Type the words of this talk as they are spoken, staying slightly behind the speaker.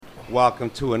Welcome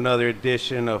to another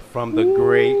edition of From the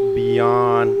Great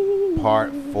Beyond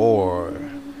Part 4.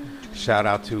 Shout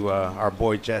out to our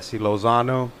boy Jesse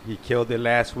Lozano. He killed it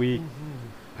last week.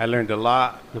 I learned a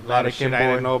lot of shit I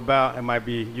didn't know about. It might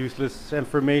be useless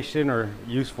information or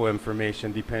useful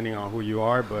information depending on who you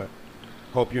are, but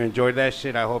hope you enjoyed that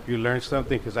shit. I hope you learned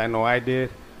something because I know I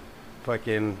did.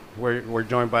 Fucking, we're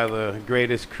joined by the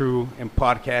greatest crew in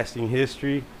podcasting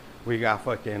history. We got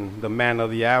fucking the man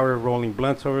of the hour, Rolling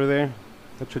Blunts over there.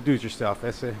 Introduce yourself,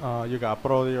 Ese. You got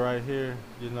Brody right here,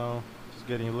 you know, just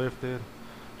getting lifted,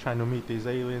 trying to meet these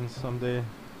aliens someday.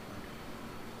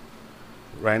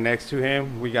 Right next to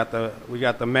him, we got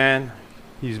the man.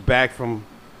 He's back from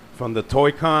the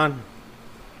Toy Con.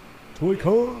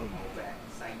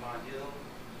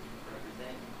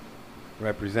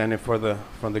 Representing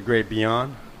from the great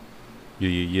beyond.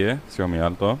 Yeah. Throw me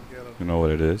alto. You know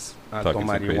what it is. Alto Talking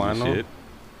some crazy marihuano. shit.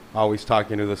 Always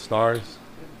talking to the stars.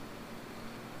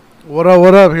 What up?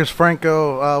 What up? Here's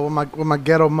Franco with my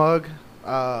ghetto mug. Good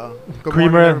morning,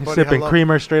 Creamer, everybody. sipping Hello.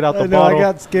 creamer straight out the I know, bottle. I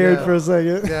got scared Yeah. for a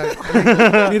second.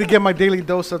 Yeah, I need to get my daily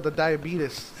dose of the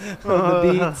diabetes. The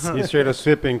beats. He's straight up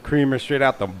sipping creamer straight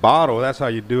out the bottle. That's how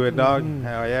you do it, dog.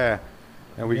 Hell yeah.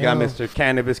 And we got Yeah. Mr.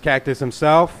 Cannabis Cactus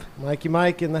himself. Mikey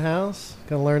Mike in the house.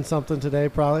 Gonna learn something today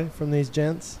probably from these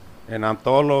gents. And I'm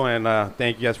Tolo, and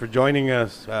thank you guys for joining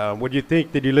us. What do you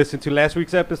think? Did you listen to last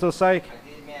week's episode, Psych? I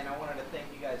did, man. I wanted to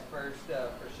thank you guys first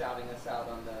for shouting us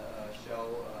out on the show.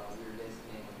 We were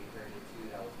listening and we heard it too.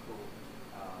 That was cool.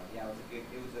 Yeah,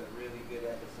 it was a really good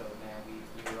episode, man.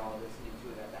 We were all listening to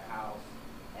it at the house,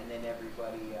 and then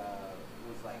everybody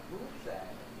was like, "Who is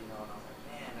that?" You know, and I was like,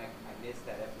 "Man, I missed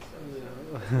that episode."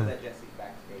 So it's cool that Jesse's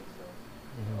backstage. So,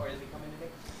 or is he coming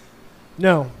today?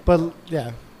 No, but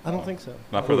yeah, I don't think so.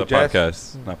 Not for Oh, the Jess?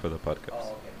 podcast. Not for the podcast.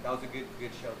 Oh, okay. That was a good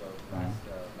show though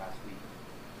last week.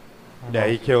 Yeah,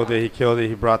 he killed it.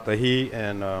 He brought the heat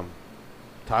and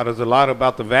taught us a lot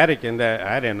about the Vatican that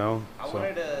I didn't know. I So.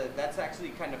 wanted to. That's actually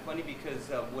kind of funny because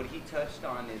what he touched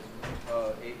on is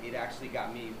it actually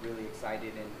got me really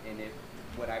excited, and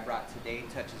what I brought today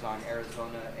touches on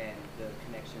Arizona and the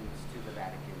connections to the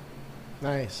Vatican.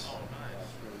 Nice.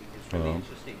 It's really Oh.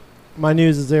 interesting. My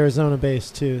news is Arizona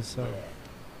based too, so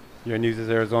Your news is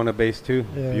Arizona based too?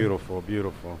 Yeah. Beautiful,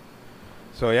 beautiful.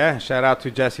 So yeah, shout out to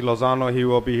Jesse Lozano. He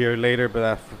will be here later,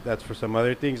 but that's for some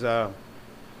other things. How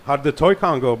did the Toy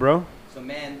Con go, bro? So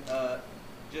man,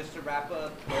 just to wrap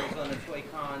up, Arizona Toy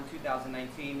Con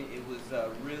 2019, it was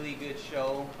a really good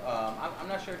show. I'm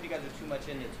not sure if you guys are too much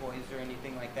into toys or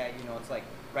anything like that. You know, it's like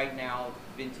right now,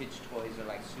 vintage toys are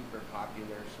like super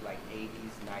popular, so like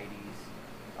 80s, 90s.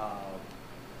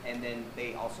 And then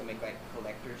they also make like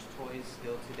collector's toys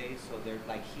still today. So they're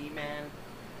like He-Man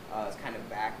is kind of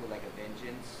back with like a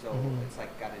vengeance. So it's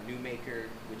like got a new maker,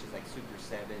 which is like Super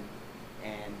 7.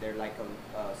 And they're like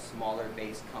a smaller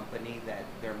based company that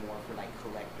they're more for like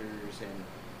collectors, and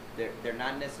they're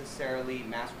not necessarily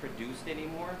mass produced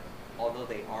anymore, although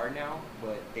they are now,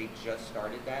 but they just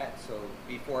started that. So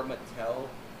before Mattel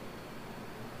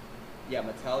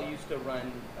used to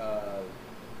run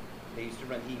they used to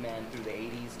run He-Man through the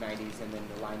 80s, 90s, and then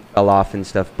the line fell off and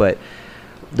stuff. But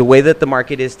the way that the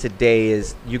market is today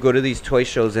is you go to these toy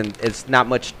shows and it's not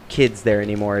much kids there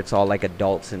anymore. It's all like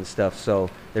adults and stuff. So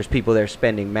there's people there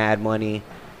spending mad money,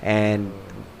 and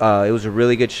it was a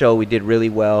really good show. We did really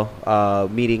well,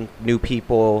 meeting new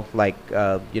people. Like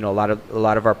you know, a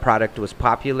lot of our product was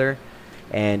popular,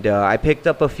 and I picked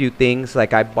up a few things.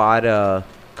 Like I bought a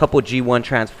couple G1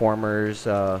 Transformers,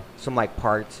 some like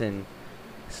parts and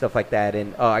stuff like that,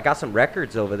 and I got some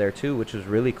records over there too, which was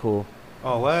really cool.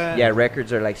 Oh, what? Yeah,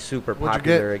 records are like super What'd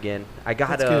you popular again. I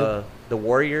got That's good. the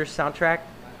Warriors soundtrack.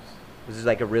 This is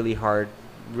like a really hard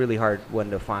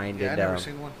one to find. Yeah, I and, never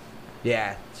seen one.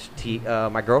 yeah,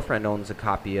 my girlfriend owns a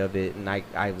copy of it, and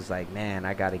I was like, man,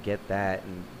 I gotta get that,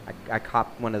 and I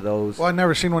copped one of those. Well, I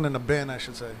never seen one in a bin, I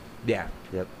should say. Yeah,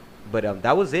 yep. But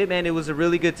that was it, man. It was a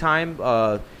really good time.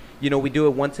 You know, we do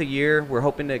it once a year. We're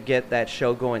hoping to get that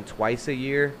show going twice a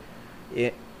year.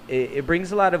 It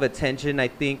brings a lot of attention, I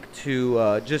think,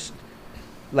 to just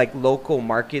like local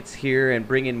markets here and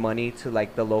bringing money to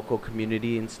like the local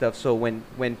community and stuff. So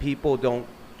when people don't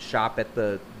shop at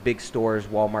the big stores,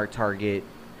 Walmart, Target,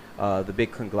 the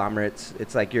big conglomerates,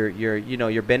 it's like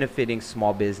you're benefiting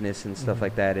small business and stuff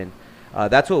like that, and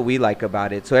that's what we like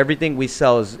about it. So everything we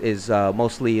sell is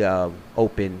mostly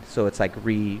open. So it's like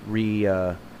we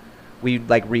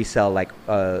like resell like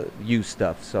used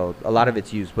stuff. So a lot of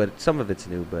it's used, but some of it's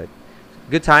new. But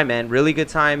good time, man. Really good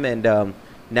time. And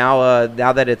now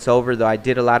that it's over, though, I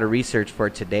did a lot of research for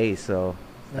today. So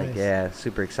like, Nice. yeah,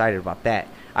 super excited about that.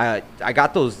 I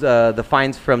got those the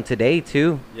finds from today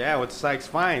too. Yeah, with Sykes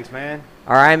Finds, man.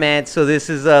 All right, man. So this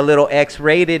is a little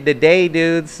X-rated today,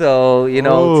 dude. So you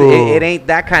know, Ooh. it ain't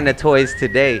that kind of toys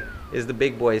today. It's the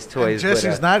big boys' And toys.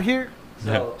 Jesse's but, not here.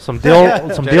 so Some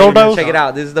dildos. check it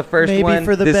out. This is the first Maybe one.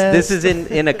 for the This best. is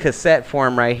in a cassette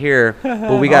form right here.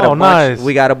 But we got Oh, a bunch. nice.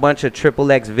 We got a bunch of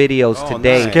Triple X videos Oh,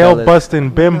 today. nice. Scale fellas.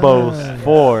 busting bimbos Nice.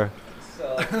 4.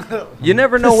 You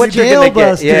never know what you're Scale gonna get.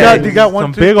 buster. Yeah. Do you got one,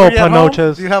 Some two, big three old at home?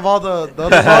 panochas. Do you have all the other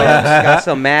volumes? Got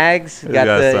some mags. Got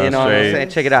the, some you know what I'm straight saying?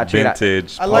 Check it out. Check it out.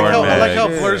 Vintage. I like how it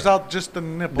mag. blurs out just the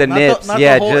nipple, The not nips, not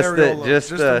yeah, the whole just the- areola, just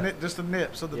the- just the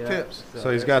nips of the Yeah. tips. So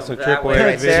he's got some that Triple way X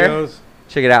right there. videos.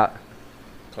 Check it out.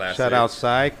 Classic. Shout out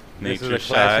Psych. This is Nature a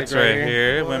classic shots right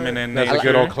here. What? Women in That's nature. a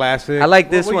good old classic. I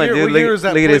like this What one, year- dude. what year Look, is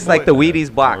that look at this, like the Playboy?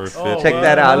 Wheaties box. Over 50. Check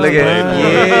that out. Look at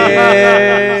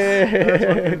Playboy.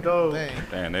 it. Dang.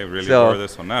 Man, they really So, wore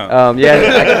this one out.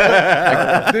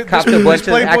 Yeah. I copped a bunch of.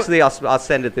 Playboy- Actually, I'll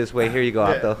send it this way. Here you go,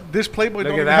 Otto. This Playboy Look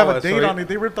don't at even that have a one. date So on it.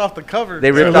 They ripped off the cover.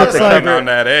 They ripped it off looks the like- Cutting cover. on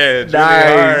that edge.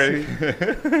 Nice. Really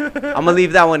hard. I'm gonna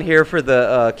leave that one here for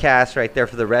the cast right there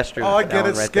for the restroom. Oh, I That get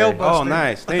one it. right Scale there. buster. Oh,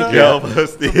 nice. Thank Yo, you.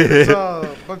 busted. It's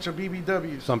a bunch of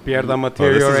BBWs. Some Pierda Oh,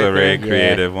 material this is right a very there.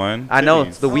 creative one. I know Titties.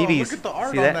 it's the Oh, Wheaties. look at the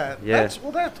art See on that? that. Yeah. That's,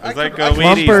 well, that's, It's I like could, a I could-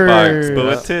 Wheaties Bumpers. box, but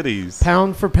with titties.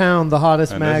 Pound for pound, the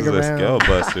hottest And mag this is a around. Scale This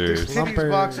Busters. Titties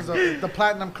box is the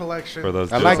platinum collection. For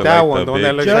those I dudes like that that one, the one that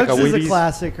big- looks like Jugs a is a Wheaties.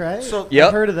 classic, right? So Yep.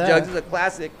 I've heard of that. Jugs is a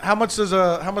classic. how much does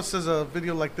a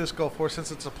video like this go for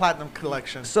since it's a platinum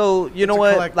collection? So you It's know a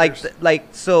what, collector's.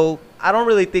 so I don't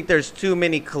really think there's too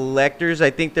many collectors. I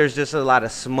think there's just a lot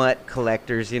of smut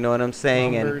collectors. You know what I'm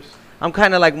saying? And Numbers. I'm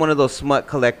kind of like one of those smut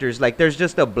collectors. Like there's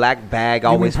just a black bag You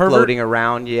mean always pervert? floating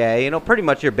around. Yeah, you know, pretty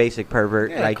much your basic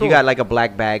pervert. Yeah, like cool. you got like a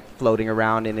black bag floating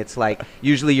around, and it's like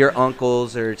usually your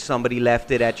uncle's or somebody left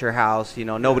it at your house. You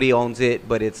know, nobody owns it,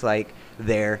 but it's like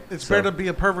there. It's So, better to be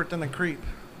a pervert than a creep.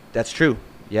 That's true.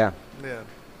 Yeah. Yeah.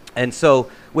 And so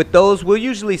with those, we'll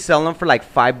usually sell them for like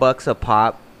 $5 a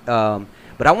pop.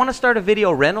 But I want to start a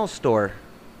video rental store.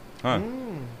 Huh.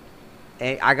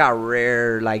 And I got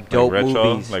rare like Like dope retro,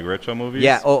 movies. like retro movies.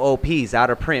 Yeah, OOPs, out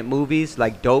of print movies,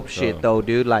 like dope shit Oh. though,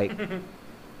 dude.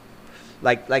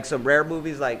 Like, like some rare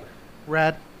movies like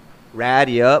Rad. Rad.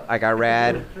 Yup, I got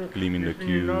Rad, Gleaming the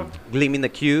Cube. Gleaming the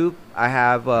Cube. I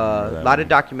have Remember a that lot of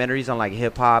one. documentaries on like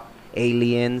hip hop,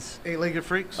 aliens, Eight-legged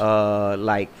freaks.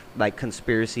 like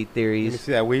conspiracy Let me theories.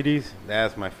 see that Wheaties.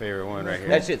 That's my favorite one right here.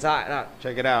 That shit's hot.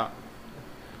 Check it out.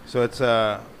 So it's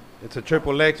a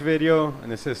Triple X video,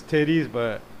 and it says titties,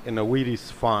 but in a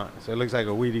Wheaties font. So it looks like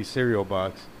a Wheaties cereal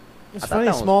box. It's I thought funny,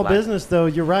 that was small black. business though.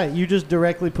 You're right. You just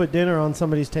directly put dinner on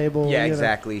somebody's table. Yeah, you know,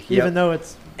 exactly. Even Yep. though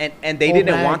it's And they Old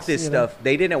didn't want mags, this you know. stuff.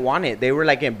 They didn't want it. They were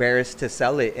like embarrassed to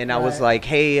sell it. And I was Right. like,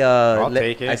 hey, I'll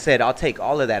take it. I said, I'll take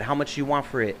all of that. How much you want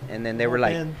for it? And then they were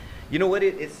like, man, you know what?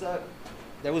 It sucked.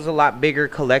 There was a lot bigger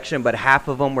collection, but half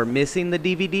of them were missing the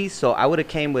DVDs. So I would have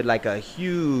came with like a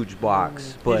huge box.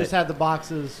 you But just had the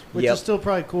boxes, which Yep. is still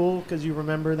probably cool because you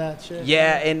remember that shit.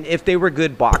 yeah, and if they were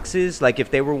good boxes, like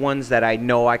if they were ones that I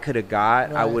know I could have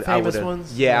got, I Right, would. famous have.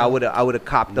 ones? Yeah, Yeah. I would have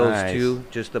copped those Nice. too.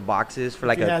 Just the boxes for If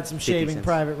like you a had some 50 shaving cents.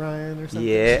 Private Ryan or something.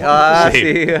 Yeah.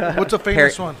 See, What's a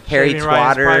famous one? Harry Shaving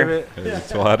Ryan's Twatter. Private.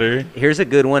 It's water. Here's a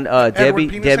good one. Debbie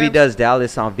Penis Debbie Hands? Does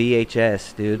Dallas on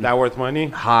VHS, dude. That worth money?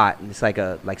 Hot. It's like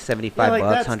a like 75 like bucks,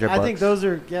 that's- 100 I bucks. think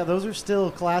those are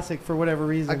still classic for whatever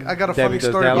reason. I got a Debbie funny Does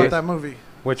story Dallas? about that movie.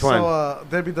 Which So one?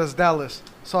 Debbie Does Dallas.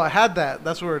 So I had that.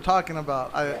 That's what we were talking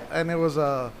about. And it was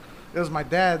my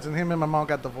dad's, and him and my mom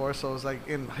got divorced. So it was like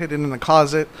hidden in the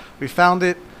closet. We found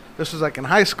it. This was like in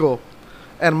high school,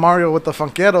 and Mario with the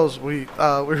Funkeros. We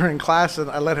were in class, and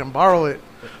I let him borrow it.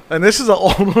 And this is an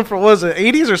old one for was it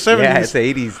 80s or 70s? yeah, it's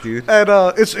 80s, dude. And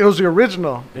it was the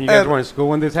original. And you guys And- were in school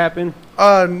when this happened?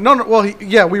 no. Well,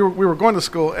 we were going to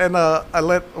school, and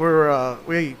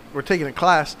we were taking a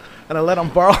class, and I let him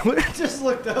borrow it. just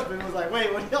looked up and was like,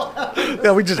 wait, what the hell happened?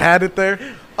 Yeah, we just had it there.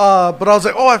 But I was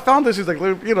like, oh, I found this. He's like,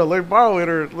 let me borrow it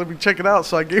or let me check it out.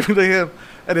 So I gave it to him,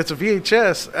 and it's a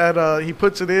VHS. And he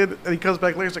puts it in, and he comes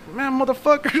back later. He's like, man,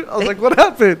 motherfucker. I was like, what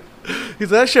happened? He said,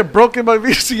 that shit broke in my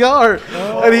VCR.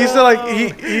 And he said,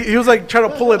 like, he was like trying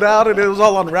to pull it out, and it was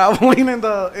all unraveling in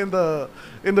the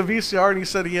VCR. And he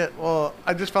said,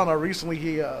 I just found out recently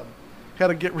he had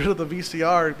to get rid of the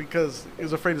VCR because he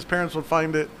was afraid his parents would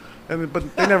find it.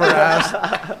 But they never asked.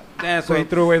 Damn, so he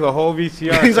threw away the whole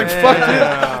VCR. He's like, fuck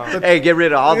this. Hey, get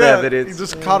rid of all the evidence. He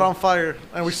just caught on fire,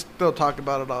 and we still talk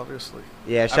about it, obviously.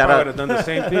 Yeah, I shout probably would out. have done the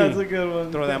same That's a thing. good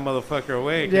one. Throw that motherfucker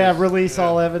away. Yeah, 'cause- release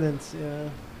all evidence. Yeah.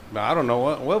 But I don't know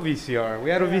what VCR. We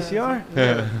had a VCR. We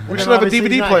And should then have a obviously he's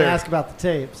DVD not player. gonna ask about the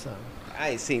tape. So I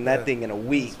ain't seen that thing in a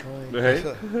week. Hey?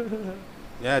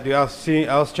 Yeah, dude,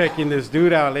 I was checking this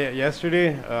dude out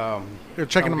yesterday. You're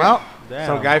checking them out? Damn.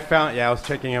 Some guy found, I was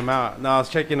checking him out. No, I was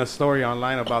checking a story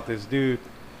online about this dude.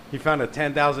 He found a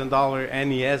 $10,000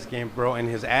 NES game, bro, in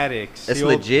his attic. That's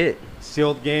legit.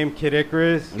 Sealed game, Kid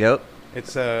Icarus. Yep.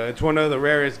 It's one of the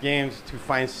rarest games to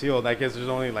find sealed. I guess there's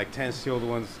only like 10 sealed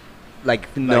ones.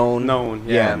 Like known. Known,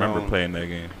 I yeah. remember known. playing that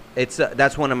game. It's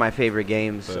that's one of my favorite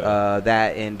games.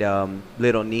 That and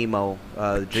Little Nemo,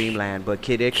 Dreamland. But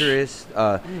Kid Icarus.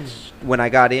 When I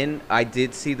got in, I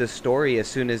did see the story as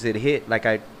soon as it hit. Like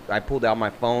I pulled out my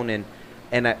phone and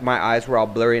my eyes were all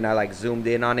blurry and I like zoomed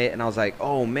in on it and I was like,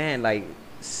 oh man, like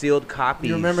sealed copies.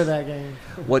 You remember that game?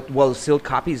 Well, sealed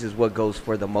copies is what goes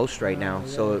for the most right now. yeah.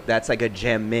 So that's like a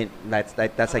gem mint. That's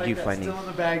like you finding. Still in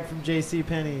the bag from J.C.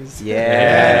 Penney's.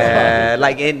 Yeah,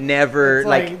 like it never It's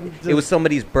like like it was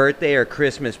somebody's birthday or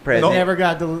Christmas It present. never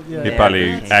got to. Yeah. He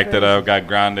probably That's acted crazy. up, got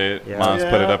grounded. Yeah. Mom's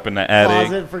put it Yeah. up in the attic.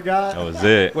 Closet, forgot. That was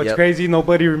it. What's Yep. crazy,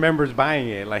 nobody remembers buying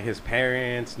it. Like his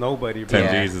parents, nobody. Bro.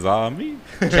 10 Yeah. G's is all me.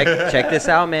 check this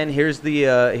out, man. Here's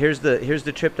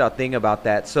the tripped out thing about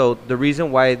that. So the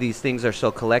reason why these things are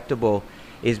so collectible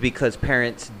is because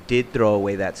parents did throw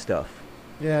away that stuff.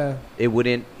 Yeah. It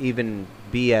wouldn't even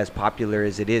be as popular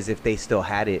as it is if they still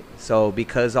had it. So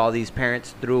because all these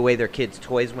parents threw away their kids'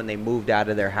 toys when they moved out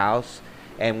of their house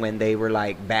and when they were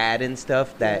like bad and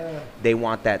stuff, that Yeah. they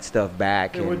want that stuff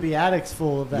back. There and would be attics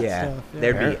full of that yeah, stuff.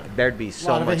 there'd be a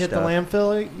so lot of much it hit stuff. the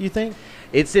landfill. You think?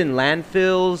 It's in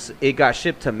landfills. It got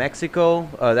shipped to Mexico.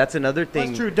 That's another thing.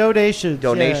 That's true. Donations.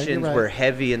 Donations yeah, you're right. were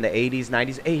heavy in the 80s,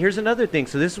 90s. Hey, here's another thing.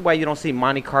 So this is why you don't see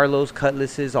Monte Carlos,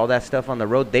 Cutlasses, all that stuff on the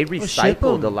road. They Oh, ship 'em.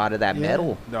 recycled a lot of that Yeah.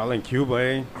 metal, They're all in Cuba,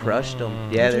 eh? crushed them.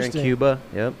 Yeah, they're in Interesting. Cuba.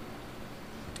 Yep.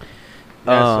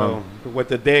 Yeah, so with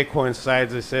the day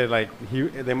coincides, they said like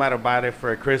they might have bought it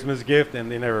for a Christmas gift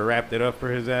and they never wrapped it up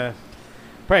for his ass.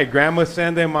 Probably grandma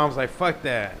sent it. Mom's like, fuck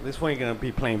that. This one ain't gonna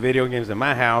be playing video games in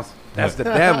my house. That's the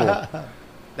devil.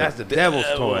 That's the devil's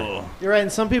toy. You're right,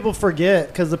 and some people forget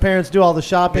because the parents do all the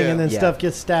shopping, Yeah. and then Yeah. stuff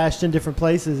gets stashed in different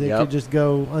places. It Yep. could just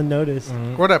go unnoticed.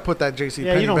 Where'd I put that JC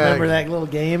Yeah, Penney you don't bag? remember that little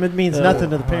game. It means nothing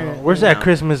to the parent. Where's that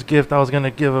Christmas gift I was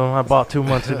gonna give him? I bought 2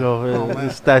 months ago.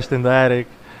 It's stashed in the attic.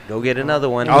 Go get another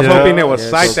one. I was Yeah. hoping it was Yeah,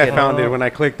 Sight go that get found it. it when I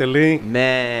clicked the link.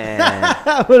 Man,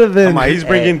 That would have been. I'm like, he's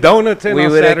bringing Hey, donuts in we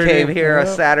on would have Saturday. came here a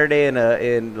Yep. Saturday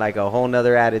in like a whole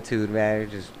nother attitude, man.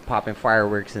 Just popping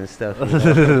fireworks and stuff. you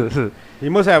know? He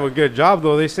must have a good job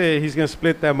though. They say he's gonna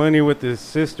split that money with his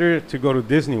sister to go to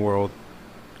Disney World.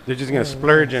 They're just gonna Oh,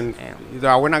 splurge Damn. and he's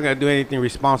like, we're not gonna do anything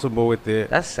responsible with it.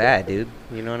 That's sad, dude.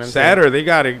 You know what I'm Sad saying? or they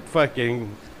got it fucking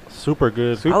Super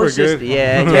good. super was good. just-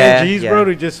 yeah, 10 yeah, G's, yeah. bro,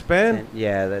 to just spend. And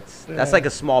yeah, that's Yeah. like a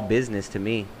small business to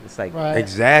me. It's like Right.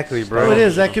 Exactly, bro. Oh, it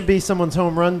is. That could be someone's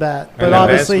home run bat, but An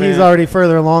obviously he's investment. already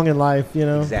further along in life. You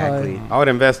know. exactly. I would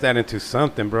invest that into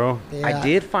something, bro. Probably. I Yeah.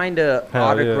 did find a Hell yeah.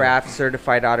 autographed,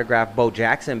 certified autographed Bo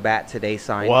Jackson bat today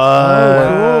signed. What?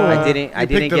 Oh, I didn't You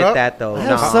picked it get up? that though. I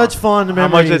have No. such fond How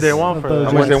memories. much did they want of for Bo that?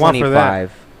 How much they Jackson. want for that?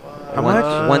 125. How much?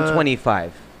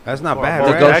 125. That's not Well, bad,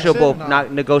 Bo right? Jackson? Negotiable, No.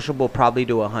 not negotiable, probably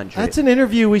to 100. That's an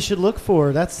interview we should look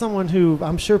for. That's someone who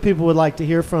I'm sure people would like to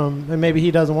hear from, and maybe he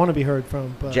doesn't want to be heard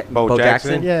from. But, Bo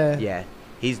Jackson? yeah. Yeah,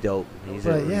 he's dope. He's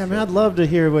But yeah, man, I'd love to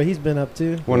hear what he's been up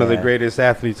to. One of the Yeah. greatest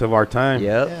athletes of our time.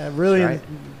 Yep. Yeah, really, That's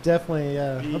right. definitely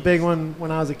a big one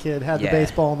when I was a kid. Had Yeah. the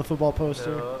baseball and the football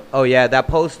poster. Oh yeah, that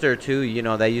poster too. You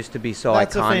know that used to be so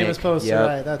That's a iconic. famous poster, Yep.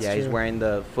 right, that's yeah, he's true. wearing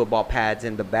the football pads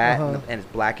and the bat, Uh-huh. and it's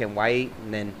black and white,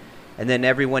 and then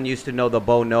everyone used to know the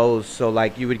Bo Nose. So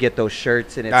like you would get those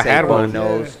shirts and it I said had Bo one.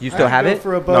 Nose. Yeah. You still I'd have go it?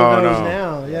 for a Bo No, nose no.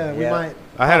 now. Yeah, we Yeah. might.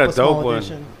 I had pop a small dope one.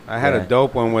 edition. I had Yeah. a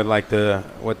dope one with like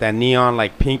with that neon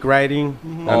like pink writing,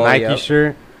 a Oh, Nike yep.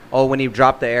 shirt. Oh, when he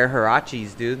dropped the Air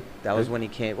Huaraches, dude. That was when he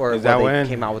came, or Is when that they when?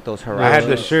 came out with those Huaraches. I had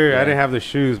the shirt. Yeah. I didn't have the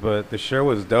shoes, but the shirt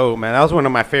was dope, man. That was one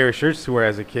of my favorite shirts to wear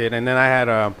as a kid. And then I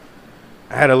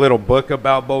had a little book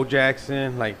about Bo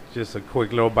Jackson, like just a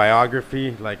quick little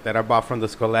biography, like that I bought from the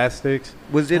Scholastics.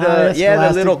 Was it Ah, yeah,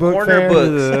 the Scholastic little Book corner Fair.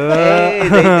 books. Hey,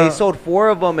 they sold 4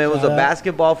 of them. It was a Yeah.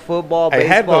 basketball, football, I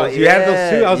baseball. had those. You had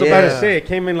those too. I was about to yeah. say it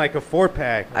came in like a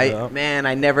 4-pack.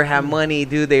 I never had money,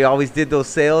 dude. They always did those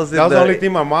sales. That was the only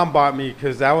thing my mom bought me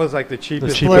because that was like the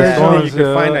cheapest, cheapest thing ones, you could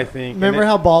yeah. find, I think. And Remember it-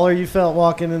 how baller you felt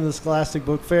walking into the Scholastic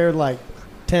Book Fair, like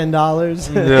 $10?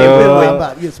 Yeah. I'm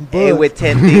about to get some Hey, books. with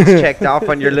 10 things checked off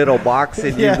on your little box,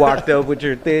 and Yeah. you walked up with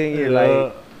your thing. You're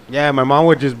like, Yeah, my mom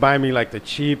would just buy me like the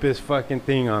cheapest fucking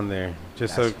thing on there,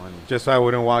 That's funny. just so I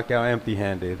wouldn't walk out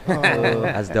empty-handed. Oh,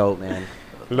 that's dope, man.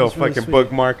 A little That's really fucking sweet.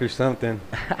 bookmark or something.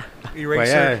 But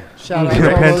Eraser. yeah, shout out The to all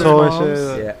those pencil and moms.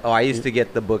 shit. Yeah. Oh, I used to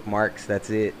get the bookmarks. That's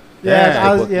it. Yeah,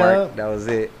 I was, Bookmark, that was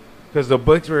it. Because the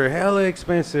books were hella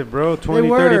expensive, bro. They 20,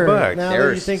 were. 30 bucks. Now They were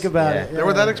that you think about yeah. it, They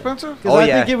were that expensive? Because Oh, I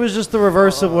yeah. think it was just the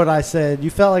reverse of what I said. You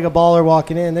felt like a baller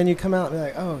walking in, then you come out and be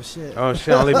like, oh shit. Oh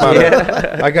shit! I only bought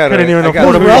Yeah. I got Couldn't even I afford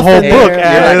got to read a rough whole in book. there.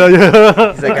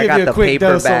 Yeah. He's like, I Give got you the a quick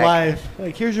dose of paperback. life.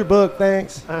 Like, here's your book,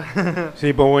 thanks.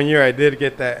 See, but one year I did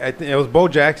get that. I think it was Bo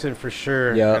Jackson for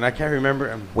sure. Yep. And I can't remember.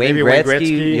 Wayne Maybe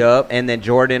Gretzky, yup, and then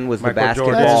Jordan was Michael the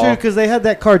basketball. Jordan. That's true, because they had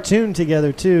that cartoon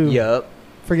together, too. Yup.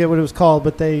 Forget what it was called,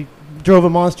 but they drove a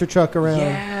monster truck around.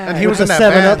 Yeah. And he was With in a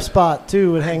that 7-Up band. spot,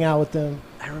 too, would hang out with them.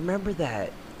 I remember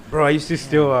that. Bro, I used to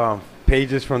steal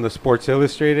pages from the Sports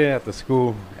Illustrated at the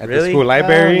school Really? the school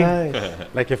library. Oh, nice.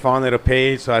 Like if I wanted a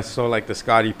page, so I saw like the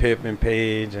Scottie Pippen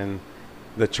page and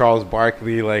the Charles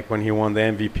Barkley, like when he won the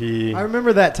MVP. I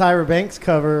remember that Tyra Banks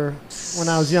cover when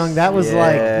I was young. That was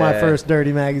like my Yeah. first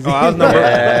dirty magazine. Oh, I was number.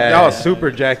 Yeah. That was super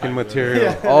jacking material.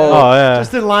 Yeah. Oh, Oh, yeah.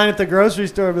 Just in line at the grocery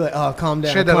store, be like, "Oh, calm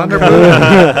down." Shit, that calm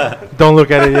underboob. down." Don't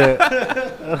look at it yet.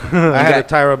 I had a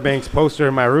Tyra Banks poster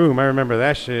in my room. I remember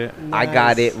that shit. I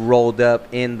got Nice. it rolled up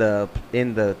in the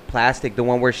plastic, the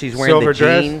one where she's wearing Silver the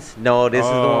dress? jeans. No, this is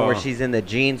the one where Oh. she's in the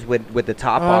jeans with the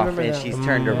top Oh, I off remember and that she's one.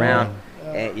 turned Mm. around.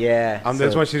 And yeah. On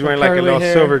this so one, she's the wearing like a curly little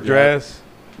hair. silver Yeah. dress.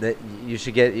 that you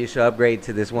should upgrade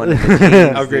to this one. In the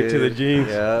jeans, Upgrade to the dude. jeans.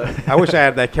 Yeah. I wish I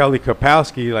had that Kelly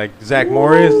Kapowski, like Zach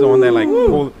Morris, the one that like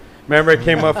pulled. Remember, it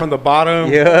came up from the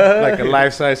bottom, Yeah. like a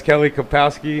life-size Kelly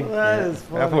Kapowski. That is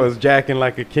funny. That was jacking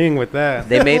like a king with that.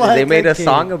 They made Like a a king.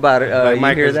 song about it. like You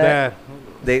Michael's hear that?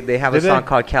 dad. They have Did a song they?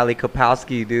 called Kelly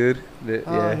Kapowski, dude. Oh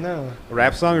Yeah. no,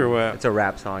 Rap song or what? It's a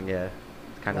rap song, yeah.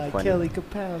 It's kind of like funny. Kelly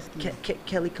Kapowski.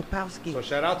 Kelly Kapowski. So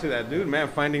shout out to that dude, man,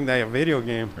 finding that video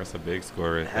game. That's a big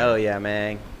score right Hell yeah,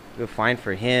 man. Good find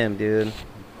for him, dude.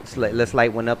 Let's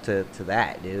light one up to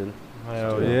that, dude.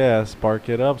 Hell yeah. Spark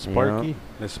it up, Sparky.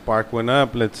 Let's spark one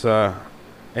up. Let's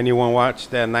anyone watch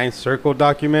that Ninth Circle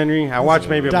documentary? I watched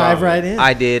maybe Dive about right in.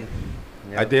 I did.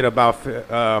 I did about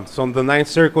so the Ninth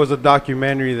Circle is a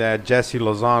documentary that Jesse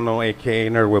Lozano, aka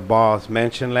Nerd with Balls,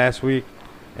 mentioned last week,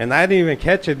 and I didn't even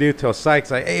catch it, dude, till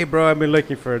Sykes like, "Hey, bro, I've been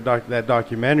looking for that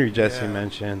documentary Jesse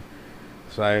mentioned."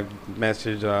 So I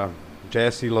messaged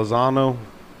Jesse Lozano.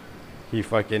 He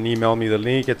fucking emailed me the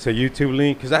link. It's a YouTube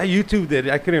link because I YouTubed it.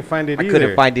 I couldn't find it I either.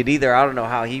 couldn't find it either. I don't know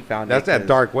how he found That's it. that 'cause-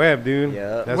 dark web, dude.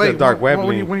 Yeah. That's Wait, that dark web when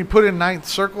you, link. when you put in Ninth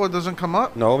Circle, it doesn't come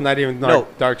up? No, not even No.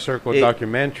 Dark Circle It-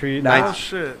 documentary. Nah. Oh, Ninth-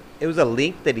 shit. It was a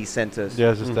link that he sent us. Yeah,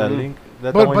 it's just that Mhm. link.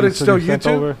 That But- the one but you it's said still you sent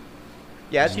YouTube? over?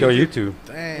 Yeah, it's Still YouTube.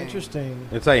 Dang. Interesting.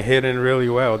 It's like hidden really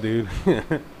well, dude.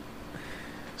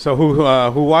 So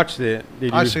who watched it?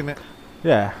 Did I you? seen it.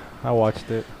 Yeah, I watched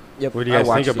it. Yep. What do you guys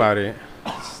think about it?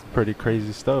 It's pretty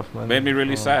crazy stuff, man. Made me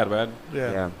really sad, man.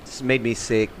 Yeah. Yeah, this made me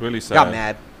sick. Really sad. Got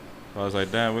mad. I was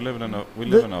like, damn, we live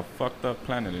in a fucked up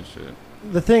planet and shit.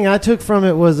 The thing I took from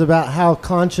it was about how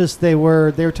conscious they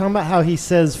were. They were talking about how he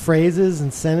says phrases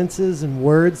and sentences and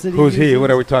words that he Who's he? uses.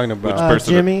 What are we talking about?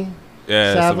 person- Jimmy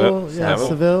Yeah, Savile. Yeah, Savile.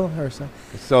 Seville or something.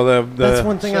 So the That's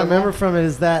one thing I Savile? remember from it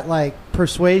is that like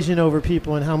persuasion over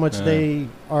people and how much Yeah. they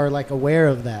are like aware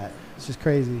of that. It's just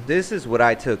crazy. This is what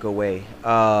I took away.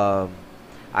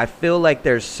 I feel like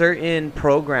there's certain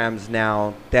programs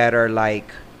now that are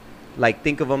like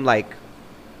think of them like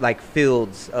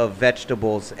fields of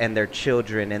vegetables and their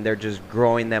children, and they're just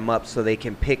growing them up so they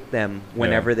can pick them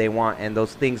whenever they want. And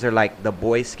those things are like the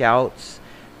Boy Scouts.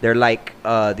 They're like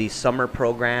these summer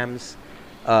programs.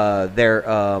 They're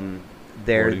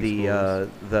Boarding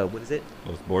the what is it?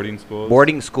 Those boarding schools.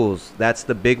 Boarding schools. That's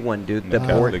the big one, dude. The The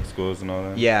Catholic schools and all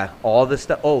that. Yeah, all the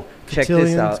stuff. Oh, check this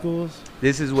Cotillion out. schools.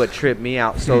 This is what tripped me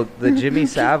out. So the Jimmy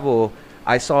Savile,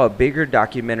 I saw a bigger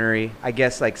documentary. I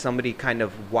guess like somebody kind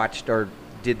of watched or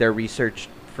did their research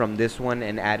from this one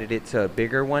and added it to a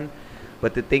bigger one.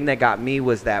 But the thing that got me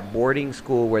was that boarding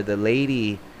school where the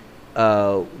lady,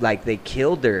 like they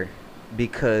killed her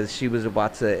because she was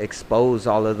about to expose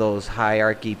all of those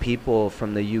hierarchy people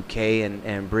from the UK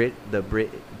and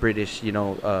British,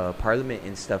 Parliament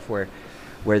and stuff,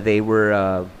 where they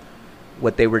were.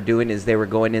 What they were doing is they were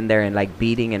going in there and like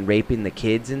beating and raping the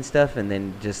kids and stuff, and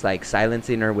then just like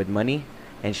silencing her with money,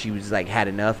 and she was like had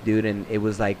enough, dude. And it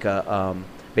was like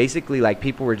basically like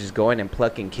people were just going and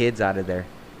plucking kids out of there,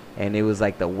 and it was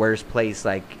like the worst place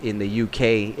like in the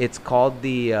UK. It's called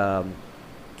the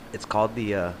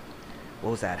what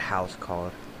was that house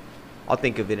called? I'll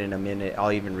think of it in a minute.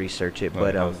 I'll even research it.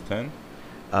 But House 10?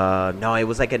 no, it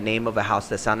was like a name of a house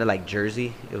that sounded like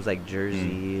Jersey. It was like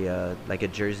Jersey, like a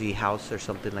Jersey house or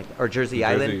something like that. Or Jersey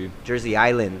Island. Jersey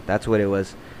Island, that's what it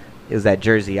was. It was that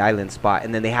Jersey Island spot.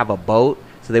 And then they have a boat.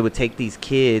 So they would take these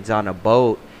kids on a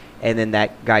boat And then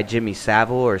that guy Jimmy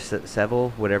Savile or Seville,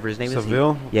 whatever his name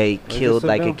Seville? is. Yeah, he it killed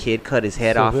like a Seville? kid, cut his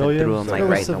head off, and Seville, threw yeah. him like Seville,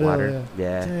 right in the water. Seville,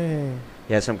 Yeah. Dang.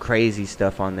 Yeah, some crazy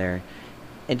stuff on there,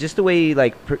 and just the way he,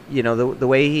 like, you know, the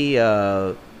way he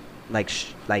kind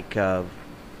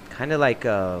of like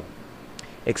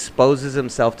exposes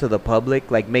himself to the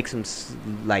public, like makes him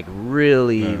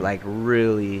really Yeah. like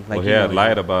Well, he you had know,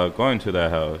 lied about going to that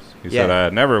house. He Yeah. said, I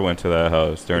never went to that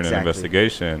house during an Exactly.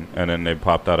 investigation. And then they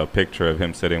popped out a picture of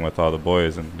him sitting with all the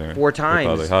boys in there. 4 with all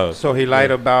times. the house. So he lied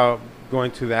about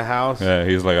going to that house. Yeah,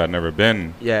 he's like, I've never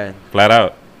been, Yeah, flat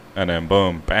out. And then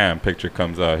boom, bam, picture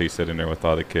comes out. He's sitting there with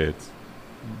all the kids.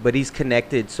 but he's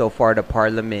connected so far to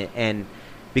Parliament, and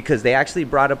because they actually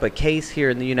brought up a case here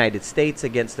in the United States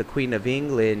against the Queen of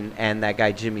England and that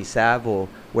guy Jimmy Savile,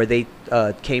 where they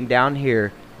came down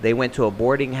here, they went to a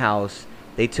boarding house,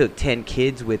 they took 10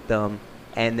 kids with them,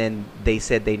 and then they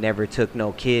said they never took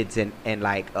no kids, and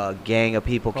like a gang of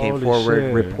people came Holy forward,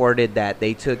 shit. reported that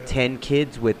they took 10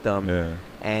 kids with them, Yeah.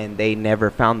 and they never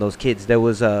found those kids. There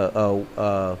was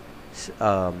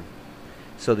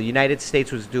so the United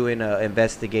States was doing an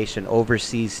investigation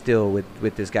overseas still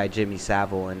with this guy Jimmy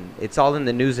Savile, and it's all in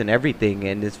the news and everything,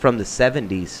 and it's from the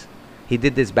 70s. He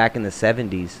did this back in the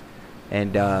 70s,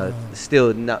 and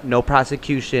still no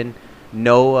prosecution,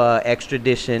 no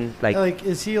extradition. Like,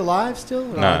 is he alive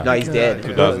still? Or Nah. No, he's dead.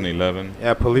 2011.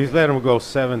 Yeah, police let him go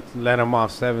let him off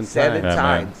seven seven times. Yeah,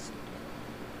 man. times.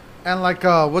 And like,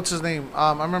 what's his name?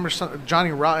 I remember Johnny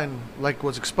Rotten like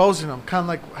was exposing him, kind of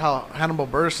like how Hannibal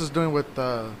Buress is doing with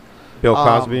Bill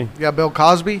Cosby. Yeah, Bill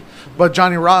Cosby. But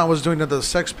Johnny Rotten was doing it to the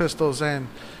Sex Pistols, and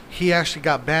he actually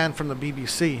got banned from the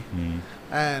BBC. Mm.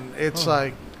 And it's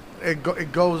like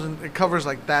it goes and it covers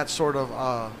like that sort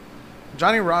of.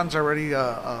 Johnny Rotten's already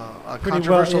a Pretty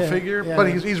controversial well, yeah, figure, yeah. but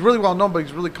he's really well known, but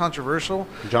he's really controversial.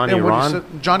 Johnny And what he Ron.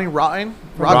 said- Johnny Rotten,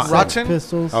 Rotten. Sex Rotten.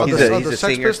 Pistols. Oh, Of He's the, a- of he's the a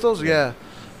Sex singer. Pistols, yeah.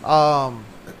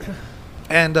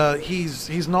 And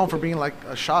he's known for being like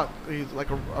he's like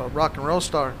a rock and roll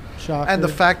star. Shocker. And the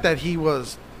fact that he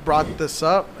was brought this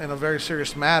up in a very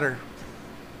serious matter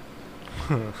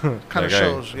kind of That guy-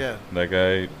 shows, yeah. That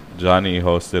guy, Johnny,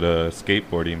 hosted a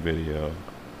skateboarding video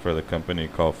for the company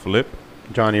called Flip.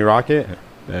 Johnny Rocket.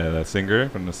 Yeah, that singer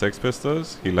from the Sex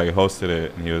Pistols. He like hosted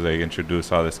it, and he was like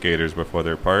introduced all the skaters before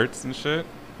their parts and shit.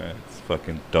 Yeah, it's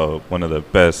fucking dope. One of the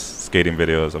best skating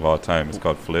videos of all time. It's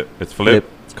called Flip. It's Flip. Flip.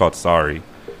 It's called Sorry.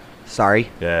 Sorry.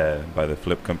 Yeah, by the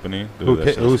Flip Company. Dude, that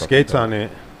shit Who was skates fucking on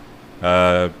it?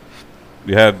 dope.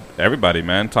 You had everybody,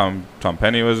 man. Tom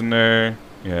Penny was in there.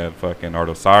 You had fucking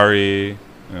Ardo Sari.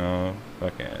 You know,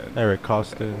 fucking Eric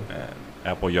Costin.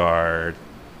 Appleyard.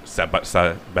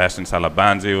 Sebastian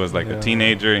Salabanzi was like Yeah. a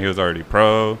teenager, and he was already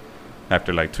pro.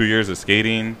 After like 2 years of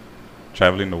skating,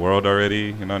 traveling the world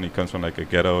already, you know, and he comes from like a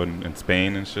ghetto in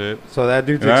Spain and shit. So that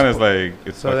dude's And it's like,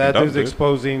 it's so fucking that dope, dude's dude.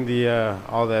 exposing the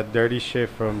all that dirty shit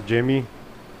from Jimmy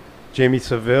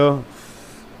Seville.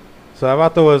 So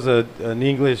Avato was an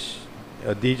English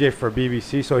DJ for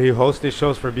BBC, so he hosted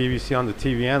shows for BBC on the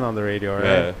TV and on the radio, right?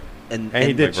 Yeah. And And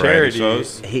he did like variety charity.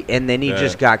 shows. and then he Yeah.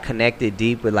 just got connected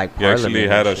deep with like He Parliament. actually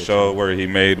and had a shit, show too. where he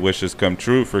made wishes come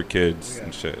true for kids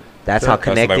and shit. That's So how that's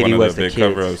That's connected like he one was of the to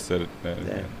big cover-ups kids. that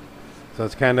Yeah. So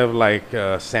it's kind of like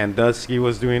Sandusky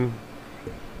was doing.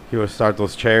 He would start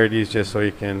those charities just so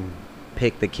he can,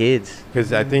 Pick the kids.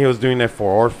 because I think he was doing it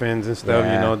for orphans and stuff.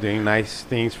 Yeah. You know, doing nice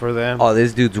things for them. Oh,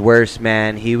 this dude's worse,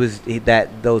 man.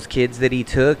 Those kids that he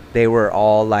took, they were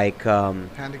all like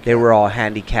Handicapped. they were all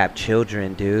handicapped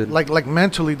children, dude. like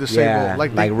mentally disabled. yeah,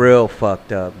 like like they, real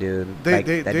fucked up, dude. they, Like,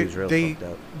 they, that they, dude's real they fucked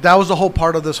up. that was the whole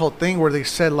part of this whole thing where they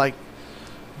said like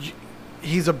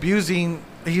he's abusing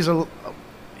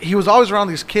he was always around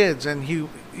these kids, and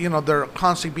they're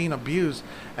constantly being abused,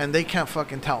 and they can't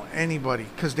fucking tell anybody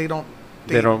because they don't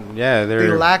they don't. Yeah, they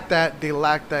they're lack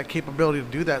that capability to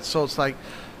do that. So it's like,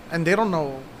 and they don't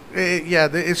know.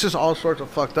 It's just all sorts of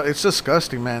fucked up. It's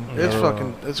disgusting, man. It's Yeah.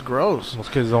 fucking, it's gross.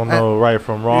 Most kids don't know right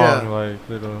from wrong. Yeah. Like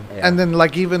they don't. Yeah. And then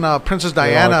like even Princess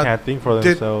They all Diana can't think for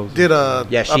did themselves. did a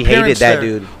Yeah, she appearance hated that there.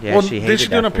 dude. Yeah, well, she did hated she do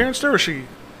that an fool. appearance there, or she?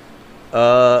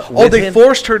 Oh, They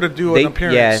forced her to do an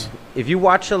appearance. Yeah, if you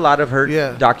watch a lot of her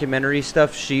Yeah. documentary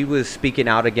stuff, she was speaking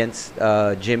out against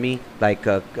Jimmy, like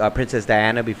Princess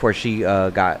Diana, before she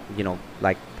got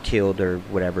like killed or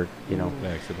whatever. The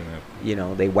accident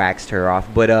happened. They waxed her off.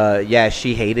 But yeah,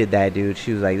 she hated that dude.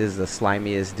 She was like, "This is the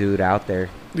slimiest dude out there."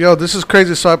 Yo, this is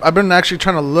crazy. So I've been actually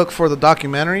trying to look for the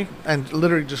documentary and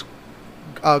literally just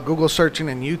Google searching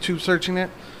and YouTube searching it.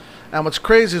 And what's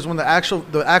crazy is when the actual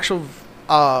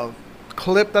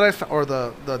clip that I found, or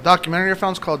the documentary I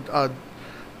found, is called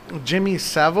Jimmy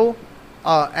Savile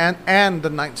and the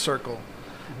Ninth Circle.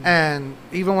 And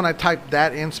even when I type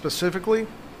that in specifically,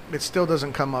 it still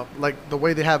doesn't come up. Like the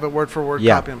way they have it word for word,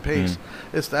 Yeah. copy and paste.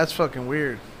 That's fucking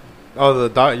weird. Oh, the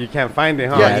dog. You can't find it,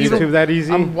 huh? Yeah, On even- YouTube that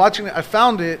easy? I'm watching it. I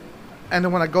found it, and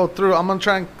then when I go through, I'm gonna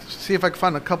try and see if I can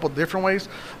find a couple different ways.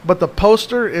 But the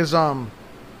poster is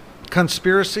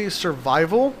conspiracy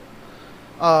survival.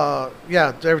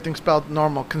 Yeah, everything's spelled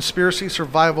normal. Conspiracy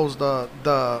survival's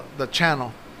the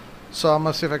channel. So I'm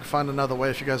gonna see if I can find another way.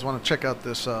 If you guys want to check out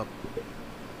this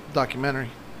documentary.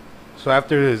 So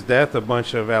after his death, a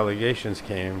bunch of allegations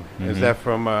came. Is Mhm. that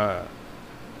from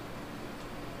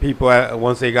people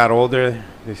once they got older,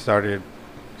 they started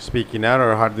speaking out,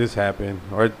 or how did this happen,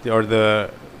 or the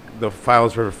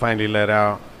files were finally let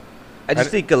out? I just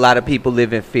think a lot of people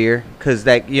live in fear because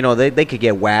that they could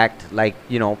get whacked. Like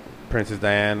Princess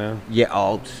Diana.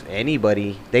 yeah,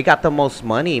 anybody. They got the most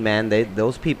money, man.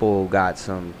 Those people got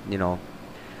some.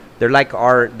 They're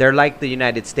like the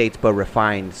United States but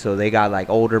refined. So they got like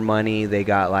older money. They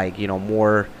got like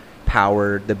more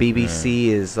power. The BBC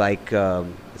is like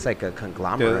it's like a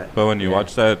conglomerate. But when you Yeah.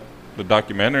 watch the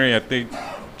documentary, I think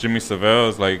Jimmy Savile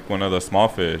is like one of the small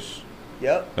fish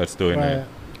Yep. that's doing Right. it.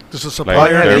 Just a Like,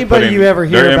 supplier. they're Anybody you ever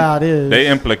hear they're about is They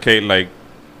implicate like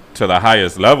to the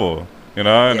highest level,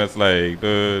 and it's like,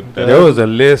 dude, There was a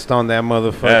list on that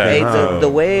motherfucker. Yeah. Hey, huh?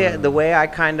 the way I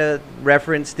kind of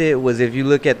referenced it was if you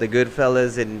look at the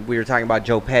Goodfellas and we were talking about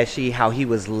Joe Pesci, how he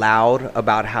was loud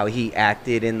about how he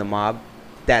acted in the mob.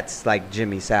 That's like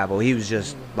Jimmy Savile. He was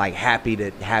just like happy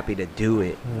to do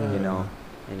it,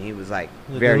 and he was like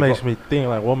It very. makes me think,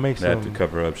 like, what makes they had to them...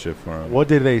 cover up shit for him. What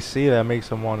did they see that makes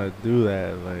them want to do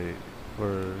that? Like,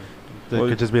 or it Well,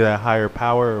 could just be that higher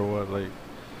power or what? Like,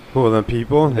 Who are them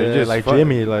people? They're yeah, just like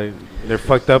Jimmy, like... They're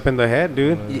fucked up in the head,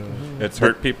 dude. It's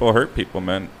hurt people,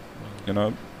 man.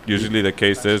 Usually the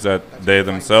case is that they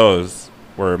themselves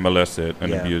were molested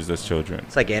and Yeah. abused as children.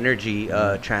 It's like energy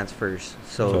transfers.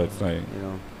 So So it's like,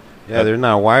 Yeah, they're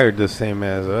not wired the same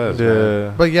as us. man.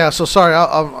 Yeah. But yeah, so sorry.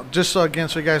 I'll just so again,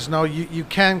 so you guys know, you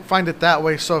can find it that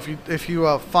way. So if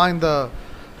you find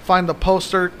the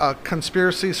poster,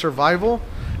 conspiracy survival,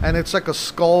 and it's like a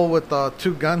skull with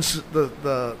two guns. The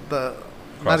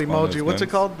not Crossbones, emoji. What's it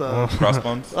guns. called? The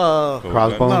crossbones.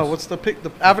 Crossbones. no. What's the pic?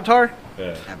 The avatar.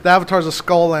 Yeah. The avatar's a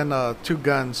skull and two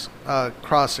guns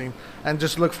crossing, and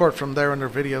just look for it from there in their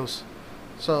videos.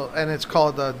 So, and it's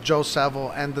called Joe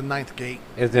Savile and the Ninth Gate.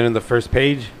 Is it in the first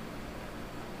page?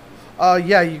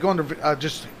 Yeah, you go under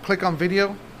just click on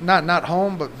video, not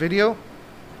home, but video,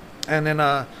 and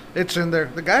then it's in there.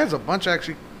 The guy has a bunch of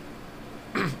actually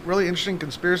really interesting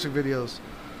conspiracy videos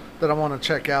that I want to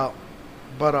check out.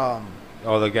 But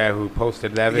Oh, the guy who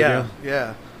posted that video?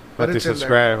 yeah. But to it's in there.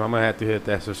 subscribe, I'm going to have to hit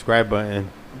that subscribe button.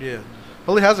 Yeah,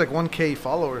 well, he has like 1K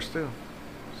followers too.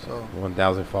 So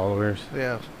 1,000 followers.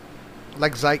 yeah,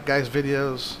 like Zeitgeist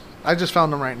videos. I just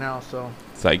found them right now. So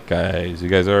Zeitgeist. You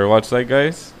guys ever watch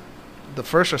Zeitgeist? the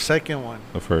first or second one.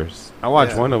 The first. I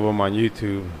watched Yeah. one of them on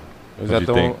YouTube. Is What'd that you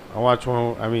the think? one? I watched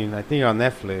one. I mean, I think on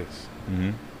Netflix, Mm-hmm.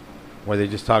 where they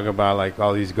just talk about like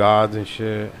all these gods and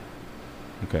shit.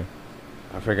 Okay.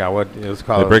 I forgot what it was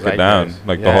called. They break it down. Zeitgeist.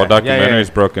 Like the Yeah, whole yeah, documentary yeah. is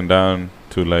broken down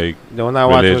to like The one I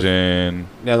watched was, religion.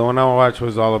 yeah, the one I watched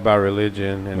was all about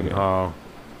religion and Okay. how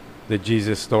the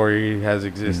Jesus story has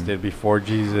existed Mm-hmm. before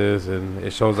Jesus, and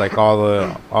it shows like all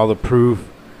the proof,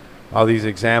 all these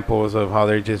examples of how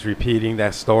they're just repeating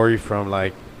that story from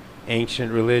like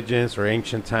ancient religions or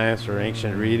ancient times or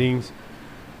ancient readings,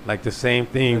 like the same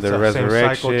thing, It's the that same cycle just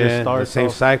resurrection, the starts same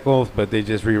off. cycles, but they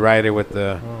just rewrite it with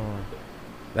the. Oh.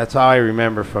 That's how I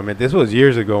remember from it. This was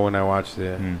years ago when I watched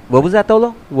it. Mm. what was that,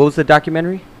 Tolo? What was the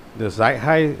documentary? The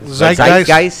Zeitgeist.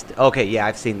 Zeitgeist. Okay, yeah,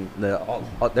 I've seen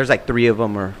there's like 3 of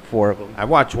them or 4 of them. I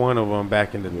watched one of them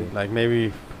back in the like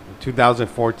maybe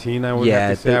 2014. I would Yeah,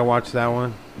 have to say the- I watched that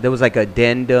one. There was like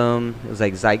addendum. It was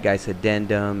like Zeitgeist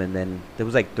addendum, and then there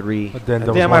was like 3. I Addendums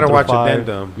think I might have 1 watched through 5.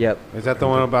 Addendum. Yep. Is that the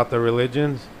one about the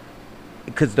religions?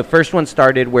 Because the first one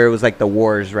started where it was like the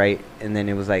wars, right? And then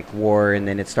it was like war, and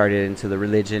then it started into the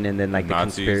religion, and then like the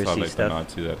Nazis, conspiracy how, like stuff. the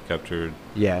Nazi that captured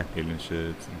Yeah, alien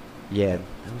shit. yeah.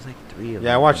 There was like 3 of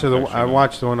Yeah, I them. watched Actually, I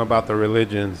watched the one about the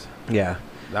religions. Yeah,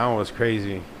 That one was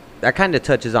crazy. that kind of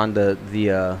touches on the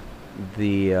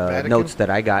Vatican? notes that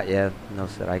I got. Yeah,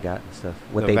 notes that I got and stuff.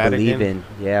 What The they believe Vatican?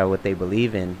 in. Yeah, what they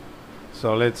believe in.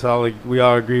 So we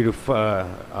all agree to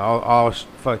all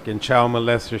fucking child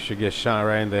molesters should get shot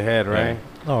right in the head, right?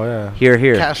 Oh, yeah. Here,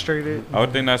 here. Castrated. I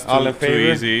would think that's All in too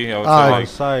favor? easy. I would Ah, say on like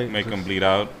site, make them just- bleed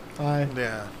out. I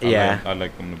Yeah. Yeah. I'd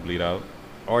like them to bleed out.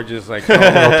 Or just like No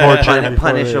torture Pun- before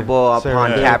punishable they upon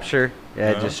ceremony. capture.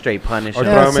 Yeah, Yeah. just straight punish. Or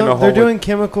them. throw 'em in a hole they're with- doing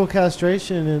chemical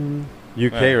castration and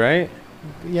UK, right?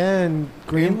 Yeah, in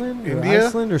Greenland or India?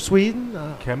 Iceland or Sweden.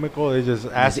 Chemical, they just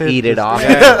Just acid. eat it just- off.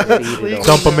 Yeah. Just eat it off.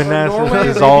 Dump 'em in Or acid, Norway,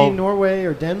 dissolve. maybe Norway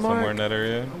or Denmark. Somewhere in that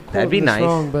area. I'm That'd be quoting this nice.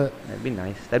 wrong, but That'd be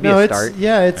nice. That'd be no, a it's start.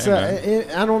 yeah, it's Hey,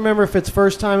 man. I don't remember if it's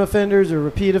first time offenders or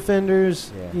repeat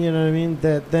offenders. Yeah. You know what I mean?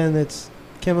 That then it's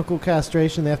chemical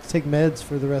castration. They have to take meds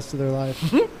for the rest of their life.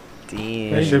 Damn.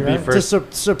 It should be to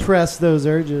first- suppress those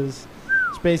urges.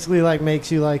 It's basically like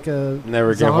makes you like a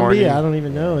Never get zombie. horny. I don't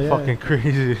even know. Yeah. Fucking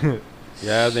crazy.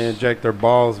 Yeah, they inject their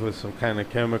balls with some kind of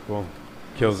chemical.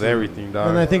 Kills everything, dog.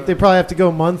 And I think they probably have to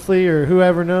go monthly or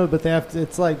whoever knows, but they have to.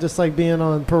 It's like just like being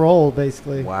on parole,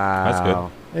 basically. Wow. That's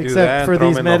good. Do Except that, for throw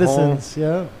 'em these in the hole. medicines.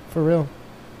 Yeah, for real.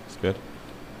 It's good.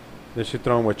 They should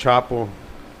throw him with Chapo.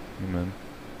 Amen.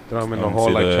 Throw him in I the wanna hole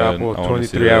see like the- Chapo. I wanna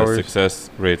see 23 the hours. success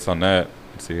rates on that.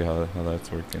 See how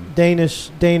that's working. Danish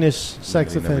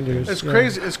sex They never offenders. can. It's yeah.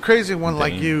 crazy. It's crazy when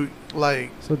like Dang. you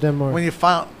like So Denmark. when you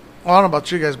find. Well, I don't know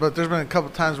about you guys, but there's been a couple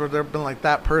times where there've been like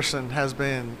that person has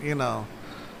been, you know,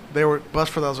 they were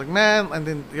bust for that. I was like, man, and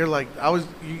then you're like,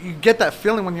 you get that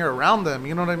feeling when you're around them.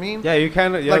 You know what I mean? Yeah, you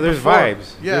kind of. Yeah, Like there's before.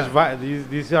 vibes. Yeah. There's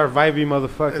these are vibey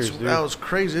motherfuckers, dude. That was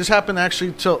crazy. This happened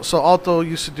actually till so Alto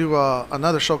used to do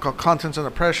another show called Contents Under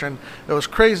Pressure, and it was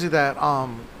crazy that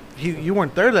you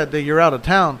weren't there that day. You're out of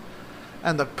town,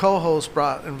 and the co-host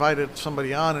invited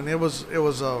somebody on, and it was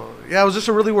just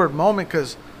a really weird moment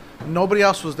because nobody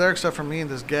else was there except for me and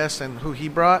this guest and who he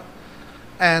brought,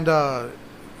 and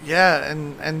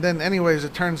and then anyways,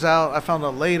 it turns out I found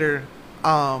out later. This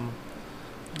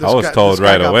I was guy- told this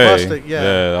guy right got away. busted.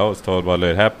 Yeah, I was told while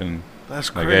it happened.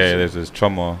 that's Like, crazy. hey, there's this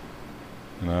chomo.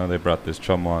 You know, they brought this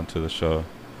chomo onto the show,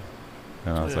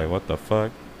 and I was Yeah. like, what the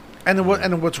fuck? and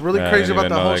what's really Yeah, I crazy didn't about even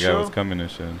the know whole that guy show was coming and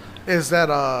shit. is that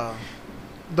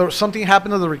something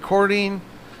happened to the recording,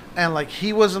 and like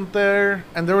he wasn't there,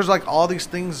 and there was like all these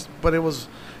things, but it was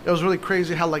really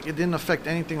crazy how like it didn't affect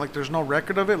anything. Like there's no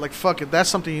record of it. Like fuck it, that's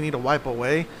something you need to wipe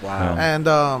away. Wow. And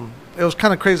it was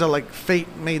kind of crazy how like fate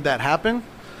made that happen.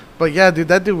 But yeah, dude,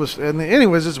 that dude was. And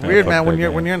anyways, it's Yeah, weird, fuck man. When that you're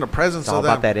guy. when you're in the presence It's all of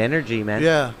them. about that energy, man.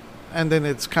 Yeah, and then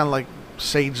it's kind of like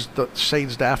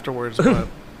saged afterwards. But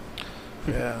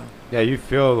yeah. Yeah, you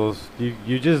feel those.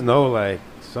 You just know, like,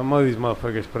 some of these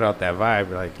motherfuckers put out that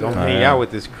vibe. Like, don't Yeah. hang out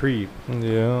with this creep.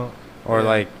 Yeah. Or, Yeah.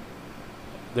 like,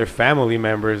 their family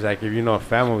members. Like, if you know a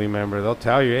family member, they'll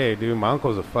tell you, hey, dude, my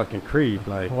uncle's a fucking creep.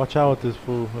 Like, Watch out with this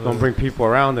fool. don't bring people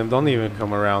around him. Don't even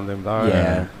come around him, dog.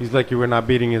 Yeah. He's like, you were not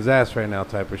beating his ass right now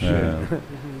type of shit. Yeah.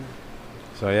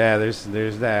 So, yeah, there's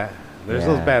that. There's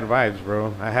those Yeah. bad vibes,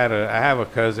 bro. I have a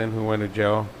cousin who went to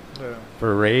jail Yeah.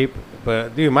 for rape.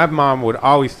 But dude, my mom would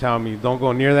always tell me, "Don't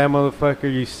go near that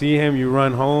motherfucker. You see him, you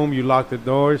run home, you lock the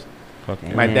doors." Fuck Yeah.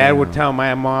 yeah. My dad would Damn. tell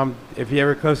my mom, "If he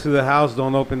ever comes to the house,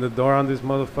 don't open the door on this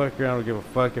motherfucker. I don't give a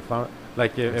fuck if I'm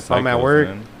if I'm at Psychos, work."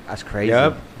 man. That's crazy.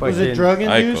 Yep. Was it fucking- drug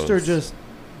induced or Psychos. just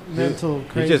mental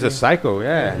He's crazy? just a psycho,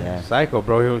 yeah. Yeah. Psycho,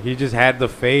 bro. He just had the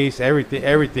face,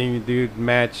 everything, dude,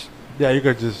 match. Yeah, you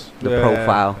could just The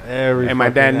profile. Every And my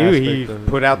dad fucking knew he aspect of it.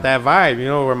 put out that vibe, you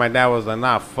know, where my dad was like,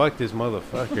 "Nah, fuck this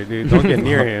motherfucker, dude. Don't get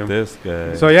near him." This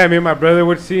guy. So yeah, me and my brother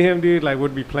would see him, dude. Like,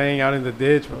 would be playing out in the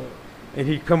ditch, and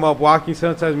he'd come up walking.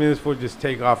 Sometimes me and this fool just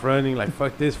take off running, like,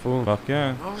 "Fuck this fool." Fuck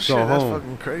yeah. Oh Go shit, that's home.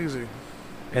 fucking crazy.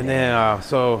 And then,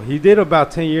 so he did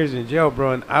about 10 years in jail,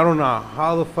 bro. And I don't know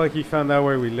how the fuck he found out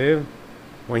where we live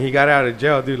when he got out of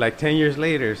jail, dude. Like 10 years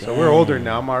later. So we're older Dang.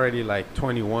 now. I'm already like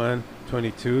 21,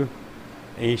 22,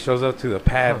 and he shows up to the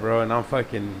pad, bro. And I'm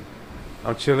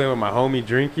chilling with my homie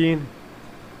drinking.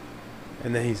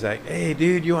 And then he's like, "Hey,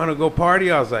 dude, you want to go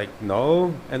party?" I was like,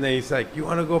 "No." And then he's like, "You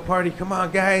want to go party? Come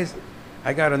on, guys.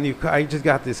 I got a new car. I just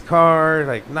got this car."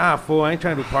 Like, "Nah, fool. I ain't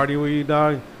trying to party with you,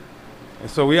 dog." And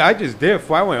so I just did.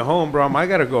 Fool. I went home, bro. I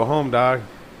got to go home, dog.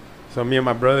 So me and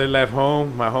my brother left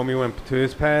home. My homie went to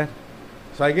his pad.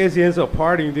 So I guess he ends up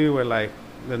partying, dude, with like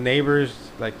the neighbors,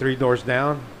 like 3 doors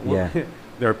down. Yeah.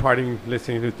 They're partying,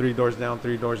 listening to 3 doors down,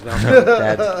 3 doors down.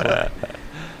 That's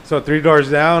So 3 doors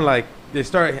down, like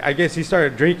I guess he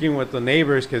started drinking with the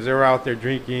neighbors because they were out there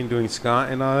drinking, doing skunk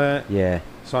and all that. yeah.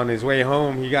 So on his way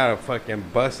home, he got fucking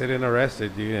busted and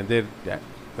arrested, dude, and did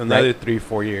another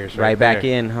 3-4 years. Right back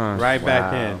there. in, huh? Right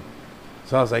back Wow. in.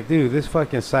 So I was like, dude, this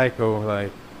fucking psycho,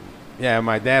 like, yeah,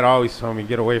 my dad always told me,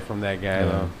 get away from that guy, Yeah.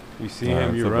 though. You see Nah, him,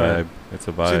 it's you a run. vibe. It's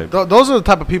a See, vibe. those are the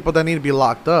type of people that need to be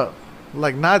locked up.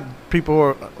 Like, not people who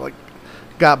are, like,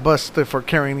 got busted for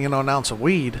carrying, an ounce of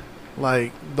weed.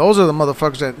 Like, those are the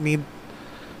motherfuckers that need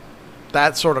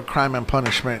that sort of crime and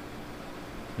punishment.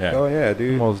 Yeah. Oh, yeah,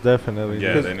 dude. Most definitely.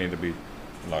 Yeah, Because- they need to be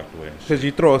locked away. and shit. Because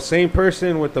you throw a sane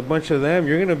person with a bunch of them,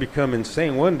 you're going to become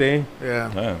insane one day. Yeah.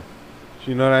 Yeah.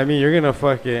 You know what I mean? You're gonna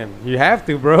fucking. You have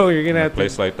to, bro. You're In gonna a have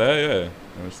place like that, yeah,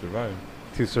 gonna survive.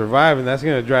 to survive, and that's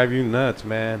gonna drive you nuts,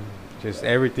 man. Just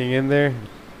everything in there.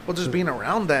 Well, just being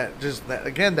around that, just that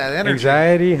again, that energy.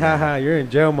 Anxiety, haha. You're in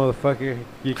jail, motherfucker.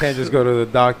 You can't just go to the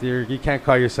doctor. You can't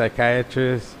call your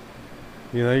psychiatrist.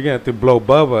 You know, you're gonna have to blow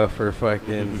Bubba for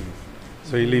fucking.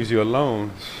 So he leaves you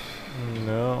alone.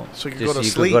 No. So you can Just go to so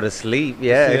you sleep. could go to sleep.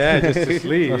 Yeah. Yeah, just to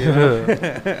sleep. You know?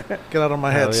 Get out of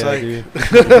my head, Hell yeah, psych.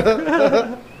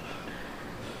 dude.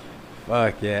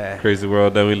 Fuck yeah. Crazy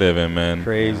world that we live in, man.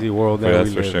 Crazy world Yeah, that that's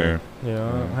we for live sure.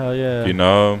 Yeah. Hell yeah. If you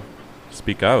know,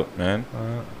 speak out, man.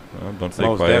 Uh, Don't stay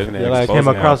Most quiet. definitely. yeah, I Expose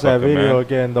came me, across that motherfucker, video man.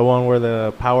 again, the one where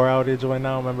the power outage went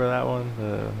out. Remember that one?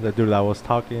 The dude that was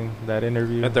talking, that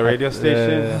interview At the radio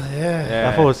station? Yeah. Oh, yeah.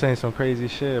 That fool was saying some crazy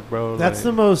shit, bro. That's like,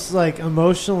 the most like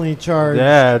emotionally charged.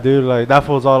 Yeah, dude. Like that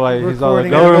fool's all like, he's all the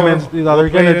Recording. government's. He's all We'll they're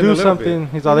play it gonna in a do little something.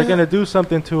 He's all they're Yeah. gonna do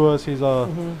something to us. He's all.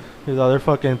 Mhm. He's all they're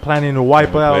fucking planning to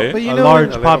wipe Wanna out play it? But you a know- large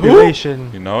A little- population.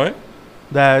 You know it?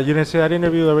 That you didn't see that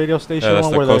interview, the radio station Yeah, that's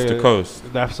one the where coast to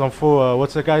coast. That's some fool.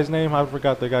 What's the guy's name? I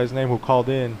forgot the guy's name who called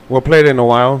in. We'll play it in a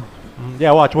while.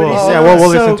 Yeah, watch. But We'll, he's yeah, so we'll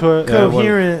listen to it. Yeah, we'll-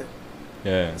 Coherent.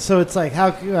 Yeah. So it's like,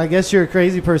 how? I guess you're a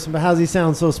crazy person, but how's he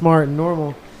sound so smart and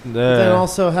normal? But then Yeah.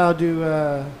 also, how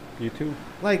do You too.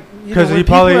 like you know 'Cause when he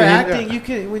people probably- are he- acting, you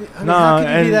can. When, I mean, No, how can you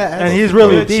and, be that? and That's he's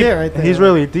really good deep. shit right there. He's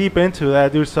really deep into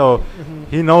that, dude. So Mhm.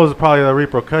 he knows probably the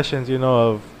repercussions, you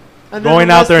know, of And then going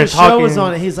the out rest there of and the show is talking.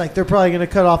 on it. He's like, they're probably gonna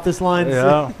cut off this line.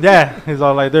 yeah, yeah. He's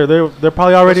all like, they're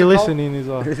probably already What's it called? listening. He's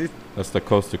all, That's the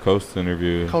coast to coast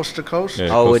interview. Coast to coast. Yeah,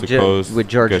 Oh, coast with to coast. with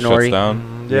George Get Nori. shuts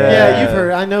down. Yeah, you've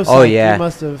heard. I know. Oh, Psych, yeah. You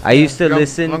must have. I used to Young-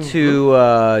 listen young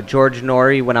to George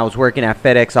Nori when I was working at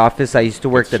FedEx office. I used to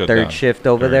work It's the shut third down shift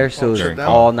over during- there, so it was during-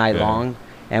 all night Yeah. long,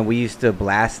 and we used to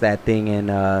blast that thing in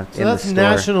So in that's the store.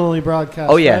 nationally broadcast.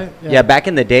 Oh yeah. right? yeah, Back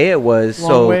in the day, it was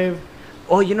Long so. wave.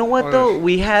 Oh, you know what Oh, though? yes.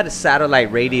 We had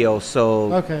satellite radio,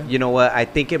 so Okay. you know what? I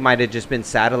think it might have just been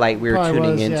satellite. We were Probably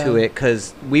tuning was, into yeah. it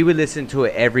because we would listen to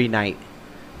it every night,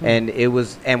 Hmm. and it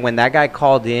was. And when that guy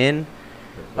called in,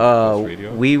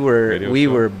 Radio? we were Radio we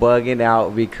show? were bugging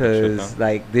out because down?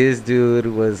 like this dude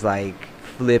was like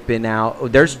flipping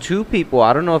out. There's two people.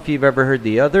 I don't know if you've ever heard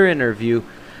the other interview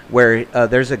where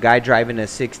there's a guy driving a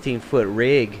 16-foot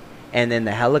rig. And then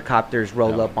the helicopters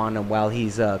roll Yeah. up on him while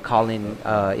he's calling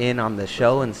in on the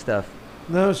show and stuff.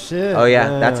 No shit. Oh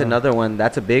yeah, that's Yeah. another one.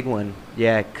 That's a big one.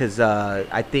 Yeah, because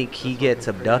I think he gets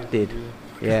abducted.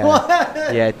 Yeah, What?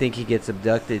 yeah, I think he gets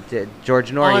abducted. George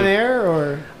On Nori. air or?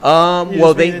 You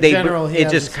Well, just they mean in they general, he it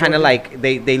has just a kind of story? like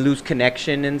they lose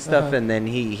connection and stuff, Uh-huh. and then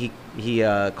he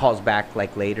calls back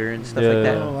like later and stuff like Yeah.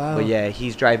 that. Oh, wow. But yeah,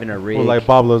 he's driving a rig. well, like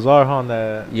Bob Lazar on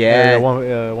that. Yeah.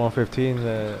 115.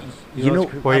 You know-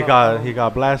 where he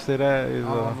got blasted at. Is,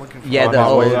 Oh, I'm looking for Yeah, on the his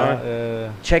whole- way out, yeah.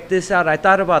 Check this out. I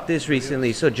thought about this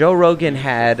recently. So Joe Rogan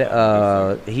had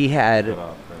he had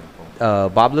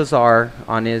Bob Lazar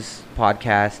on his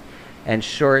podcast, and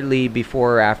shortly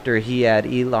before or after he had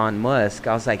Elon Musk.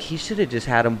 I was like, he should have just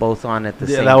had them both on at the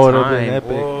Yeah, same that would have been time,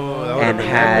 epic. and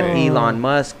had epic. Elon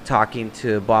Musk talking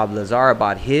to Bob Lazar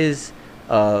about his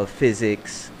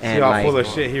physics See and how like. full of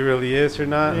shit he really is or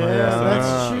not? Yeah, Yeah.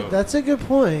 that's true. That's a good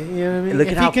point. You know what I mean? Look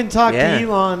if at he how- can talk yeah. to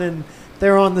Elon and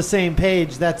they're on the same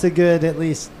page, that's a good, at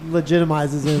least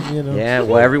legitimizes him. You know. Yeah,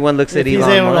 well, everyone looks If at he's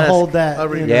Elon able Musk. to hold that. I you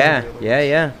read know. Yeah,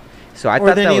 yeah. So I Or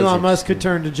thought then that was Elon Musk could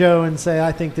interesting. turn to Joe and say,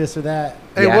 "I think this or that."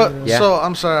 Hey, Yeah, what? yeah. So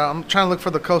I'm sorry. I'm trying to look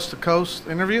for the coast to coast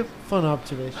interview. Fun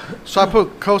observation. So I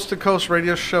put coast to coast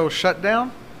radio show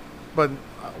shutdown, but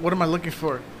what am I looking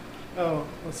for? Oh,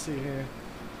 let's see here.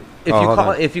 If Oh, you hold call,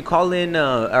 on. if you call in,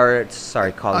 or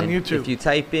sorry, call On in. YouTube. If you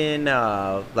type in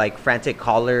like frantic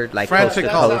caller, like Frantic coast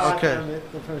to Caller, coast. That's how I okay. found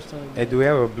it the first time. Hey, do we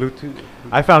have a Bluetooth?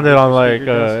 I found it on like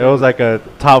Speaker it was like a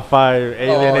top 5 alien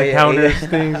Oh, yeah, encounters yeah.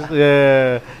 things.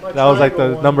 Yeah, that was like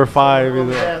the number 5. Is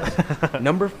it? Yeah.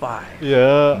 Number 5.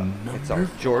 Yeah, It's all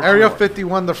George. Area Nori.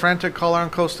 51, the frantic caller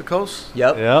on coast to coast.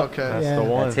 Yep. yeah. Okay. That's Yeah. the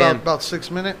one. That's it. About 6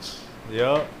 minutes.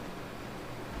 Yeah,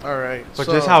 All right. but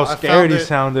so just how I scared found he it.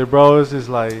 sounded, bro. It's just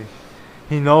like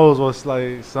he knows what's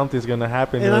like something's gonna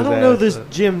happen. And to I his don't know ass, this but-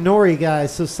 Jim Nori guy.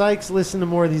 So Sykes listened to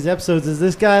more of these episodes. Is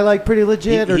this guy like pretty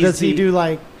legit, or he's does he the- do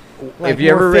like If you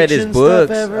more ever read his fiction stuff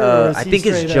books, ever, or is I he think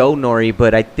it's straight Joe up? Nori,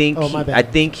 but I think Oh, my bad. I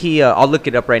think he. I'll look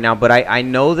it up right now, but I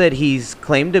know that he's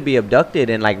claimed to be abducted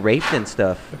and like raped and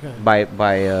stuff Okay. by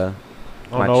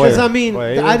Oh, my no, Because wait. I mean,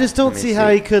 Wait, I just don't Let me see how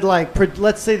see. he could like.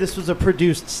 Let's say this was a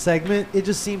produced segment. It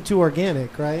just seemed too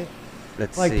organic, right?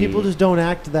 let's Like see. people just don't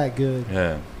act that good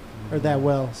Yeah. or that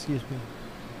well. Excuse me.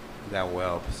 That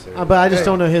well, sir. But I just Hey.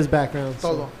 don't know his background.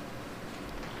 Hold So. on.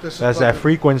 This is That's my- that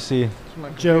frequency. this is my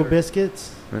Joe computer.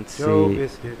 Biscuits. Let's Joe see.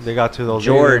 Biscuits. They got to those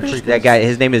George, alien that guy,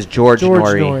 his name is George George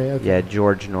Norrie. Norrie, okay. Yeah,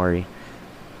 George Norrie.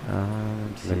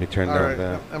 Let's Let me see. turn All down right.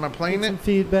 that. Am I playing Some it?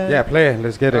 feedback. Yeah, play it.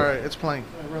 Let's get it. All right, it's playing.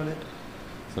 I run it.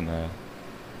 So now,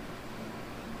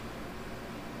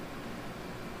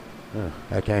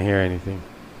 I can't hear anything.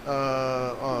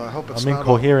 I hope it's I'm not.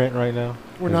 incoherent right now.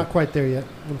 We're not quite there yet.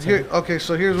 One Here, second. okay,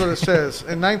 so here's what it says.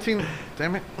 In 19,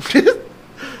 damn it,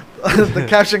 the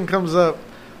caption comes up.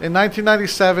 In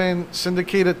 1997,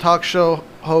 syndicated talk show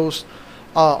host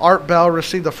Art Bell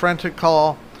received a frantic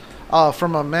call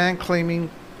from a man claiming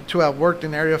to have worked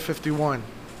in Area 51.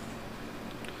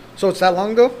 So it's that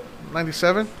long ago,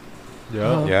 97.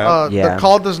 Yeah. Yeah. Yeah. The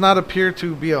call does not appear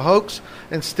to be a hoax.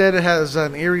 Instead, it has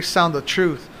an eerie sound of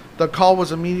truth. The call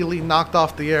was immediately knocked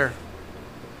off the air.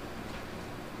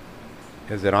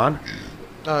 Is it on?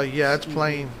 Yeah, it's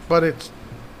playing, but it's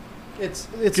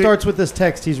It starts with this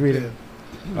text he's reading.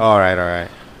 All right, all right.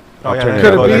 Oh, I'll yeah, turn yeah, it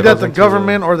Could up. it be that that goes the into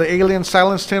government or the alien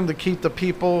silenced him to keep the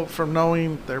people from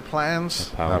knowing their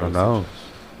plans? I don't know.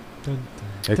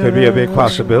 It could be a big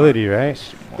possibility, right?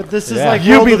 But this is Yeah. like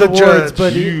You World be of the Words, judge.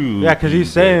 but Yeah, because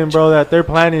he's saying, bro, that they're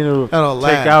planning to And a take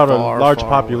land out a far, large far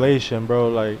population, bro.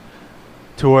 Like,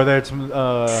 to where there's the government.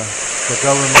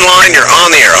 Line, you're on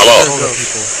the air. Hello.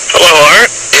 Hello, Art.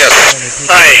 Yes.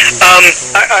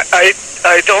 Hi.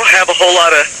 I don't have a whole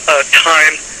lot of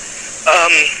time.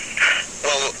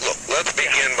 Well, look, let's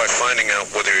begin by finding out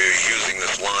whether you're using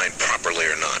this line properly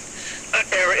or not.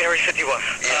 Area 51.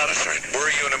 Yeah, that's right. Were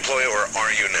you an employee or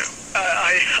are you now?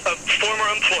 A former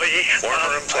employee.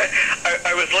 Former employee.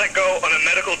 I was let go on a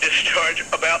medical discharge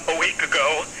about a week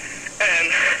ago,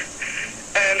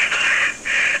 and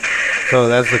So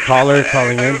that's the caller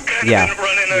calling in? I've kind of Yeah. been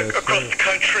running across the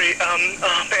country. Oh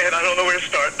man, I don't know where to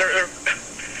start. They're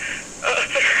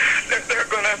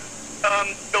gonna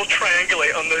they'll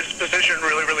triangulate on this position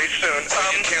really soon.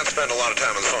 You can't spend a lot of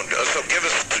time on the phone, so give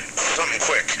us something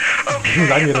quick.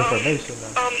 Okay. I need information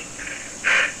now.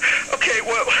 Okay.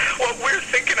 What we're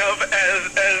thinking of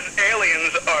as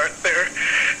aliens are they're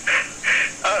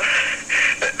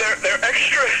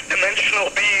extra dimensional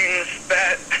beings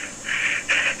that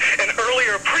an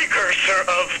earlier precursor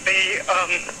of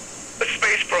the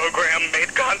space program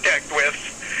made contact with.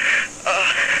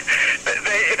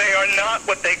 They are not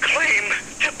what they claim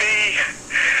to be.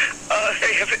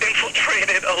 They have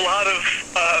infiltrated a lot of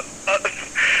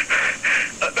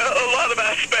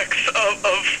aspects of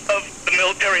the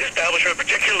military establishment,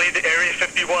 particularly the Area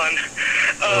 51.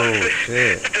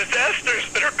 Shit. The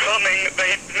disasters that are coming,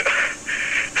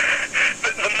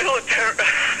 the military.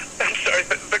 I'm sorry,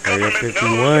 the Area government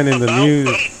 51 knows in the about news.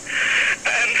 them.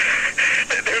 And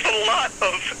there's a lot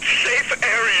of safe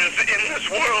areas in this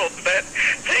world that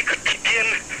they could begin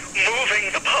moving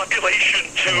the population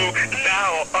to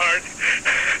now, Art.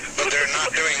 But they're not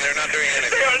doing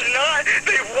anything. They are not.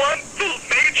 They want the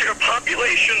major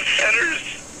population centers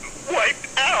wiped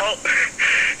out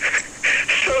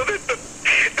so that the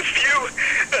few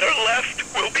that are left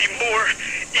will be more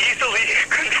easily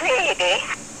controllable.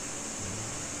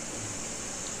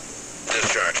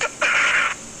 Discharge.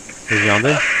 Is he on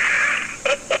there?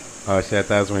 Oh shit,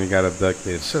 that was when he got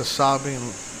abducted. It says sobbing,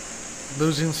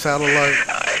 losing satellite,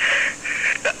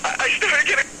 I started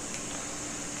getting.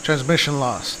 transmission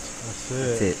lost. That's it.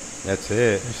 That's it. That's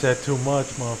it. You said too much,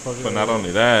 motherfucker. but not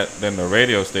only that, then the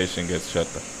radio station gets shut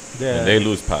down, Yeah. and they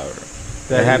lose power.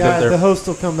 That happens happens. the Their host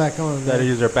will come back on. that man.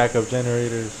 use their backup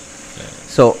generators.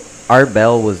 So Art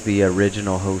Bell was the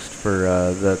original host for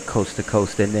the Coast to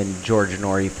Coast, and then George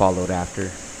Norrie followed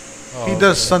after. He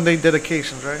does Sunday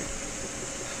dedications, right?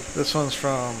 This one's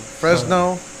from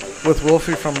Fresno with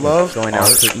Wolfie from Love. Going out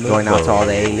to all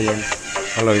the aliens.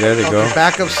 Oh look, there they go. Okay,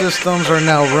 backup systems are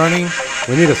now running.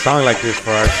 We need a song like this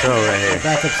for our show right here.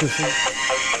 Backup system.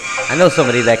 I know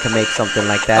somebody that can make something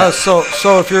like that. So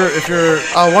if you're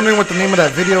wondering what the name of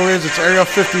that video is, it's Area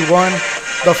 51,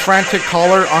 the frantic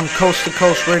caller on Coast to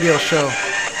Coast radio show.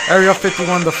 Area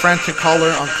 51, the frantic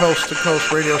caller on Coast to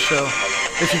Coast radio show.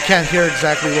 If you can't hear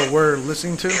exactly what we're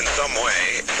listening to. In some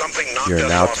way, something knocked You're us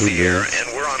now off the tuned air, in and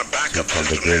we're on a backup From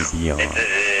the system great now. beyond.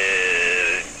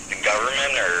 The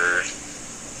government, or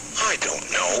I don't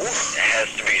know. it has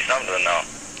to be something, though.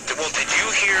 Well, did you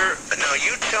hear? Now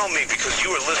you tell me because you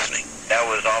were listening. That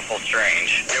was awful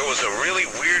strange. There was a really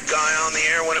weird guy on the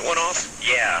air when it went off.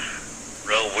 Yeah,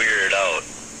 real weirded out.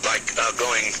 Like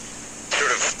going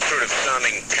sort of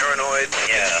sounding paranoid,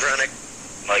 Yeah. schizophrenic.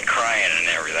 Like crying and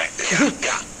everything.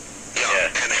 Yeah. Yeah.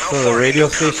 And how So the far radio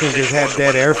into the station just conversation had was it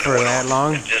dead when air it for went that off?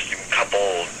 long? Just a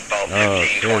couple, about 15, Oh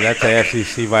shit, 20 that's seconds. an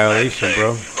FCC violation,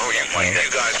 bro. Oh, you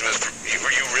guys missed. You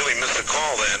really missed a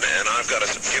call then, and I've got a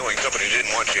feeling somebody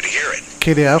didn't want you to hear it.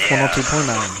 KDF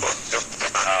 102.9.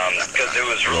 Because it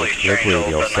was really Flip strange. All of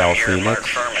Radio, a sudden Sal I hear Mark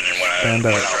Phoenix. Furman, and when Stand I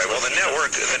up. went That's out, right. Well, the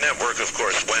network, of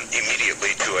course, went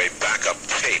immediately to a backup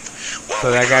tape. While So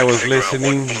we that guy tried to was figure out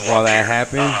listening what while that here.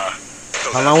 happened. So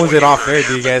How that's long was what it you off heard air?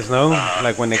 Do you guys know?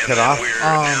 Like when they And cut then off? we're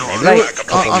now on Like, the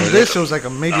backup on tape. this, it was like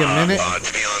maybe a minute.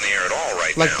 To be on the air at all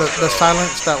right Like now. the So-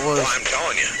 silence that was Well, I'm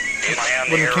telling you. am I on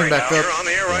when the it air came right back now? up. You're on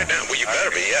the air right now. Well, you better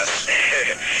be, yes.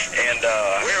 And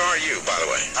Where are you, by the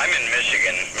way? I'm in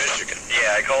Michigan. Michigan.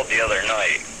 Yeah, I called the other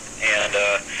night, and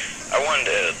I wanted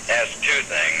to ask two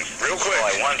things. Real quick. Well,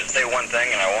 I wanted to say one thing,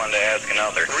 and I wanted to ask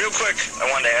another. Real quick. I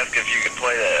wanted to ask if you could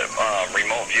play the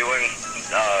remote viewing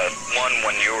one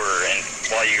when you were in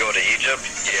while you go to Egypt.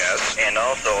 Yes. And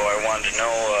also, I wanted to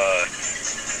know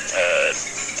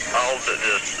all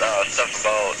this stuff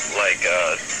about like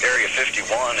Area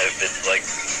 51. If it's like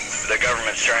the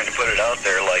government's trying to put it out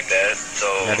there like that, so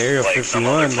That Area like some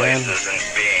other 51, man. places isn't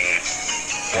being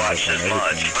watched as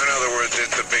much. In other words,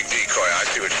 it's a big decoy. I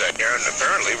see what you're saying. And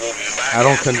apparently, we'll be back. I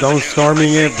don't after the condone news.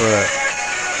 storming it, but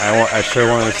I sure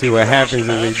want to see what happens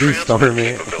if they do storm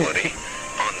it. Capability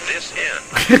on this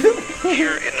end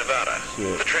here in Nevada.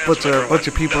 The bunch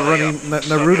of people belly running, up,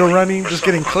 Naruto suddenly, running, for just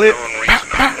some getting clipped. unknown reason.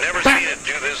 I've never seen it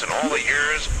do this in all the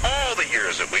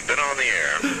years that we've been on the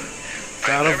air.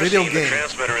 Got I've a never video seen game. the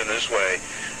transmitter in this way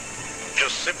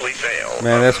just simply fail.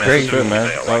 Man, that's Massive great. man.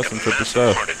 fail, That was like some a trippy massive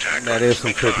stuff. heart attack That or is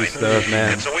some something trippy kind. stuff,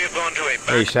 man. And so we have gone to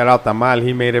a Hey, shout out Tamal.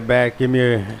 He made it back. Give me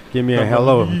a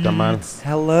hello, Tamal.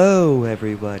 Hello,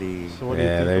 everybody. So what do you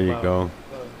Yeah, think there you about- go.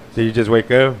 Did you just wake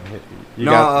up? You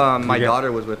No, got- my you got-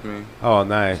 daughter was with me, Oh,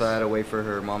 nice. so I had to wait for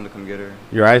her mom to come get her.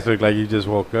 Your eyes look like you just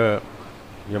woke up.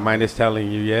 Your mind is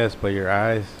telling you yes, but your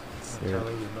eyes. Yeah.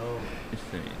 Telling you no.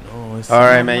 All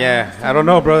right, man. Yeah, I don't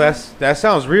know, bro. That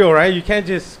sounds real, right? You can't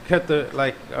just cut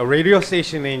a radio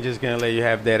station ain't just gonna let you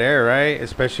have dead air, right?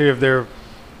 Especially if they're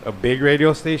a big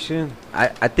radio station. I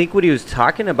think what he was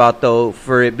talking about, though,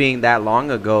 for it being that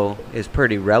long ago, is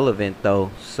pretty relevant,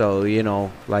 though. So, you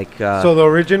know, like... So the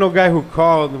original guy who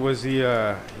called, was he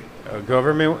a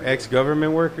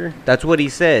ex-government worker? that's what he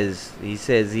says. He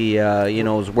says he,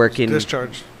 was working...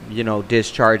 Discharged.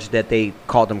 Discharged, that they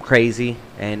called him crazy.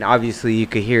 And obviously you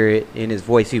could hear it in his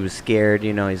voice. He was scared,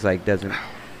 he's like, doesn't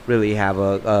really have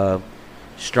a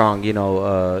strong,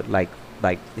 like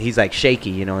he's like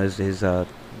shaky, his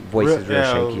voice is real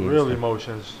shaky. and Real stuff.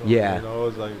 emotions. So, Yeah.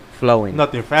 It's like Flowing.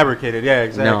 nothing fabricated. Yeah,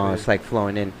 exactly. No, it's like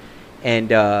flowing in.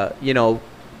 And,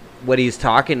 what he's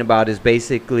talking about is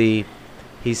basically,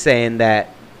 he's saying that,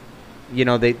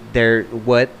 they're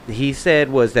what he said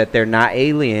was that they're not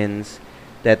aliens,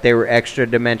 that they were extra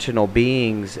dimensional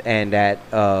beings, and that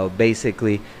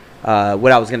basically,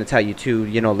 what I was going to tell you too,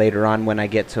 later on when I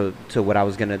get to what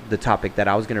the topic that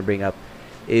I was going to bring up,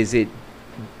 is it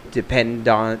depending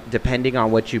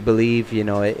on what you believe,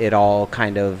 it all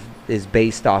kind of is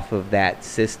based off of that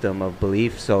system of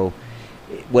belief. So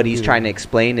what he's trying to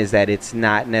explain is that it's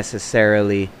not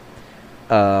necessarily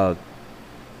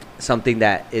something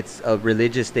that it's a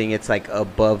religious thing. It's like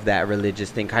above that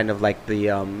religious thing, kind of like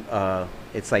the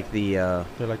it's like the They're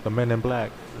like the Men in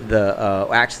Black.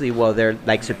 actually, well, they're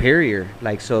like superior,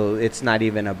 like, so it's not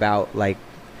even about like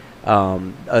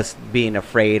us being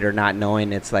afraid or not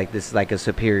knowing. It's like this is like a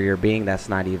superior being that's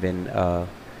not even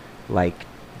like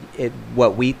it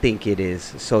what we think it is.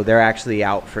 So they're actually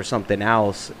out for something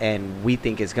else, and we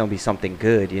think it's gonna be something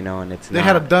good, and it's They not.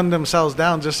 had to dumb themselves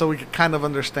down just so we could kind of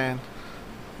understand.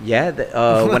 Yeah,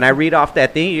 when I read off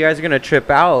that thing, you guys are gonna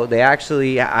trip out. They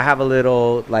actually, I have a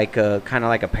little like a kind of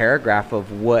like a paragraph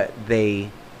of what they,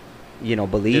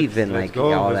 believe in, like all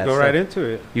let's that go stuff. right into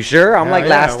it. You sure? I'm like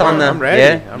last on the. I'm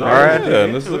ready. Yeah. I'm All ready. right.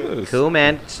 Yeah, let's do this. Cool,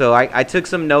 man. So I took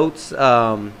some notes.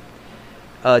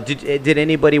 Did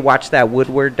anybody watch that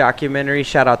Woodward documentary?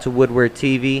 Shout out to Woodward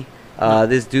TV.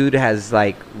 This dude has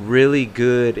like really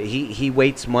good. He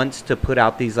waits months to put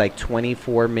out these like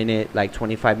 24-minute, like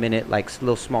 25-minute, like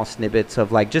little small snippets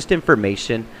of like just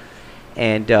information.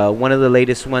 And one of the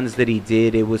latest ones that he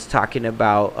did, it was talking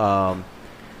about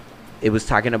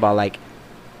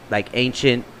like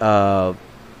ancient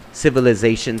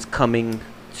civilizations coming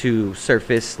to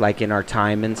surface like in our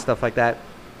time and stuff like that.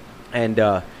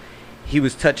 And he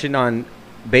was touching on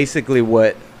basically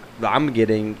what I'm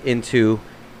getting into,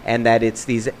 and that it's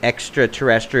these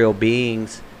extraterrestrial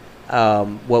beings.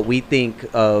 What we think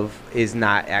of is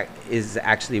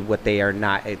actually what they are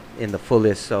not in the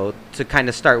fullest. So to kind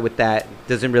of start with that,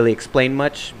 doesn't really explain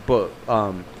much, but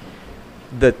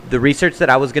the research that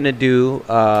I was gonna do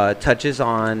touches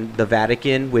on the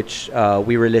Vatican, which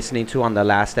we were listening to on the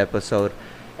last episode,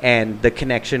 and the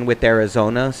connection with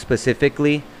Arizona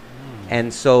specifically.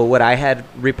 And so what I had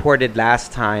reported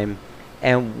last time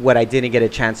and what I didn't get a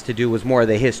chance to do was more of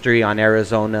the history on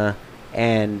Arizona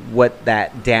and what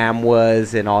that dam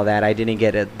was and all that. I didn't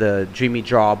get the Dreamy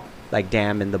Draw like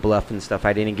dam and the bluff and stuff.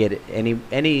 I didn't get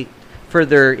any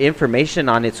further information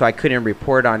on it, so I couldn't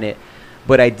report on it.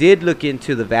 But I did look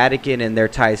into the Vatican and their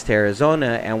ties to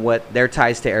Arizona, and what their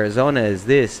ties to Arizona is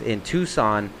this. In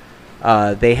Tucson,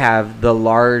 they have the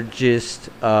largest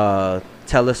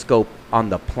telescope on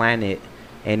the planet,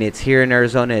 and it's here in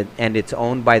Arizona, and it's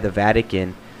owned by the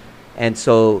Vatican. And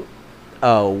so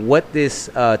what this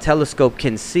telescope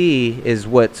can see is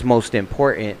what's most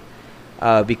important,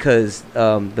 because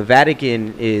the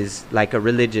Vatican is like a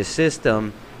religious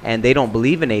system, and they don't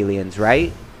believe in aliens,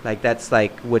 right? Like that's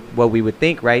like what we would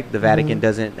think, right? The Vatican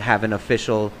doesn't have an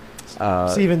official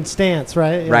even stance,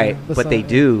 right? Yeah, right, but they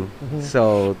do. Mhm.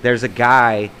 So there's a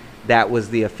guy that was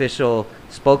the official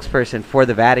spokesperson for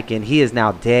the Vatican. He is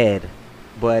now dead,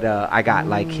 but I got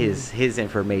like his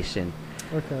information.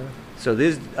 Okay. So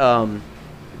this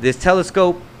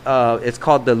telescope, it's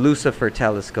called the Lucifer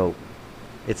telescope.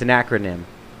 It's an acronym.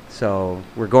 So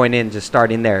we're going in, just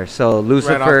starting there. So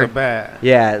Lucifer, Right off the bat.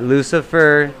 yeah,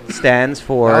 Lucifer stands That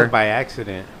for was by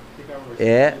accident.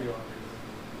 yeah.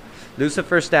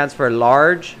 Lucifer stands for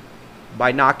Large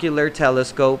Binocular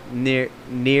Telescope,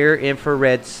 Near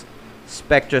Infrared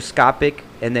Spectroscopic,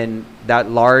 and then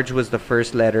that large was the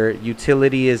first letter.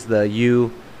 Utility is the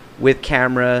U, with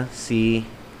camera C,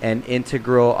 and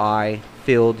integral I,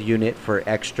 field unit for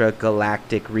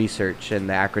extragalactic research, and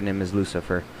the acronym is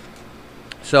Lucifer.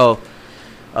 So,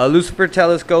 Lucifer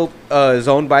telescope is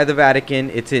owned by the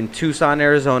Vatican. It's in Tucson,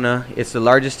 Arizona. It's the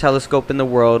largest telescope in the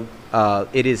world.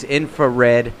 It is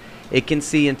infrared. It can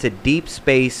see into deep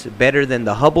space better than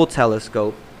the Hubble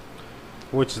telescope.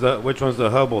 Which one's the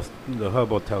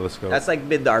Hubble telescope? That's like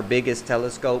been our biggest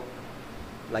telescope,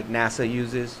 like NASA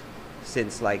uses,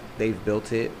 since like they've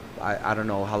built it. I don't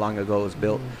know how long ago it was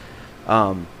built,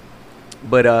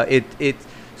 but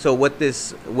so what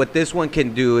this one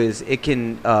can do is it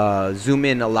can zoom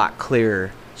in a lot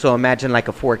clearer. So imagine like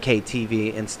a 4K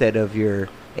TV instead of your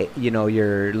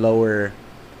lower,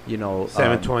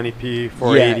 720p,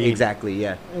 480. Yeah, exactly,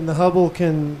 yeah. And the Hubble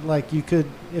can, like, you could,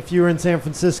 if you were in San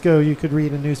Francisco, you could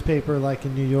read a newspaper like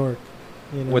in New York.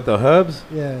 With the hubs?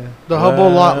 Yeah. The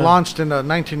Hubble launched in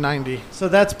 1990. So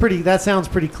that sounds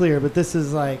pretty clear, but this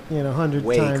is like, 100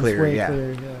 Way times clearer, way yeah.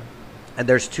 clearer. Yeah. And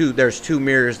there's two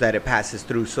mirrors that it passes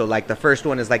through. So like the first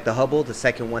one is like the Hubble, the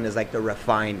second one is like the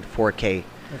refined 4K. Okay.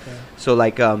 So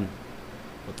like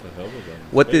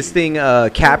what this thing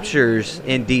captures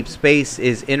in deep space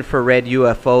is infrared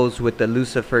UFOs with the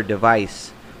Lucifer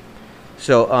device.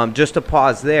 So just to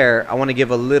pause there, I want to give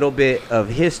a little bit of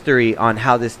history on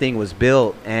how this thing was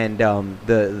built and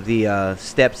the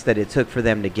steps that it took for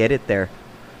them to get it there.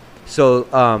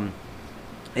 So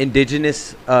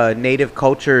indigenous native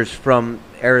cultures from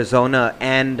Arizona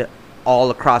and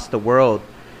all across the world,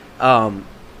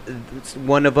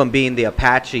 one of them being the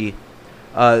Apache,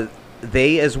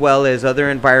 they, as well as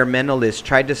other environmentalists,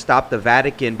 tried to stop the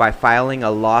Vatican by filing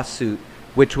a lawsuit,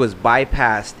 which was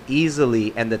bypassed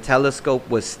easily, and the telescope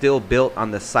was still built on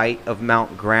the site of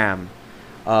Mount Graham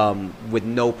with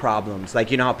no problems. Like,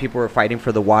 how people were fighting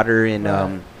for the water in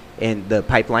the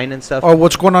pipeline and stuff? Oh,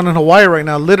 what's going on in Hawaii right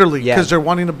now, literally, Yeah. because they're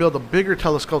wanting to build a bigger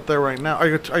telescope there right now. Are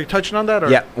you touching on that?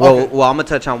 Or? Yeah, well, Okay. I'm going to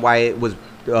touch on why it was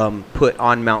put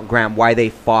on Mount Graham, why they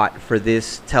fought for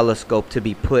this telescope to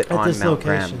be put At on this Mount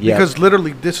location. Graham. Yeah. Because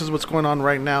literally, this is what's going on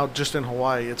right now just in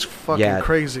Hawaii. It's fucking Yeah.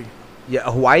 crazy. Yeah,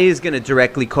 Hawaii is going to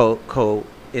directly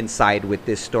coincide with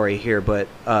this story here, but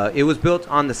it was built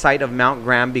on the site of Mount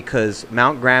Graham because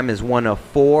Mount Graham is one of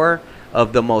 4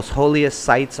 of the most holiest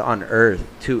sites on earth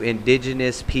to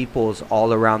indigenous peoples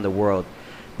all around the world.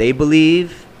 They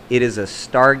believe it is a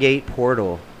Stargate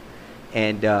portal,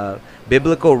 and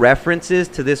biblical references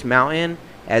to this mountain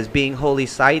as being holy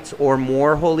sites or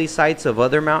more holy sites of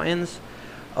other mountains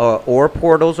or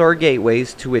portals or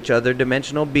gateways to which other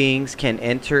dimensional beings can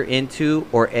enter into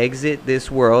or exit this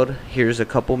world. Here's a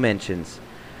couple mentions.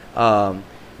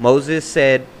 Moses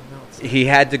said he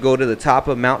had to go to the top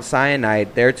of Mount Sinai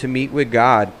there to meet with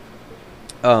God.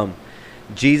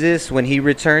 Jesus, when he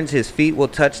returns, his feet will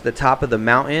touch the top of the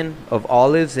mountain of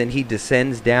Olives and he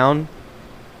descends down.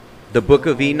 The book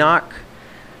of Enoch,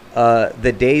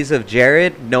 the days of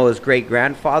Jared, Noah's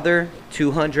great-grandfather,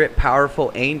 200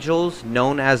 powerful angels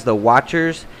known as the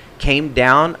Watchers came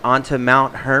down onto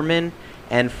Mount Hermon,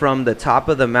 and from the top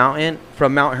of the mountain,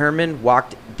 from Mount Hermon,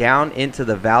 walked down into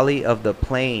the valley of the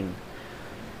plain.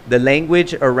 The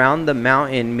language around the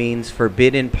mountain means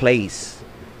forbidden place,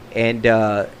 and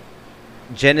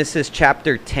Genesis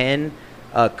chapter 10,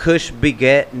 Cush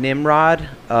beget Nimrod,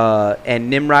 and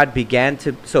Nimrod began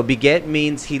to. So beget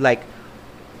means he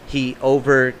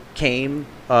overcame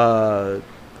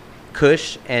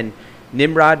Cush, and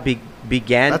Nimrod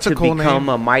began That's a to cool become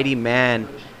name. a mighty man.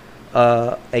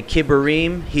 At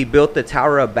Kibbarim, he built the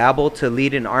Tower of Babel to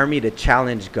lead an army to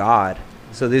challenge God.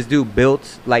 So this dude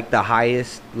built like the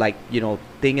highest,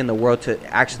 thing in the world to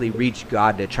actually reach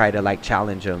God, to try to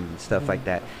challenge him and stuff like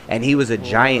that. And he was a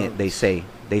giant. They say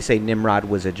Nimrod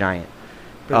was a giant.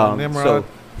 Nimrod. So,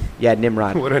 yeah,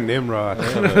 Nimrod. What a Nimrod.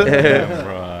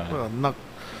 Nimrod. Well, no,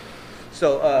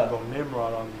 So Go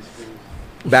Nimrod on these things.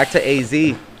 back to AZ,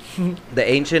 the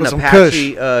ancient With some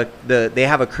Apache. They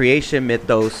have a creation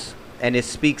mythos, and it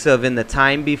speaks of, in the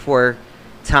time before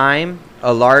time,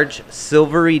 a large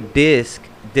silvery disc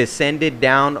descended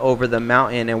down over the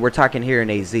mountain, and we're talking here in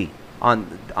AZ on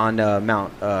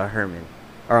Mount Hermon,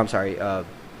 or I'm sorry,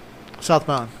 South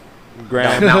Mountain.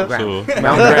 Graham. Mount Graham. So,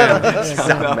 Mount Graham.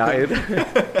 South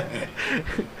Mountain.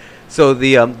 So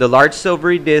the large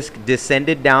silvery disc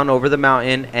descended down over the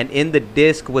mountain, and in the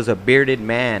disc was a bearded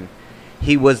man.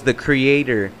 He was the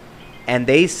creator, and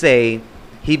they say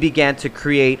he began to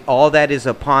create all that is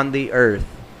upon the earth.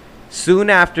 Soon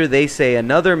after, they say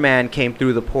another man came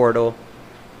through the portal,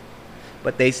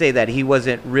 but they say that he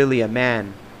wasn't really a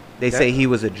man. They say he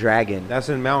was a dragon. That's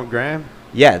in Mount Graham?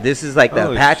 Yeah, this is like the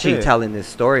Holy Apache shit. telling this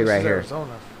story This right is here.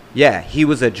 Arizona. Yeah, he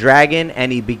was a dragon,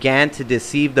 and he began to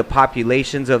deceive the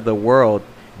populations of the world.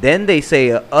 Then they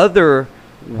say other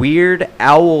weird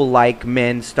owl-like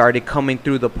men started coming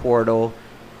through the portal,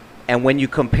 and when you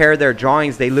compare their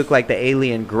drawings, they look like the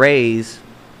alien Greys.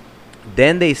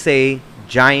 Then they say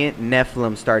giant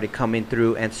Nephilim started coming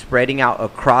through and spreading out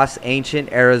across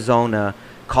ancient Arizona,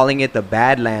 calling it the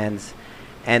Badlands.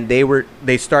 And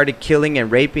they started killing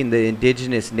and raping the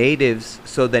indigenous natives,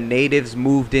 so the natives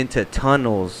moved into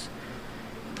tunnels.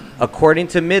 According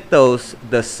to mythos,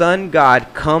 the sun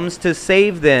god comes to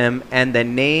save them, and the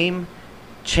name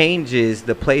changes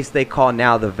the place they call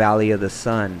now the Valley of the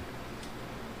Sun.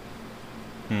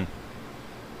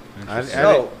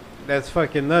 So- That's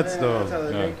fucking nuts, though.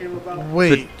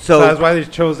 Wait, So So, that's why they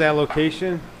chose that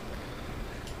location?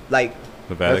 like,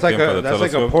 the That's Vatican like for the a, that's like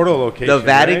a telescope. portal location, the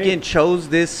Vatican right? chose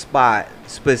this spot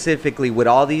specifically with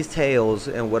all these tales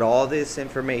and with all this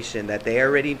information that they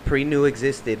already pre-knew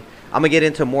existed. I'm gonna get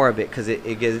into more of it because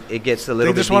it gets a they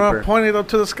little bit just want deeper. to point it up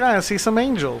to the sky and see some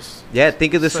angels. Yeah,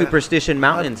 think of the So, Superstition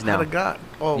Mountains Out now. of God.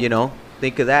 Oh, You know,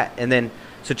 think of that. And then,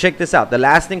 so check this out. The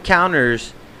last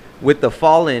encounters with the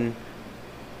fallen,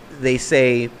 they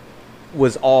say,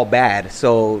 was all bad.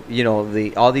 So,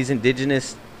 all these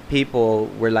indigenous people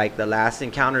were like the last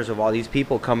encounters of all these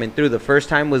people coming through. The first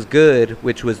time was good,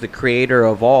 which was the creator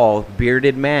of all,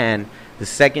 bearded man. The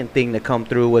second thing to come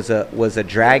through was a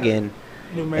dragon,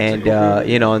 and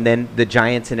and then the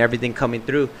giants and everything coming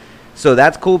through. So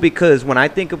that's cool, because when I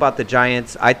think about the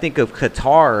giants, I think of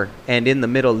Qatar and in the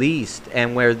Middle East,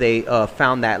 and where they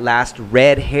found that last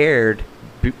red-haired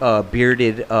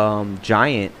bearded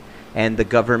giant, and the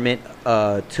government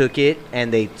took it,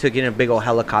 and they took it in a big old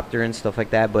helicopter and stuff like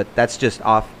that. But that's just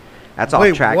off. That's off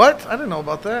Wait, track. what? I didn't know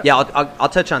about that. Yeah, I'll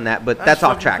touch on that, but that's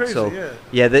off fucking track. crazy, So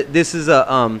yeah. this is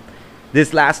a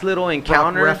this last little Brock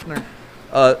encounter.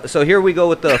 Refner. So here we go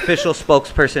with the official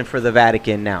spokesperson for the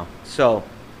Vatican now. So,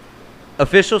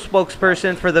 official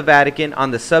spokesperson for the Vatican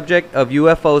on the subject of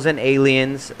UFOs and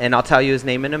aliens, and I'll tell you his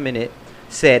name in a minute,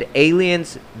 said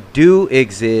aliens do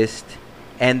exist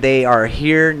and they are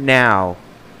here now.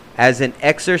 As an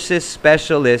exorcist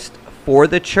specialist for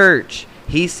the church,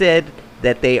 he said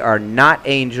that they are not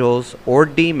angels or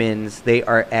demons. They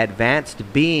are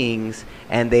advanced beings,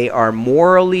 and they are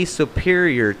morally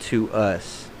superior to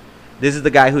us. This is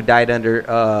the guy who died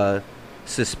under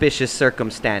suspicious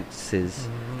circumstances.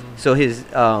 So his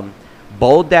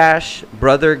Boldash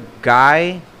brother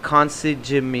Guy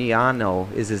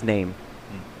Consigimiano is his name.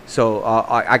 So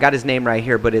I got his name right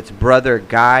here, but it's brother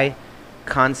Guy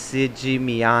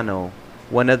Consigimiano,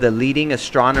 one of the leading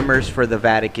astronomers for the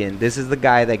Vatican. This is the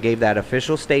guy that gave that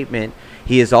official statement.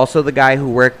 He is also the guy who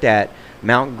worked at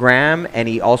Mount Graham, and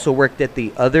he also worked at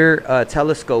the other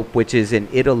telescope, which is in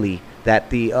Italy, that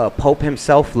the Pope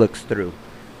himself looks through.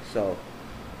 So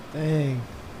Dang.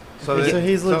 So, So there-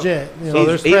 he's legit. You know, so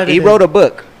there's he credited. wrote a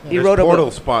book. He there's wrote a portal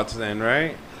book. spots then,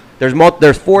 right?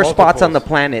 There's four spots on the Multiples.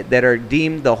 planet that are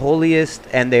deemed the holiest,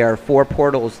 and they are 4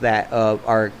 portals that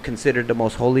are considered the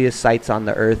most holiest sites on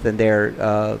the earth, and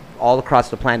they're all across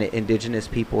the planet. Indigenous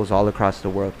peoples all across the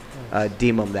world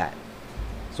deem them that.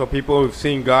 So people who've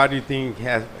seen God, you think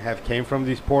have came from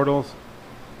these portals?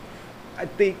 I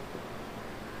think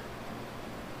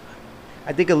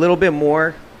I think a little bit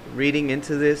more reading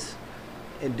into this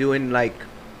and doing like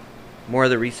more of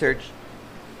the research.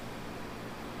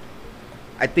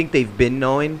 I think they've been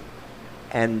knowing,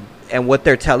 and what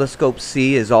their telescopes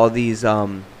see is all these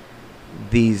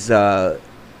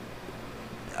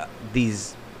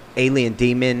alien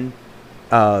demon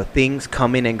things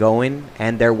coming and going,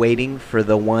 and they're waiting for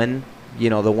the one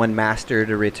master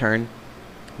to return,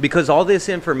 because all this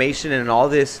information and all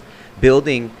this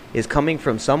building is coming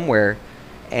from somewhere.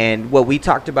 And what we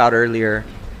talked about earlier,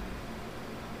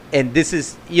 and this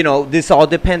is, this all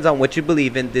depends on what you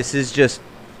believe in. This is just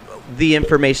the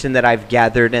information that I've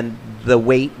gathered and the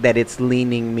weight that it's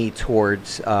leaning me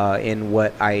towards in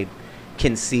what I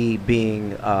can see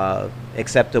being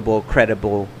acceptable,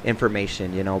 credible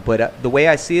information, But the way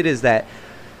I see it is that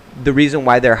the reason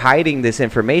why they're hiding this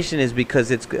information is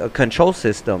because it's a control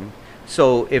system.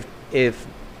 So if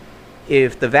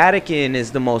the Vatican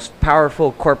is the most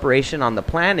powerful corporation on the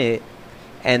planet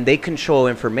and they control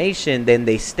information, then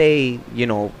they stay,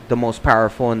 the most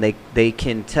powerful, and they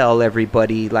can tell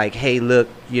everybody like, hey, look,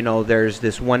 there's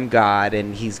this one God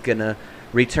and he's gonna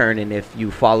return, and if you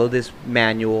follow this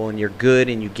manual and you're good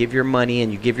and you give your money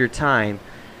and you give your time,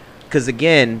 because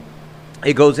again,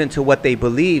 it goes into what they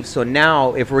believe. So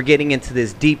now if we're getting into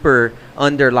this deeper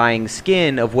underlying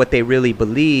skin of what they really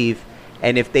believe,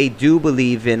 and if they do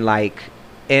believe in like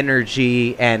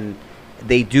energy, and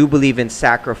they do believe in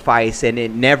sacrifice, and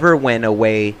it never went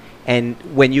away, and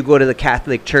when you go to the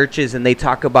Catholic churches and they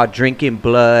talk about drinking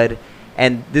blood,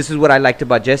 and this is what I liked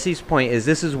about Jesse's point, is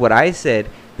this is what I said,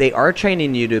 they are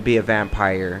training you to be a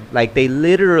vampire. Like, they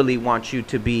literally want you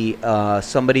to be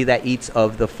somebody that eats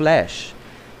of the flesh,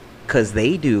 because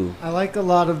they do. I like a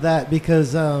lot of that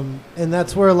because, and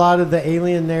that's where a lot of the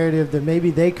alien narrative that maybe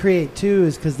they create too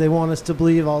is because they want us to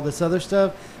believe all this other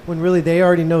stuff when really they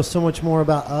already know so much more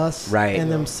about us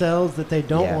and themselves that they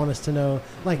don't want us to know.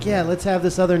 Like, let's have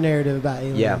this other narrative about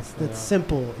aliens that's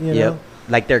simple, you know?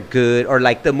 Like they're good, or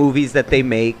like the movies that they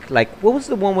make. Like, what was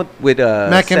the one with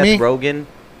Seth Rogen?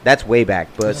 That's way back,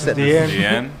 but the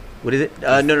end. What is it?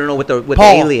 No, with the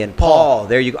Paul. alien. Paul.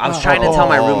 There you go. I was trying to tell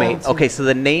my roommate. Okay, so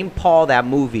the name Paul, that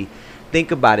movie,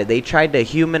 think about it. They tried to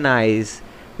humanize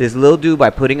this little dude by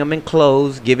putting him in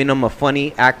clothes, giving him a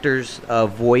funny actor's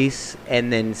voice,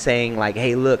 and then saying like,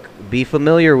 hey, look, be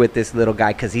familiar with this little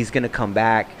guy because he's going to come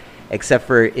back. Except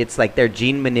for it's like their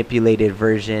gene manipulated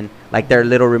version, like their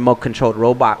little remote controlled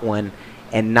robot one,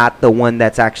 and not the one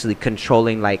that's actually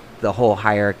controlling like the whole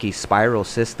hierarchy spiral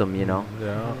system,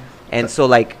 Yeah. And so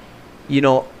like,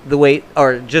 the way,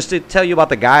 or just to tell you about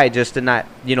the guy, just to not,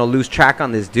 lose track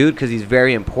on this dude because he's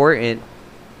very important.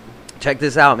 Check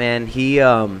this out, man. He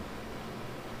wrote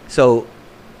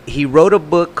a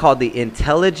book called The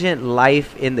Intelligent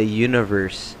Life in the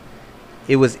Universe.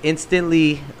 It was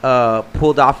instantly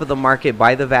pulled off of the market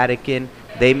by the Vatican.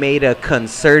 They made a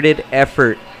concerted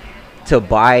effort to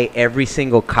buy every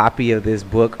single copy of this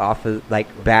book off of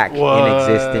back in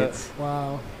existence.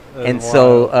 Wow. And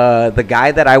so the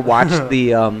guy that I watched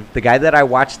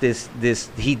this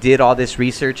he did all this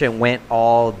research and went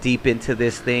all deep into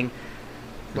this thing.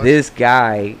 This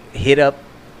guy hit up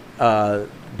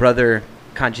Brother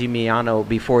Kanji Miyano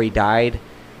before he died,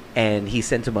 and he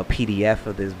sent him a PDF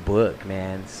of this book,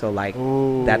 man. So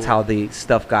that's how the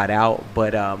stuff got out.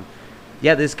 But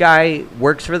this guy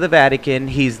works for the Vatican.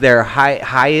 He's their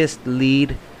highest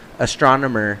lead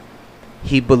astronomer.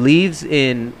 He believes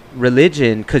in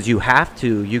religion because you have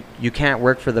to. You can't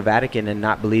work for the Vatican and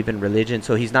not believe in religion.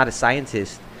 So he's not a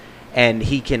scientist. And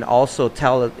he can also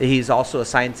he's also a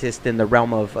scientist in the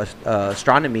realm of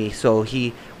astronomy. So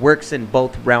he works in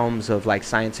both realms of like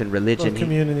science and religion. Both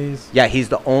communities. He's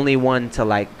the only one to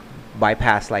like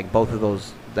bypass like both of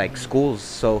those like schools.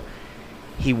 So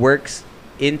he works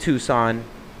in Tucson,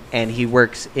 and he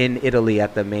works in Italy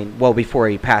at the main, before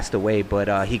he passed away,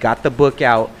 but he got the book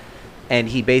out, and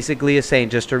he basically is saying,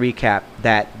 just to recap,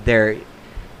 that there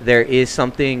is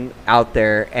something out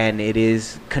there, and it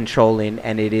is controlling,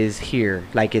 and it is here.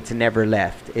 Like, it's never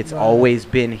left. It's always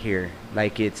been here.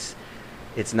 Like, it's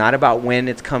not about when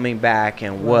it's coming back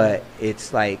and what.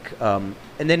 It's like, and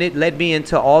then it led me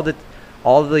into all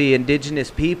the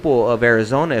indigenous people of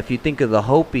Arizona. If you think of the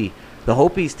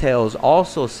Hopi's tales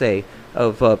also say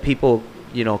of people,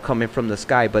 coming from the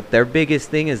sky, but their biggest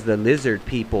thing is the lizard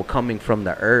people coming from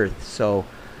the earth. So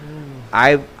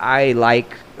I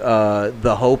like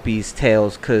the Hopi's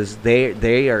tales because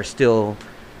they are still,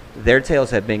 their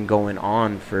tales have been going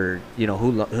on for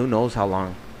who knows how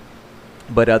long.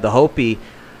 But the Hopi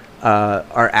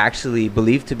are actually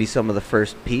believed to be some of the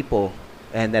first people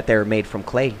and that they're made from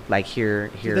clay, like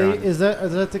here. Is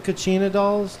that the Kachina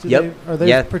dolls? Yep. Are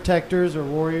they protectors or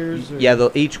warriors? Or? Yeah,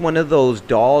 each one of those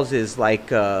dolls is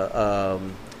like a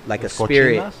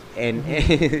spirit,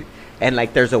 and and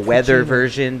like there's a weather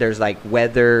version. There's like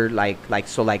weather, like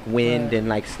wind and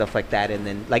like stuff like that, and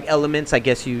then like elements. I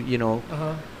guess you know.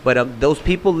 Uh-huh. But those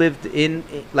people lived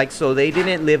so they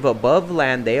didn't live above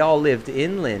land. They all lived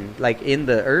inland, like in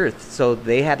the earth. So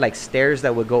they had like stairs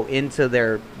that would go into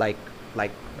their like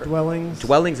dwellings,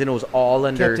 and it was all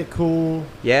under. Kept it cool.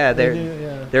 Yeah,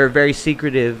 they're a very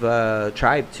secretive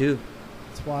tribe too.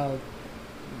 It's wild.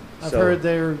 I've heard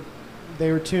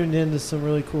they were tuned into some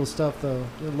really cool stuff though.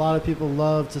 A lot of people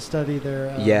love to study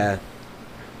their.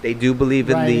 They do believe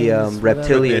in the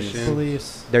reptilians.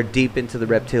 Beliefs. They're deep into the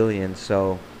reptilians,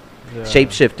 so. Yeah.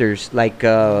 Shapeshifters, like,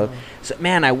 so,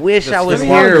 man, I wish I was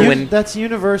here when. That's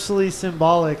universally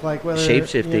symbolic, like whether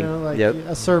shapeshifting, you know, like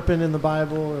a serpent in the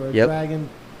Bible or a dragon.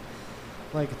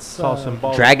 Like it's all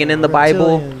symbolic. Dragon in the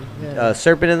Bible,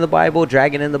 serpent in the Bible,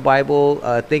 dragon in the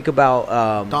Bible. Think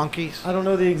about donkeys. I don't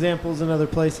know the examples in other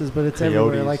places, but it's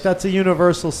everywhere. Like that's a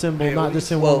universal symbol, not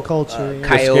just in one culture.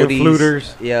 Coyotes,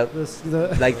 fluters. Yep.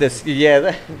 Like this.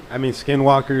 Yeah. I mean,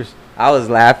 skinwalkers. I was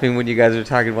laughing when you guys were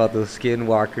talking about those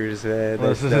skinwalkers,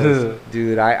 man.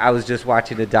 Dude, I was just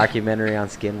watching a documentary on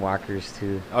skinwalkers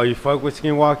too. Oh, you fuck with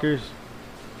skinwalkers?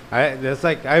 That's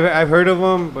like I've heard of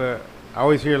them, but I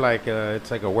always hear like it's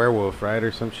like a werewolf, right,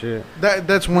 or some shit.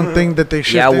 That's one thing that they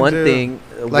shift into. Yeah, one into, thing.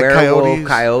 Like werewolf,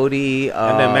 coyote.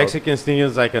 And then Mexicans think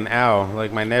it's like an owl.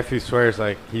 Like my nephew swears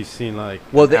like he's seen like.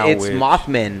 Well, it's witch.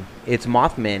 Mothman. It's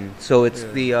Mothman. So it's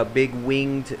the big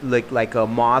winged like a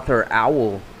moth or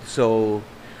owl. So,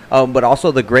 but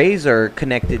also the Greys are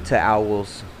connected to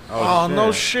owls. Oh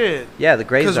no shit. Yeah, the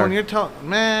Greys are. Because when you're talking,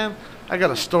 man, I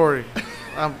got a story.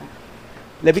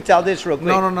 Let me tell this real quick.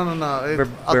 No.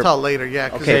 I'll tell later.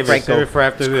 Yeah. Okay, Franco. For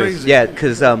after this. Crazy. Yeah,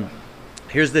 because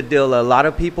here's the deal. A lot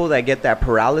of people that get that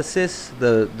paralysis,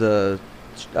 where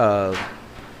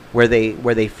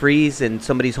they freeze and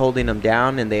somebody's holding them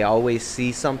down, and they always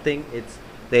see something.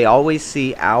 They always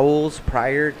see owls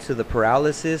prior to the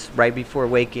paralysis, right before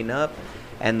waking up,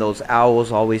 and those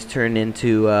owls always turn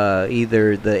into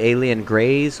either the alien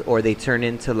Greys, or they turn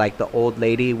into like the old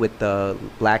lady with the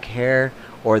black hair,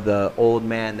 or the old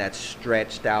man that's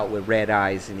stretched out with red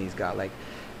eyes, and he's got like,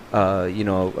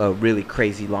 a really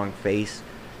crazy long face.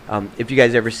 If you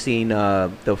guys ever seen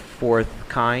The Fourth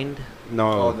Kind?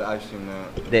 No. Oh, I've seen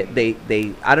that.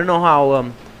 They I don't know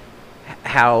how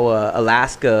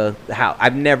Alaska,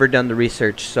 I've never done the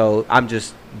research, so I'm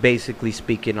just basically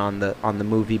speaking on the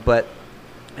movie. But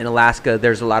in Alaska,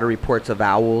 there's a lot of reports of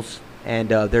owls, and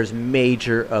there's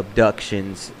major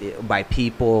abductions by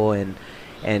people, and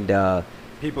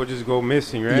people just go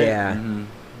missing, right? Yeah. Mm-hmm.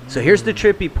 So here's the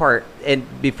trippy part, and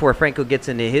before Franco gets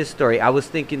into his story, I was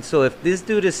thinking, so if this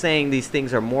dude is saying these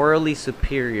things are morally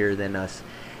superior than us,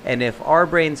 and if our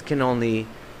brains can only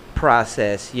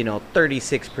process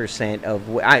 36%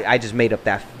 of I just made up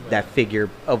that figure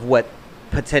of what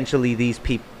potentially these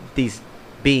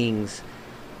beings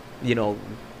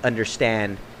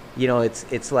understand,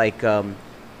 it's like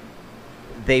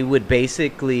they would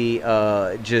basically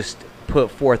just put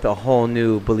forth a whole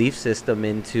new belief system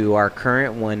into our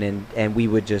current one, and we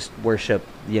would just worship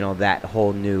that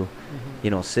whole new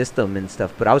system and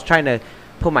stuff. But I was trying to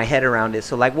put my head around it.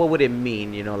 So like, what would it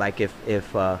mean? Like if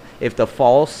the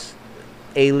false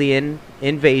alien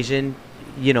invasion,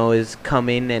 is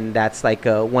coming, and that's like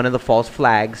one of the false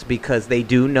flags, because they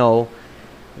do know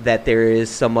that there is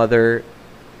some other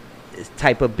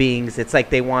type of beings. It's like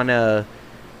they want to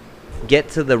get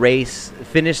to the race,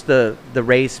 finish the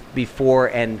race before,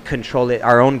 and control it,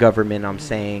 our own government, I'm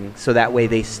saying, so that way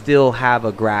they still have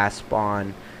a grasp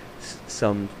on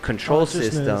some control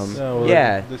system.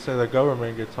 They say the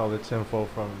government gets all its info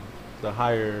from the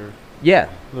higher,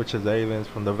 which is the aliens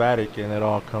from the Vatican. It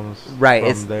all comes from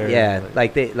there.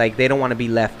 Like they don't want to be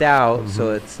left out,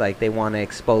 so it's like they want to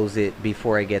expose it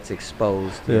before it gets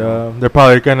exposed. They're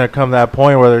probably gonna come to that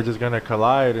point where they're just gonna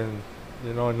collide, and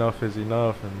enough is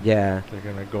enough, and they're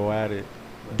gonna go at it.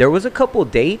 There was a couple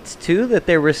dates too that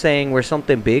they were saying where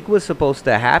something big was supposed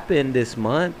to happen this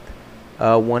month.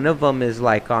 One of them is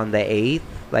like on the 8th,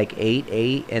 like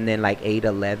 8/8, and then like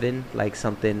 8/11, like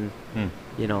something,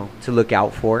 to look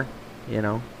out for,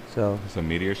 So some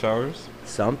meteor showers.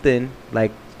 Something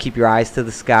like keep your eyes to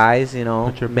the skies,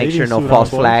 Make sure no suit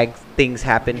false on, flag things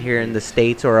happen here in the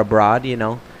States or abroad,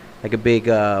 like a big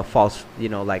false,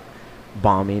 like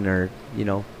bombing or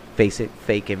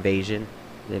fake invasion,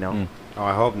 Oh,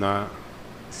 I hope not.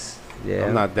 Yeah,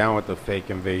 I'm not down with the fake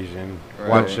invasion. Right.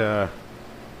 Watch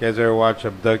You guys ever watch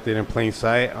Abducted in Plain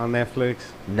Sight on Netflix?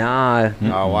 Nah.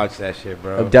 I'll watch that shit,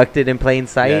 bro. Abducted in Plain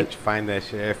Sight? Yeah, find that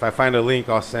shit. If I find a link,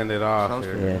 I'll send it off.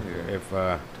 If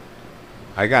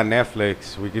I got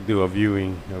Netflix, we could do a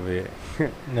viewing of it.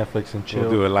 Netflix and chill.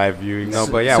 We'll do a live viewing. No,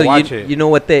 but yeah, so watch it. You know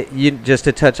what just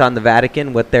to touch on the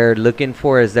Vatican, what they're looking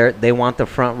for is they want the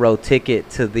front row ticket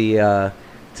to the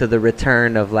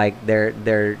return of like their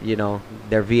VIP,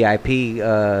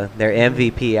 their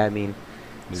MVP. I mean.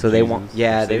 So Jesus, they want,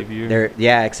 they're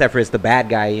except for it's the bad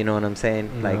guy, you know what I'm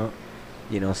saying? Like,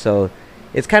 so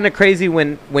it's kind of crazy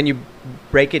when you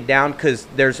break it down, because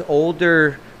there's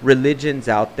older religions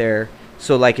out there.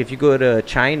 So like if you go to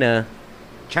China,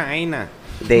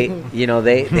 they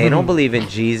they don't believe in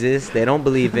Jesus, they don't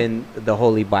believe in the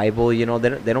Holy Bible, they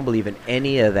don't believe in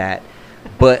any of that.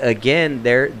 But again,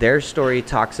 their story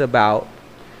talks about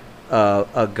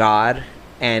a God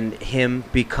and him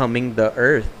becoming the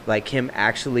earth, like him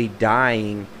actually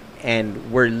dying,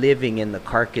 and we're living in the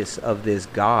carcass of this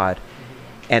God.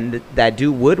 And that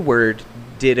dude Woodward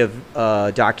did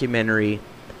a documentary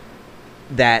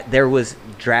that there was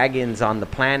dragons on the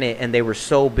planet, and they were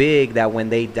so big that when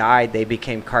they died, they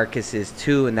became carcasses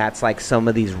too. And that's like some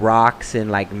of these rocks and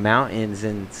like mountains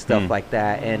and stuff like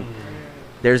that. And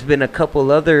there's been a couple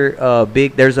other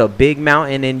there's a big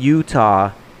mountain in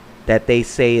Utah that they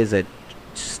say is a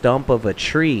stump of a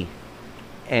tree,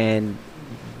 and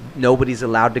nobody's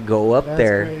allowed to go up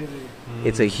there. Crazy.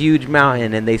 It's a huge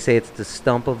mountain, and they say it's the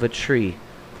stump of a tree.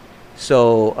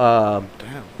 So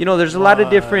there's a lot of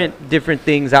different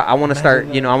things. I want to start,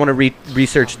 I want to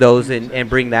research those and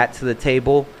bring that to the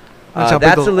table.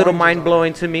 That's a little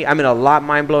mind-blowing to me. I mean, a lot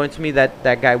mind-blowing to me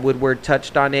that guy Woodward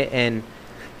touched on it, and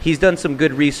he's done some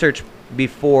good research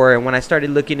before. And when I started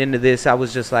looking into this, I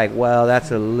was just like, well,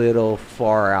 that's a little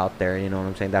far out there, you know what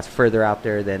I'm saying? That's further out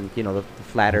there than, the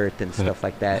flat earth and stuff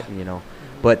like that,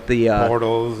 But the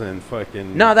portals and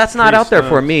fucking no, that's not out there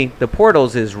for me. The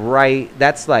portals is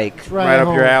that's like right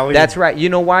up your alley. That's right. You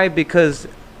know why? Because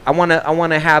I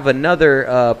wanna have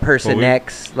another person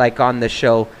X like on the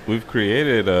show. We've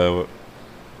created a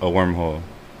wormhole.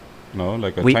 No,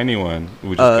 like a tiny one.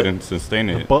 We just couldn't sustain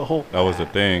it. Butthole. That was the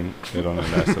thing. It only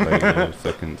lasted like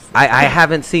seconds. I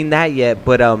haven't seen that yet,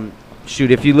 but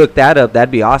shoot, if you look that up,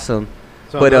 that'd be awesome.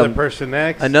 So but another person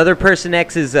X. Another person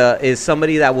X is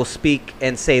somebody that will speak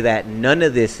and say that none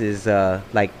of this is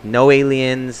like no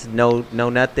aliens, no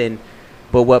nothing.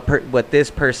 But what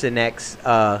this person X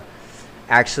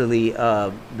actually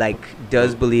like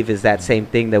does believe is that same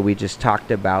thing that we just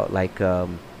talked about, like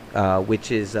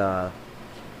which is.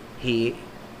 He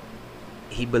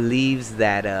believes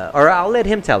that, or I'll let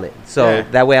him tell it, so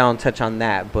that way I don't touch on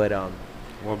that. But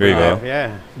there you go.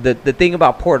 Yeah. The thing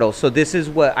about portals. So this is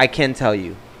what I can tell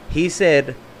you. He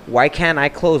said, "Why can't I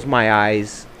close my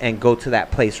eyes and go to that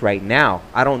place right now?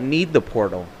 I don't need the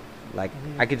portal. Like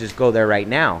I could just go there right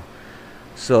now."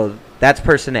 So that's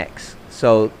person X.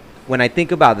 So when I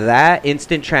think about that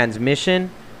instant transmission,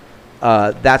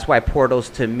 that's why portals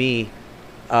to me.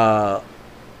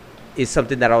 Is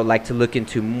something that I would like to look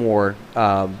into more,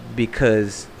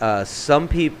 because some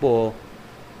people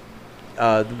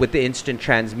with the instant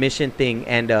transmission thing,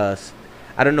 and I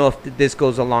don't know if this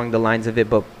goes along the lines of it,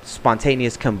 but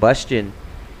spontaneous combustion,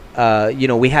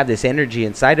 we have this energy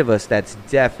inside of us that's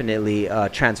definitely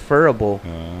transferable,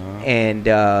 and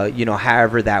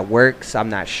however that works, I'm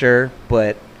not sure,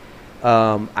 but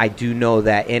I do know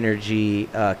that energy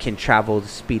can travel the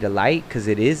speed of light, because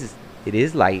it is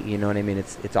light, you know what I mean?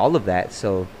 It's all of that.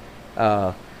 So,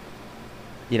 I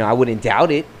wouldn't doubt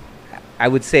it. I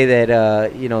would say that,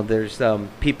 there's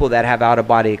people that have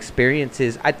out-of-body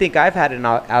experiences. I think I've had an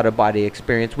out-of-body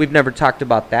experience. We've never talked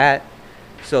about that.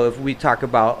 So if we talk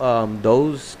about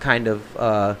those kind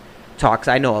of talks,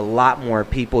 I know a lot more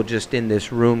people just in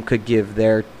this room could give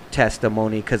their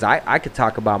testimony, because I could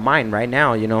talk about mine right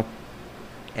now,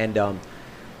 And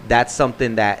that's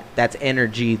something that's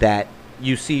energy that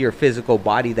you see your physical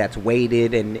body that's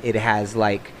weighted, and it has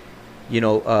like,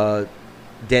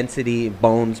 density,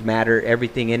 bones, matter,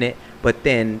 everything in it. But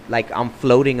then like I'm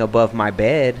floating above my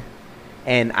bed,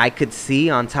 and I could see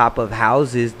on top of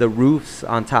houses, the roofs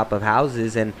on top of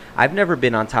houses. And I've never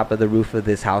been on top of the roof of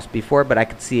this house before, but I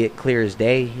could see it clear as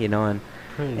day,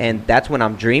 and that's when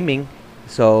I'm dreaming.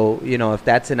 So, if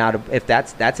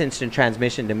that's that's instant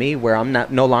transmission to me, where I'm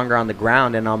no longer on the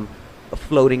ground and I'm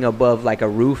floating above like a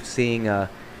roof, seeing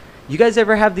you guys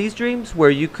ever have these dreams where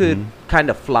you could kind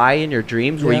of fly in your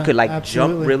dreams, where you could like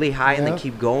jump really high and then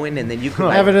keep going, and then you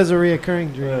could have it as a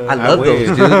reoccurring dream? I love those,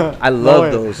 dude. I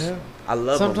love those. Yeah. I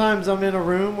love Sometimes I'm in a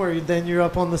room where you're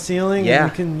up on the ceiling, and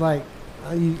you can like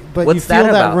but What's you feel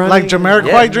that running. Like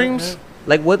Jamiroquai dreams?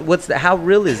 Like what's the, how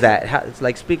real is that? How,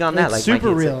 like speak on that. It's like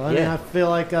super real. I mean, I feel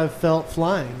like I've felt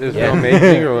flying. Is it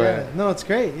amazing or what? Yeah. No, it's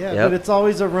great. Yeah, but it's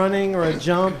always a running or a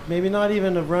jump. Maybe not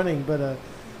even a running, but a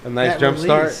nice jump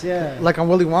start. Yeah, like on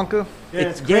Willy Wonka. Yeah,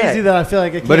 it's crazy that I feel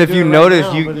like I can't. But if do you it notice,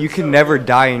 right now, you can never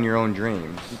die in your own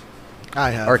dreams.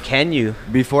 I have. Or can you?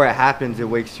 Before it happens, it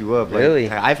wakes you up. Like, really?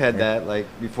 I've had that. Like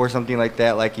before something like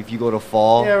that. Like if you go to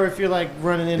fall. Yeah, or if you're like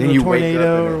running into a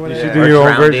tornado or whatever. You should do your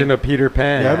own version of Peter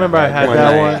Pan. Yeah, I remember I had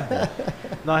that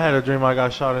one. No, I had a dream I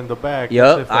got shot in the back.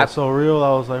 Yep. It felt so real. I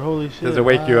was like, holy shit. Does it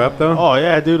wake you up though? Oh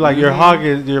yeah, dude. Like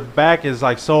your back is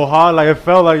like so hot. Like it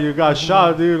felt like you got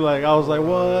shot, dude. Like I was like,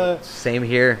 what? Same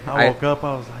here. I woke up.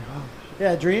 I was like, oh.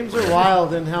 Yeah, dreams are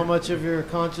wild, and how much of your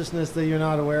consciousness that you're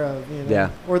not aware of, you know? Yeah.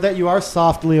 Or that you are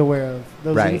softly aware of.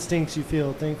 Those instincts you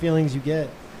feel, feelings you get.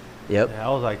 Yep. Yeah,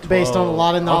 I was like 12. Based on a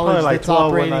lot of knowledge like that's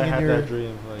operating when I in had your, that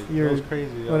dream. Like, your it was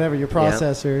crazy. whatever, your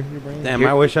processor, your brain. Damn,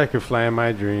 I wish I could fly in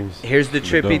my dreams. Here's the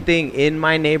trippy thing. In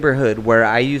my neighborhood where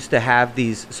I used to have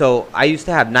these, so I used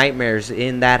to have nightmares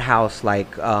in that house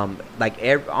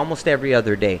almost every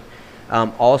other day.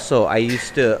 Also, I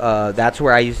used to. That's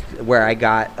where I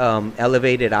got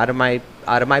elevated out of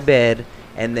my bed,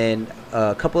 and then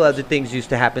a couple other things used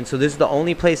to happen. So this is the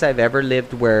only place I've ever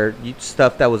lived where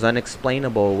stuff that was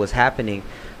unexplainable was happening.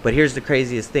 But here's the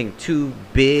craziest thing: 2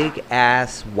 big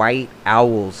ass white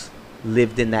owls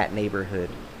lived in that neighborhood,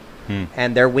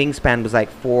 and their wingspan was like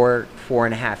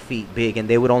 4.5 feet big, and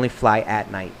they would only fly at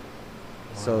night.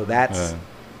 So that's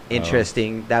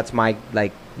interesting. That's my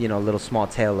little small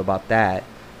tale about that.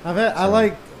 I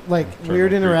like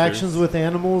weird interactions with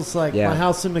animals. Like my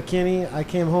house in McKinney, I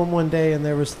came home one day and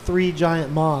there was 3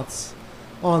 giant moths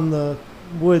on the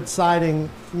wood siding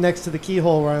next to the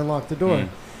keyhole where I unlocked the door.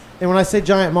 And when I say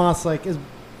giant moths, like is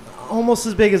almost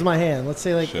as big as my hand. Let's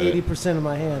say like 80% of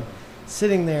my hand,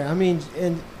 sitting there. I mean,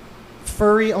 and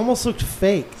furry, almost looked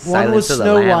fake. One was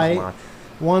Snow White.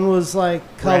 One was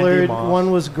like colored.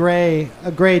 One was gray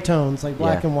tones, like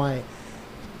black and white.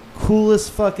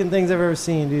 Coolest fucking things I've ever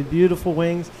seen, dude. Beautiful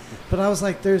wings. But I was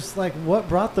like, there's like, what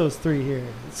brought those 3 here?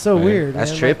 It's so weird. That's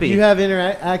man. trippy. Like, you have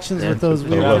interactions with those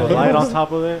weird things. Light on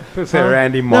top of it? Who's that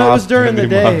Randy Moth? No, it was during the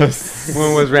day.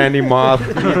 When was Randy Moth?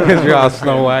 Because you're all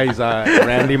Snow White. He's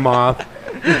Randy Moth.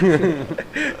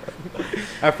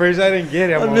 At first I didn't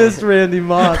get it. I missed Randy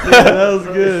Moth. Yeah, that was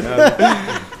good.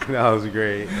 That was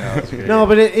great. No,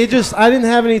 but it just, I didn't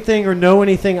have anything or know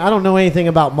anything. I don't know anything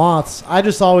about moths. I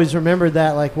just always remembered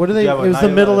that, like, what are they? It was the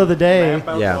middle of the day.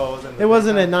 Yeah. It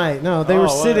wasn't at night. No, they were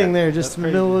sitting there just in the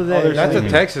middle of the day. That's a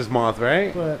Texas moth,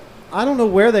 right? But I don't know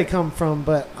where they come from,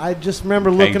 but I just remember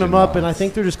looking them up, and I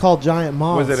think they're just called giant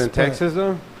moths. Was it in Texas,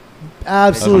 though?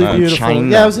 Absolutely beautiful. China.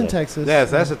 Yeah, it was in Texas. Yes,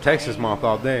 that's a Texas moth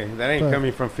all day. That ain't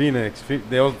coming from Phoenix.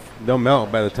 They'll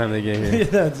melt by the time they get here. Yeah,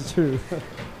 that's true.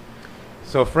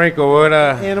 So, Franco, what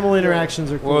animal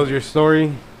interactions are cool. What was your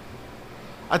story?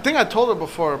 I think I told her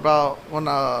before about when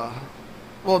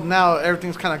well, now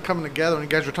everything's kind of coming together when you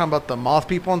guys were talking about the moth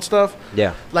people and stuff.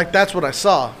 Yeah. Like that's what I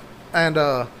saw. And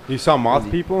you saw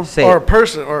moth people? Or a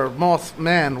person or a moth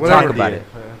man, whatever. Talk about it.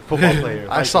 Football player.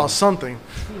 I saw something.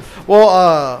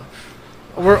 Well,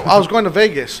 I was going to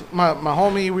Vegas. My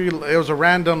homie, it was a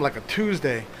random, like a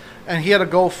Tuesday, and he had to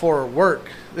go for work.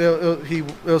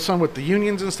 It was something with the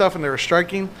unions and stuff, and they were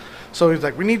striking. So he's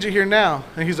like, "We need you here now."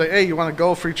 And he's like, "Hey, you want to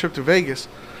go? Free trip to Vegas."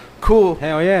 Cool.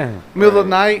 Hell yeah. Middle of the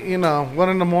night, 1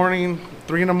 in the morning,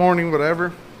 3 in the morning,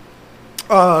 whatever.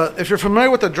 If you're familiar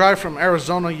with the drive from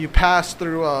Arizona, you pass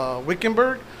through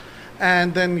Wickenburg,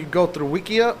 and then you go through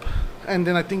Wickiup, and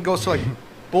then I think goes to like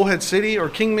Bullhead City or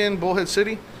Kingman, Bullhead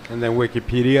City. And then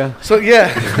Wikipedia. So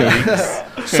yeah.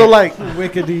 So like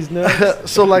Wicked's nuts.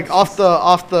 So like off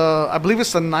the I believe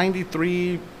it's the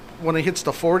 93 when it hits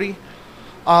the 40.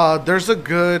 There's a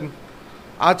good,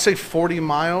 I'd say 40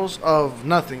 miles of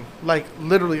nothing. Like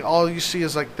literally all you see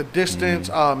is like the distance,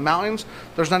 mountains.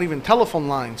 There's not even telephone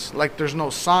lines. Like there's no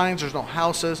signs, there's no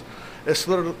houses. It's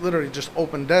literally just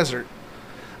open desert.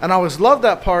 And I always love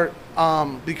that part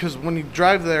because when you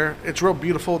drive there, it's real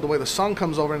beautiful the way the sun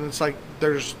comes over, and it's like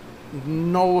there's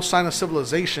no sign of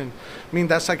civilization. I mean,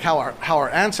 that's like how our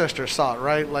ancestors saw it,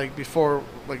 right? Like before,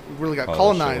 like really got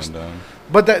colonized.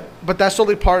 But that's the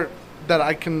only part that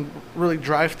I can really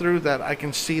drive through, that I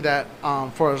can see that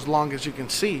for as long as you can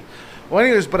see. Well,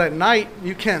 anyways, but at night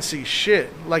you can't see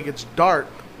shit. Like it's dark.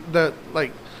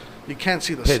 Like you can't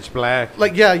see the pitch black.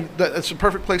 Like yeah, it's a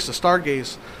perfect place to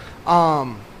stargaze.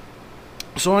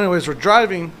 So anyways, we're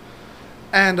driving,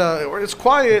 and it's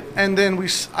quiet, and then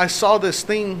I saw this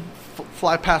thing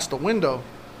fly past the window,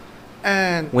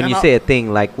 And when you say a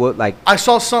thing, like what, like I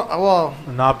saw some,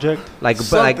 an object, like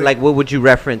what would you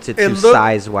reference it to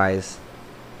size wise?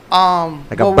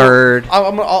 Like a bird.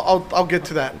 I'll get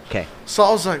to that. Okay. So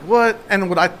I was like, what? And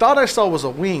what I thought I saw was a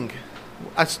wing,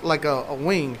 like a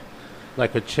wing.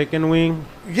 Like a chicken wing?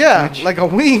 Yeah, like a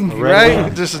wing,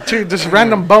 right? Just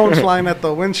random bones flying at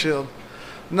the windshield.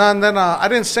 And then I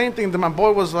didn't say anything. Then my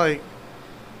boy was like,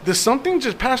 did something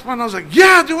just pass by? And I was like,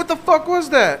 yeah, dude, what the fuck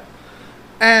was that?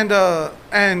 And I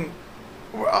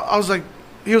was like,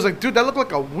 he was like, dude, that looked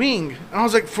like a wing. And I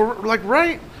was like,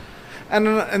 right?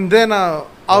 And then I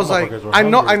was like,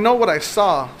 I know what I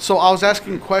saw. So I was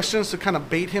asking questions to kind of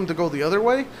bait him to go the other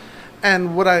way.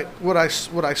 And what I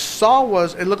saw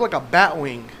was, it looked like a bat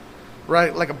wing,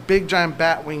 right? Like a big giant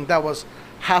bat wing that was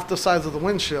half the size of the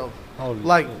windshield. Holy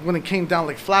like shit. When it came down,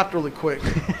 like flapped really quick.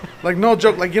 Like no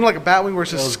joke, like like a bat wing where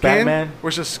it's just skin, Batman. Where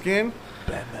it's just skin.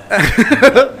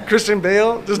 Batman. Christian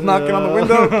Bale just knocking on the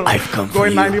window. I've come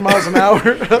going 90 miles an hour.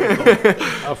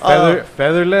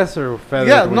 Featherless or feathers?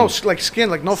 Yeah, no, like skin,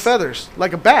 like no feathers,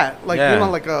 like a bat, like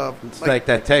like a. It's like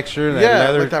that texture, that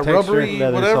leather like that texture. Rubbery,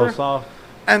 whatever. So soft.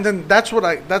 And then that's what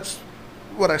I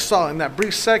saw in that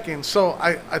brief second. So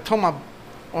I told my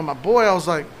boy, I was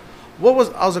like,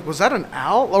 was that an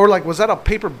owl or like was that a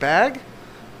paper bag?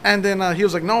 And then he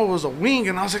was like, no, it was a wing.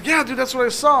 And I was like, yeah, dude, that's what I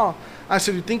saw. I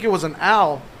said, you think it was an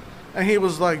owl? And he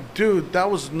was like, dude,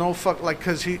 that was no fuck, like,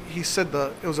 cause he said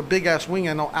it was a big ass wing.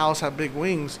 I know owls have big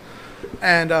wings,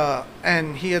 and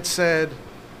he had said,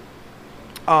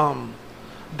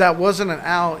 that wasn't an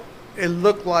owl. It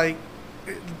looked like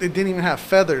it didn't even have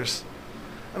feathers.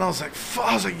 And I was like,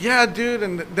 yeah, dude.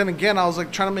 And then again, I was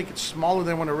like trying to make it smaller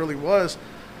than what it really was.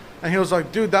 And he was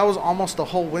like, dude, that was almost the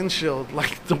whole windshield,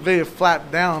 like the way it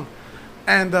flapped down.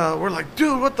 And we're like,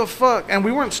 dude, what the fuck? And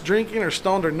we weren't drinking or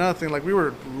stoned or nothing. Like we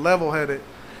were level-headed.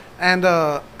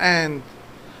 And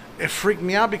it freaked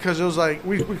me out because it was like,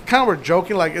 we kind of were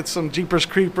joking, like it's some Jeepers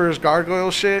Creepers gargoyle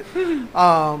shit.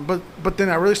 But then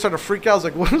I really started to freak out. I was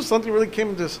like, what if something really came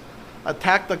and just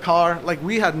attacked the car? Like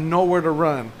we had nowhere to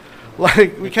run.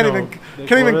 Like we can't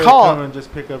even call. Come and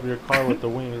just pick up your car with the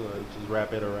wings, just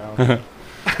wrap it around. You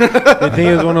think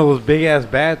it was one of those big ass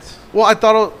bats? Well, I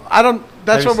thought I don't.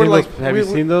 That's what we're like. Have you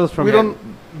seen those from? We don't.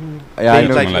 Yeah, I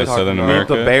know. Like Southern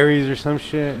America. The berries or some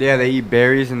shit. Yeah, they eat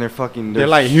berries and they're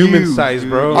like human size,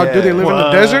 bro. Oh, do they live in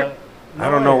the desert? I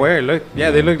don't know where. Look,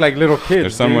 they look like little kids.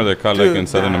 There's somewhere they're caught like in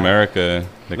Southern America.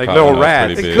 Like little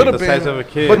rats. It could have been the size of a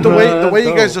kid. But the way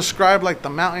you guys describe like the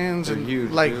mountains and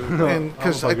huge, like and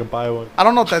because I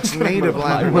don't know if that's native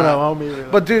land or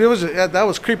not. But dude, that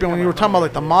was creepy when you were talking about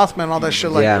like the Mothman and all that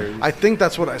shit. Like I think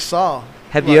that's what I saw.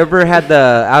 Have you ever had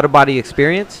the out of body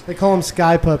experience? They call them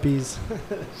sky puppies.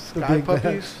 Sky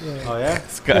puppies? Yeah. Oh yeah,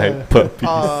 sky puppies.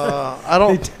 I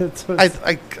don't.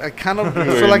 I kind of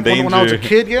feel like when I was a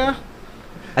kid. Yeah.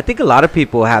 I think a lot of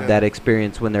people have that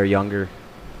experience when they're younger.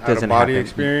 Out of body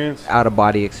experience? Out of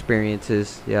body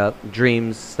experiences, yeah.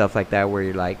 Dreams, stuff like that where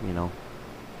you're like,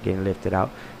 getting lifted out.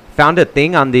 Found a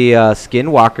thing on the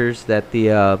skinwalkers that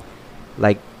the,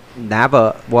 like,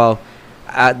 the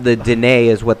Dene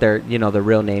is what their, the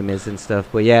real name is and stuff.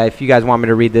 But yeah, if you guys want me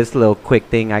to read this little quick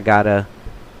thing, I got a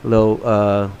little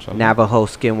Navajo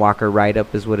skinwalker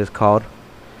write-up is what it's called.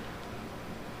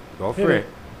 Go for it.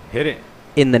 Hit it.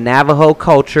 In the Navajo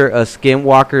culture, a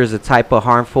skinwalker is a type of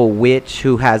harmful witch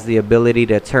who has the ability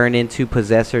to turn into,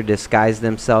 possess, or disguise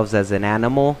themselves as an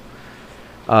animal.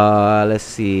 Let's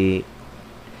see.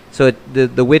 So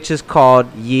the witch is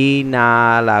called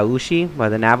Yi-na-la-ushi by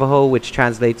the Navajo, which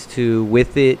translates to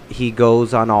 "with it, he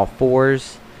goes on all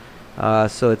fours."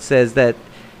 So it says that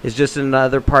it's just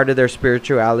another part of their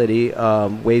spirituality,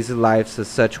 ways of life. So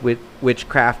such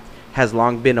witchcraft has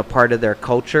long been a part of their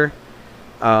culture.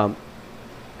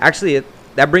 Actually,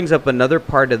 that brings up another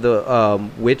part of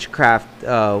the witchcraft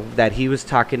that he was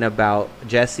talking about,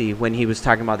 Jesse, when he was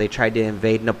talking about they tried to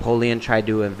invade, Napoleon tried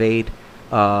to invade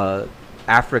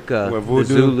Africa, the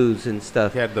Zulus and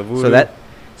stuff. Yeah, the voodoo.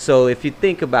 So if you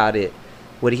think about it,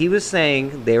 what he was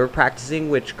saying, they were practicing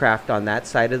witchcraft on that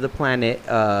side of the planet,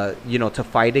 to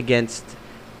fight against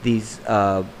these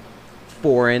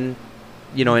foreign,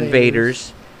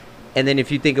 invaders. And then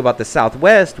if you think about the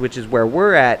Southwest, which is where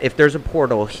we're at, if there's a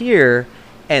portal here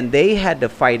and they had to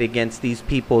fight against these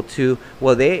people too,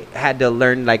 well, they had to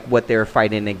learn like what they were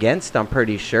fighting against, I'm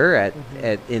pretty sure,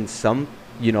 in some,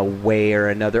 way or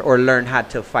another, or learn how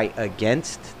to fight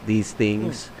against these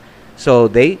things. So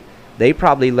they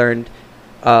probably learned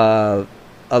a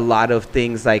lot of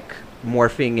things like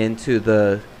morphing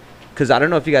into because I don't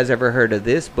know if you guys ever heard of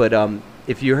this, but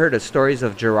if you heard of stories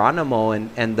of Geronimo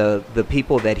and the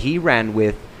people that he ran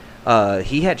with,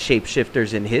 he had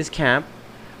shapeshifters in his camp.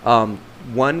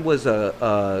 One was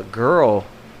a girl,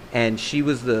 and she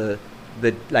was the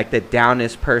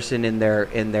downest person in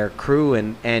their crew,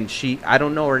 and she, I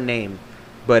don't know her name,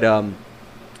 but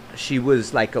she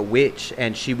was like a witch,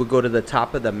 and she would go to the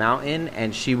top of the mountain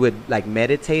and she would like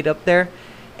meditate up there,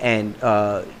 and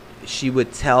she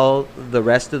would tell the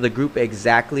rest of the group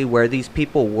exactly where these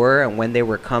people were and when they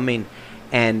were coming.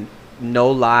 And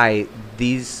no lie,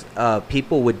 these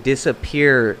people would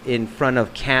disappear in front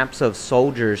of camps of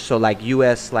soldiers. So like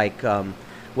US, like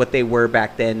what they were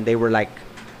back then, they were like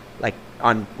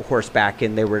on horseback,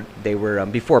 and they were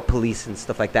before police and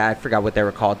stuff like that. I forgot what they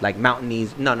were called, like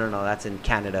Mountainese. No, that's in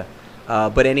Canada.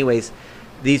 But anyways,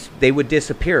 they would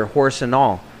disappear, horse and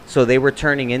all. So they were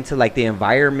turning into like the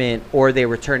environment, or they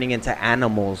were turning into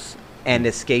animals and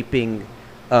escaping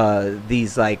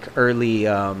these like early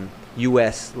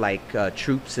U.S. like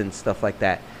troops and stuff like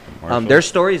that. There's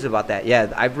stories about that.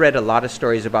 Yeah, I've read a lot of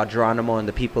stories about Geronimo and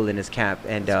the people in his camp.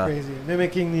 And that's crazy,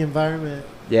 mimicking the environment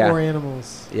for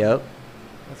animals. Yep.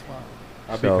 That's wild.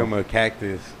 I'll become a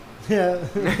cactus. Yeah.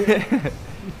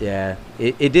 Yeah.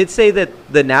 It did say that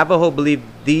the Navajo believe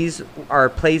these are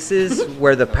places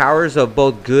where the powers of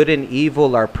both good and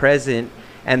evil are present,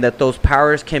 and that those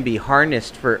powers can be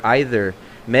harnessed for either.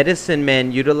 Medicine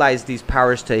men utilize these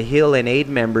powers to heal and aid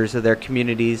members of their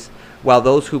communities, while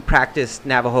those who practice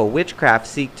Navajo witchcraft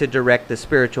seek to direct the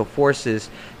spiritual forces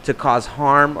to cause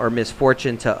harm or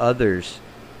misfortune to others.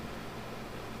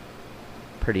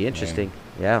 Pretty interesting.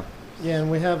 Yeah. Yeah,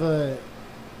 and we have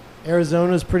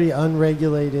Arizona's pretty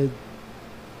unregulated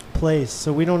place,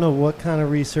 so we don't know what kind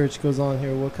of research goes on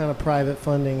here, what kind of private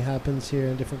funding happens here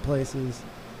in different places.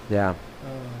 Yeah.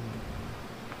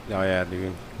 Oh yeah,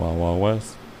 dude. Wild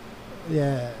West.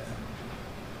 Yeah.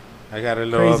 I got a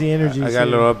little crazy energy. I got a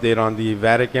little update on the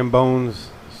Vatican bones.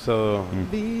 So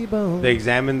bones. They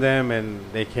examined them, and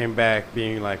they came back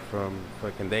being like from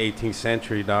fucking the 18th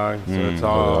century, dog. So it's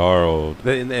all old.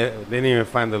 They didn't even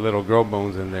find the little girl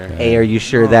bones in there. Hey, are you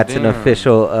sure that's an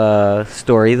official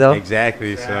story though?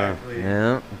 Exactly. So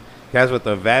yeah. That's what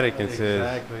the Vatican says.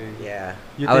 Exactly. Yeah.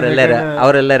 I would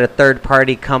have let a third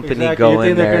party company go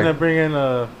in there. They're gonna bring in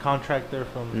a contractor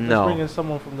from? No. Let's bring in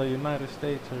someone from the United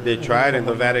States. They tried, and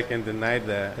the Vatican denied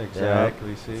that.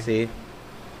 Exactly. Yeah. See.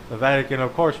 The Vatican,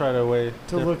 of course, right away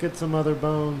to look at some other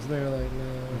bones. They're like,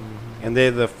 no. And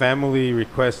the family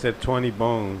requested 20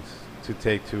 bones to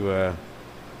take to a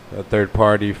third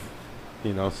party.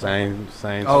 Science.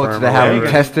 Oh, to have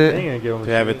them tested? To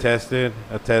have it tested,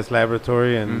 a test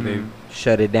laboratory, and they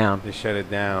shut it down. They shut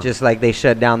it down. Just like they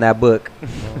shut down that book.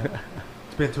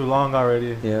 It's been too long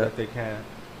already. Yeah. That they can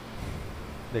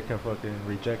fucking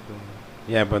reject them.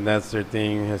 Yeah, but that's their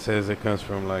thing. It says it comes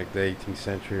from like the 18th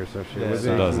century or some shit. Yeah,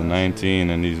 2019,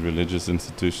 and these religious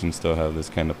institutions still have this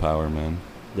kind of power, man.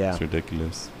 Yeah. It's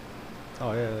ridiculous.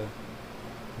 Oh, yeah.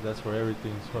 That's where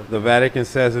everything's fucking. The Vatican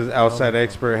says its outside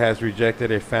expert has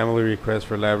rejected a family request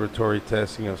for laboratory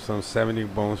testing of some 70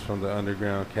 bones from the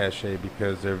underground cache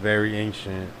because they're very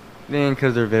ancient.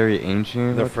 Because they're very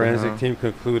ancient? The forensic team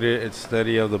concluded its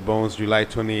study of the bones July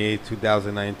 28,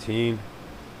 2019.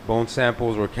 Bone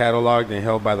samples were cataloged and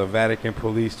held by the Vatican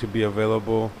police to be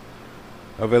available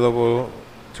to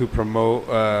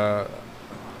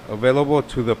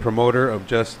the promoter of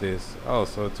justice. Oh,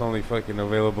 so it's only fucking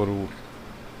available to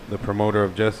the promoter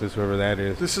of justice, whoever that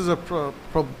is. This is a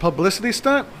publicity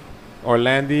stunt?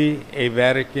 Orlandi, a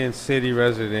Vatican City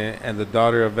resident and the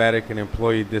daughter of Vatican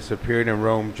employee, disappeared in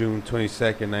Rome June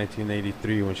 22nd,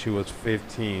 1983 when she was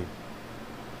 15.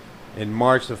 In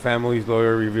March, the family's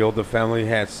lawyer revealed the family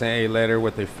had sent a letter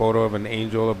with a photo of an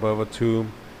angel above a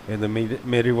tomb in the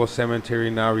medieval cemetery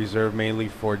now reserved mainly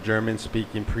for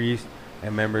German-speaking priests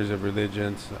and members of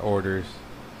religious orders.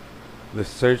 The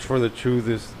search for the truth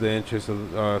is the interest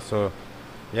of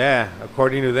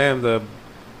according to them,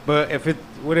 but if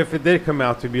it did come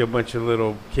out to be a bunch of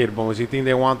little kid bones, you think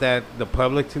they want the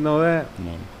public to know that?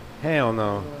 No. Hell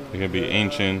no. They could be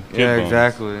ancient kid bones.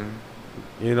 Exactly.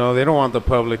 They don't want the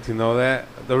public to know that.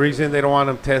 The reason they don't want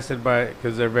them tested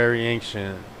because they're very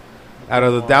ancient. Out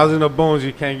of the 1,000 of bones,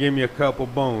 you can't give me a couple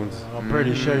bones. I'm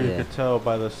pretty sure you could tell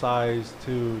by the size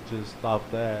too, just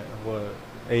off that, what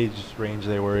age range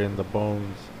they were in the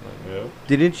bones.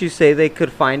 Didn't you say they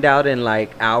could find out in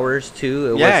like hours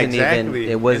too?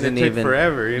 Exactly. It wasn't took even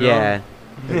forever. Yeah.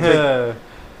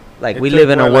 Like we took live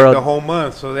in a world. The whole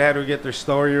month, so they had to get their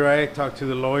story right, talk to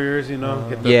the lawyers, get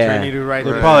the attorney to write.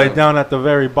 They're probably down at the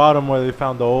very bottom where they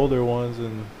found the older ones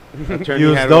and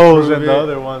used those, and the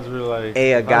other ones were like.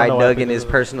 Hey, a guy dug in his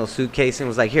personal suitcase and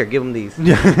was like, "Here, give him these."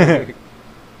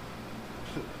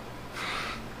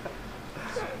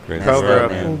 Crazy cover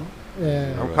up. man.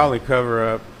 Yeah. I'm calling cover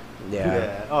up.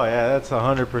 Yeah. Oh yeah, that's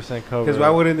 100% cover. Because why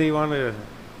wouldn't they want to?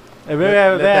 If they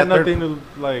had nothing to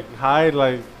like hide,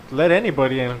 like let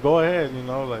anybody in. Go ahead, you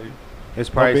know, like. It's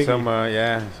probably some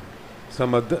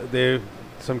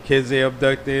kids they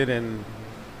abducted and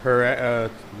her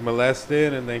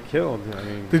molested and then killed. I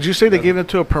mean, did you say they gave it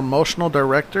to a promotional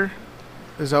director?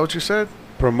 Is that what you said?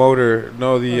 Promoter,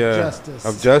 no, of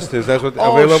justice. That's what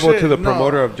available to the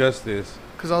promoter of justice.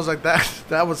 Because I was like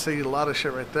that would say a lot of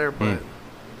shit right there, but.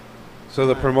 So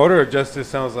the promoter of justice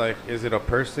sounds like, is it a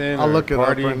person? I'll or look a it up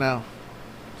party? right now.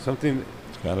 Something.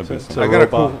 Gotta be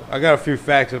I got a few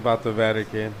facts about the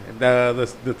Vatican.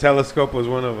 The telescope was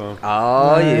one of them.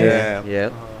 Oh yeah.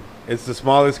 It's the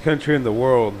smallest country in the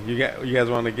world. You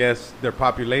guys want to guess their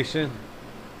population?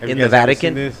 In the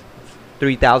Vatican,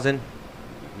 3,000.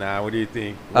 Nah, what do you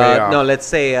think? No, let's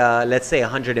say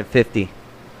 150.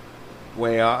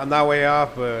 Way off, not way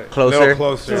off, but closer. A little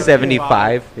closer.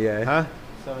 75. Yeah. Huh?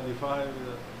 75.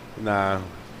 Nah.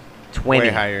 20. Way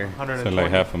higher. So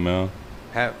like $500,000.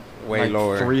 Way like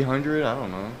lower. 300? I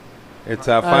don't know. It's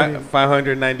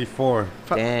 594.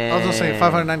 I was gonna say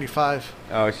 595.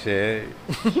 Oh shit!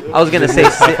 I was gonna say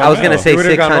 600. You would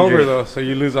have gone over though, so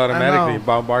you lose automatically.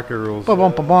 Bob Barker rules.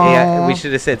 Yeah, we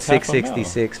should have said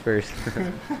 666 first.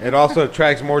 It also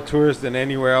attracts more tourists than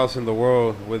anywhere else in the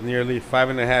world, with nearly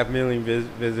 5.5 million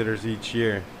visitors each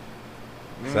year.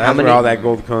 So that's where all that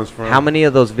gold comes from. How many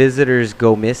of those visitors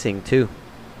go missing too?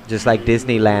 Just like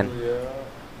Disneyland.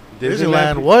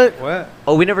 Disneyland, what?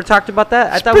 Oh, we never talked about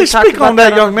that? I thought we talked about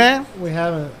that, young man. We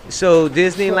haven't. So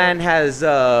Disneyland has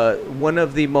one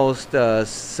of the most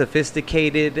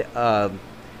sophisticated like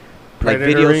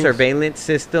video surveillance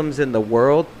systems in the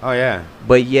world. Oh, yeah.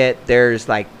 But yet there's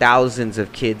like thousands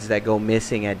of kids that go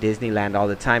missing at Disneyland all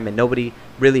the time, and nobody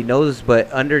really knows. But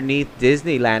underneath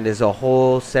Disneyland is a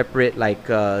whole separate like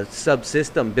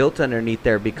subsystem built underneath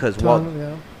there, because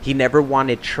he never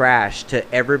wanted trash to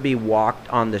ever be walked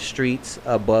on the streets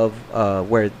above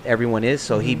where everyone is.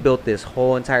 So he built this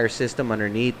whole entire system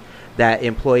underneath that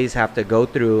employees have to go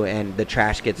through, and the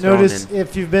trash gets thrown in. Notice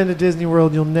if you've been to Disney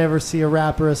World, you'll never see a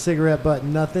wrapper, a cigarette butt,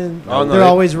 nothing. Oh, no, they're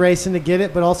always racing to get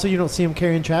it, but also you don't see them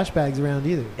carrying trash bags around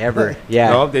either. Ever.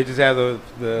 Yeah. No, they just have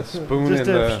the spoon and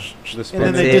the spoon. And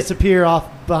then they disappear off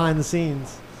behind the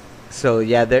scenes. So,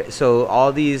 yeah, so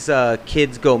all these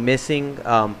kids go missing,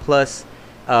 plus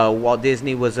Walt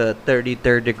Disney was a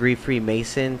 33rd degree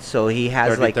Freemason, so he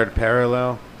has 33rd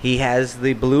parallel. He has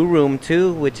the Blue Room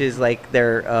too, which is like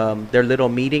their little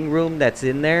meeting room that's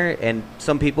in there. And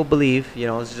some people believe,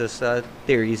 it's just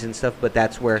theories and stuff, but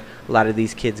that's where a lot of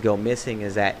these kids go missing,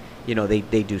 is that,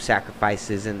 they do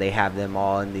sacrifices, and they have them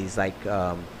all in these like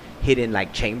hidden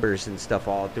like chambers and stuff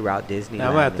all throughout Disneyland.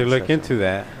 I'm gonna have to look into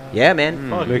that. Yeah, man.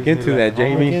 Look into that,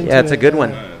 Jamie. Yeah, it's a good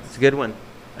one. It's a good one.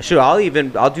 Shoot,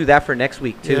 I'll do that for next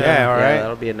week too. Yeah, all right.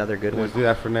 That'll be another good one. Let's do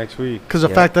that for next week. Because the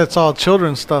fact that it's all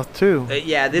children's stuff too.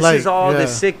 This is all the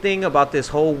sick thing about this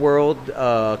whole world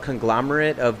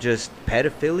conglomerate of just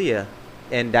pedophilia,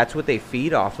 and that's what they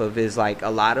feed off of. Is like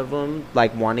a lot of them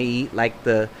like want to eat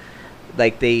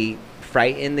they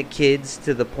frighten the kids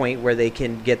to the point where they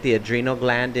can get the adrenal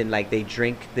gland, and like they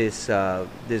drink this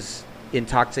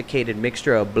intoxicated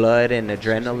mixture of blood and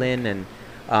adrenaline, and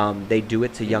they do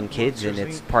it to young kids, and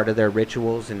it's part of their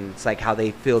rituals, and it's like how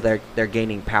they feel they're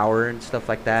gaining power and stuff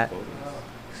like that.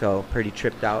 So pretty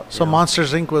tripped out. So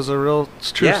Monsters Inc. was a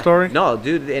true story? No,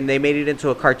 dude, and they made it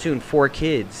into a cartoon for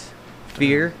kids.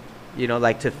 Fear,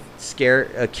 like to scare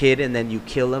a kid, and then you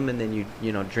kill them, and then you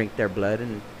drink their blood,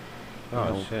 and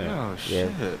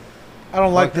shit. I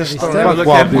don't like this story. Fuck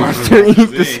Walt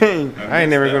Disney. I ain't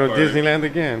never going to Disneyland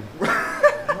again.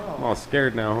 I'm all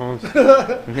scared now, Holmes.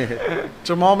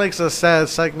 Jamal makes us sad.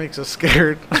 Psych makes us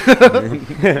scared.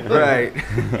 Right.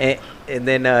 And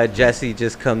then Jesse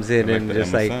just comes in and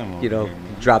just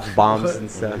drops bombs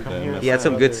and stuff. He had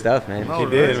some good stuff, man. He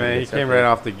did, man. He came right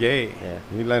off the gate. Yeah.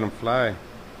 He let him fly.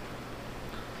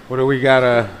 What do we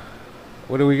got?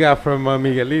 What do we got from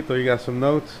Miguelito? You got some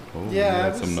notes?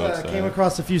 I came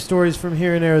across a few stories from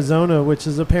here in Arizona, which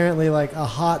is apparently like a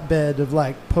hotbed of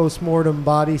like post-mortem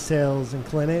body sales and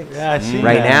clinics. Yeah, I see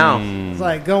right now. It's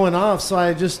like going off. So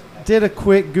I just did a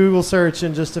quick Google search,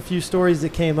 and just a few stories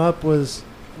that came up was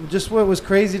just what was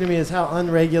crazy to me is how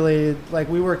unregulated. Like,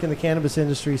 we work in the cannabis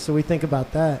industry, so we think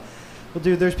about that. Well,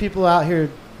 dude, there's people out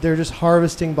here, they're just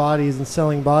harvesting bodies and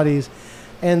selling bodies.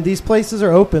 And these places are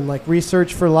open. Like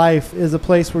Research for Life is a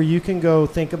place where you can go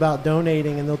think about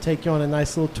donating, and they'll take you on a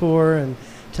nice little tour and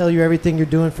tell you everything you're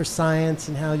doing for science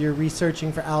and how you're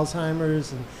researching for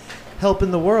Alzheimer's and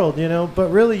helping the world, you know. But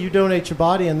really, you donate your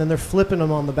body, and then they're flipping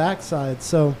them on the backside.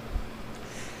 So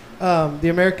the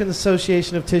American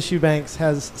Association of Tissue Banks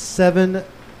has 7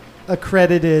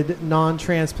 accredited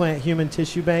non-transplant human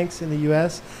tissue banks in the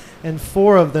U.S., and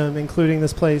 4 of them, including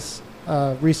this place,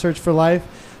 Research for Life,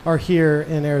 are here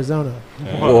in Arizona.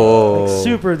 Whoa. Like,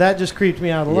 super. That just creeped me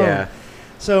out alone. Yeah.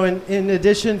 So in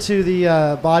addition to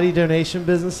the body donation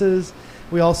businesses,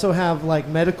 we also have like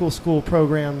medical school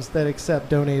programs that accept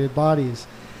donated bodies.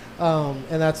 And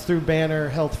that's through Banner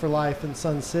Health for Life in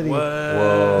Sun City.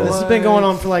 Whoa. This has been going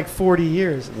on for like 40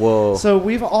 years. Whoa.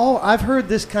 So I've heard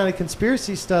this kind of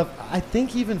conspiracy stuff, I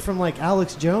think even from like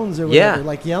Alex Jones or whatever,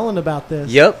 like yelling about this.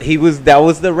 Yep, that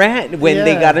was the rant when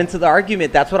they got into the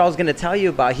argument. That's what I was going to tell you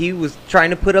about. He was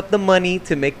trying to put up the money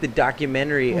to make the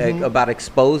documentary about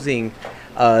exposing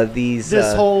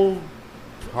this whole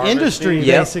industry,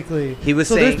 basically. He was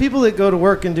saying, there's people that go to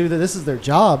work and do that. This is their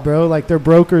job, bro. Like, they're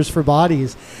brokers for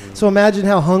bodies. So imagine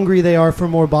how hungry they are for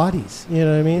more bodies. You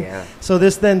know what I mean? Yeah. So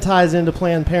this then ties into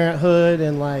Planned Parenthood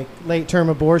and like late-term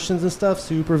abortions and stuff.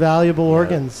 Super valuable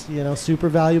organs, you know, super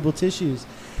valuable tissues.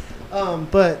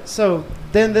 But so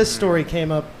then this story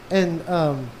came up, and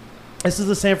this is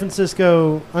a San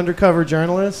Francisco undercover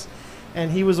journalist,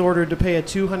 and he was ordered to pay a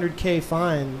 $200K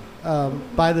fine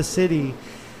by the city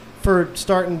for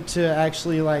starting to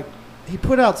actually, like, he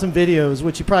put out some videos,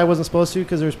 which he probably wasn't supposed to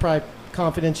because there's probably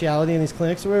confidentiality in these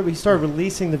clinics or whatever, but he started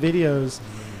releasing the videos.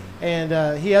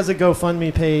 And he has a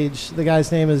GoFundMe page. The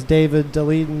guy's name is David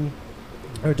Daleiden.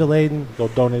 Go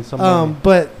donate some money.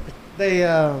 But they,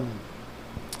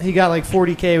 he got like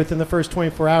 $40K within the first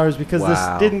 24 hours because this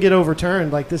didn't get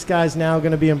overturned. Like, this guy's now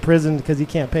going to be imprisoned because he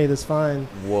can't pay this fine.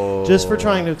 Whoa. Just for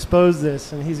trying to expose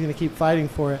this, and he's going to keep fighting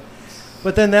for it.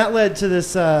 But then that led to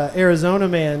this Arizona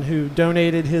man who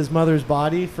donated his mother's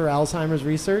body for Alzheimer's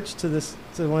research to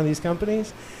one of these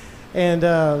companies.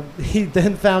 And he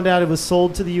then found out it was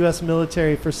sold to the U.S.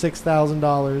 military for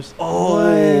 $6,000.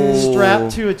 Oh.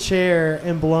 Strapped to a chair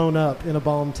and blown up in a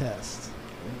bomb test.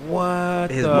 What?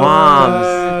 His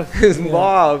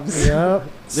mom's. Yep.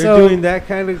 They're doing that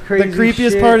kind of crazy The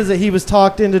creepiest shit. part is that he was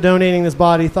talked into donating his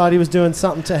body, thought he was doing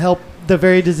something to help the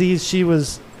very disease she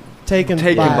was taken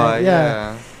by.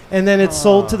 Yeah. And then it's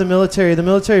sold to the military. The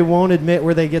military won't admit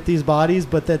where they get these bodies,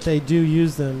 but that they do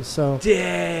use them. So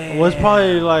damn. Well, it's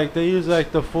probably like they use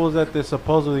like the fools that they're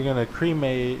supposedly gonna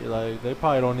cremate. Like they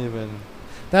probably don't even.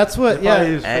 That's what.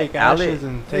 They use fake ashes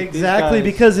and take exactly,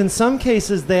 these guys. because in some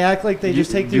cases they act like they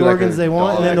just take the organs they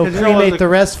want, and then they'll you know cremate the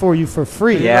rest for you for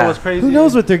free. Yeah. What's crazy? Who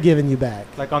knows what they're giving you back?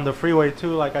 Like on the freeway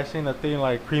too. Like I seen a thing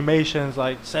like cremations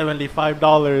like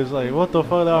 $75. Like what the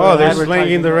fuck? Oh, they're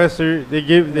slinging the rest.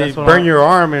 They burn your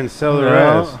arm and sell the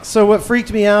rest. So what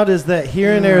freaked me out is that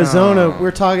here in Arizona, we're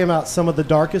talking about some of the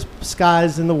darkest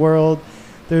skies in the world.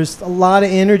 There's a lot of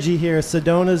energy here.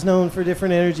 Sedona's known for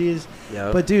different energies.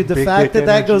 Yep. But, dude, the fact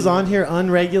that goes on here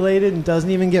unregulated and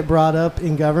doesn't even get brought up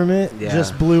in government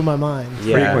just blew my mind.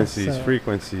 Yeah.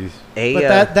 Frequencies.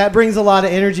 But that brings a lot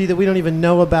of energy that we don't even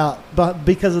know about, but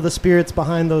because of the spirits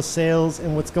behind those sales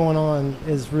and what's going on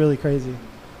is really crazy.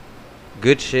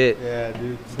 Good shit. Yeah,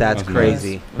 dude. That's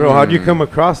crazy. Bro, how'd you come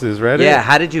across this, Reddit? Yeah,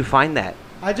 how did you find that?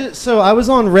 I was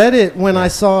on Reddit when I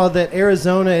saw that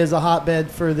Arizona is a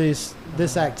hotbed for this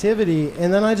activity,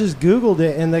 and then I just Googled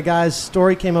it, and the guy's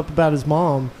story came up about his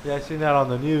mom. Yeah, I seen that on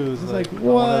the news. I was like, what?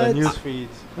 One of the news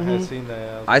feeds. I had seen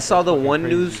that. I saw the one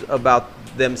news about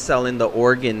them selling the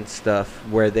organ stuff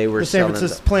where they were San selling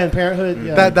Francisco Planned Parenthood.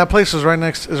 Yeah. That place is right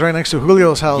next to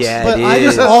Julio's house. Yeah, but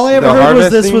all I ever heard was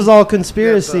this was all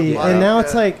conspiracy, and now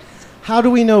it's like, how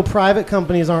do we know private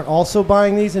companies aren't also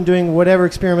buying these and doing whatever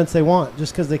experiments they want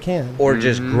just because they can? Or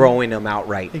just growing them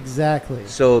outright. Exactly.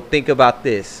 So think about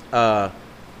this. The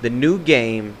new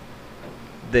game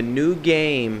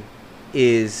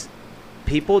is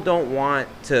people don't want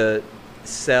to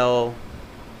sell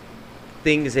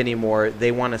things anymore.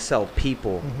 They want to sell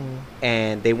people.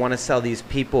 And they want to sell these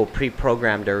people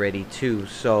pre-programmed already too.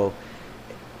 So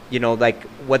you know, like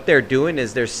what they're doing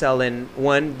is they're selling,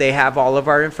 they have all of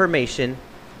our information.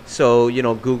 So, you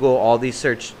know, Google, all these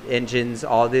search engines,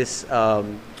 all this all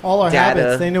our data.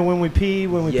 habits. They know when we pee,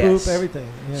 when we poop, everything.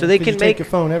 Yeah, so they can take your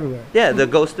phone everywhere. Yeah, the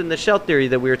Ghost in the Shell theory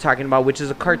that we were talking about, which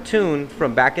is a cartoon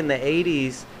from back in the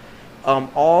 80s.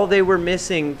 All they were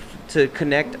missing to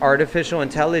connect artificial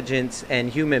intelligence and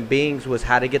human beings was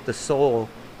how to get the soul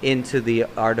into the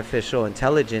artificial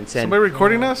intelligence. And somebody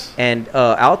recording us? And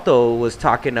Alto was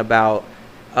talking about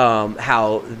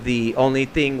how the only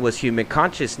thing was human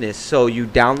consciousness. So you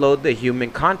download the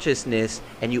human consciousness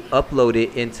and you upload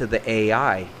it into the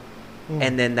AI.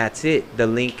 And then that's it. The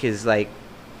link is like,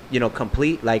 you know,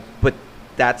 complete. Like, but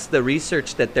that's the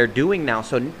research that they're doing now.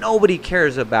 So nobody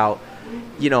cares about,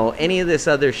 any of this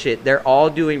other shit. They're all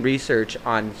doing research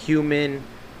on human,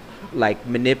 like,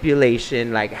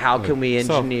 manipulation, like how can we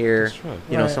engineer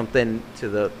something to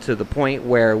the point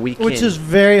where we can, which is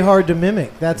very hard to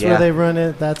mimic. That's where they run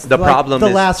it. That's the problem. The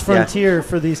last frontier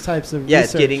for these types of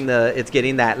research. It's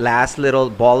getting that last little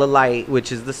ball of light,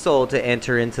 which is the soul, to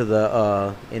enter into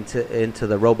the into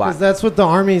the robot. Because that's what the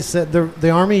Army said. The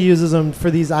Army uses them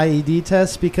for these IED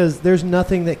tests because there's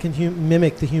nothing that can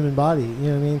mimic the human body. You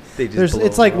know what I mean?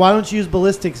 It's like, why don't you use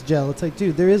ballistics gel? It's like,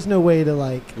 dude, there is no way to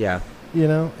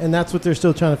and that's what they're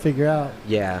still trying to figure out.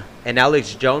 Yeah, and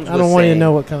Alex Jones was I don't want you to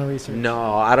know what kind of research.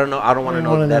 No, I don't know. I don't want to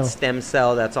know that stem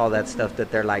cell. That's all that stuff that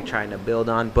they're like trying to build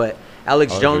on. But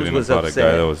Alex Jones was upset.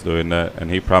 A guy that was doing that, and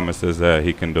he promises that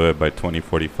he can do it by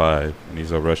 2045, and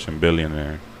he's a Russian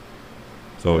billionaire.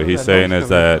 So what he's saying is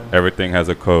that everything has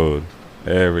a code.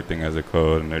 Everything has a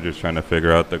code, and they're just trying to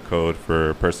figure out the code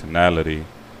for personality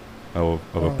of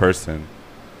a person.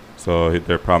 So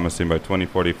they're promising by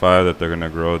 2045 that they're going to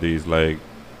grow these like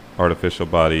artificial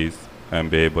bodies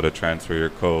and be able to transfer your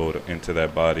code into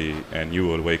that body, and you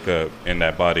would wake up in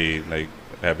that body like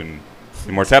having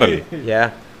immortality. Yeah,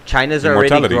 China's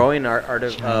already growing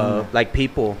like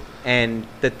people, and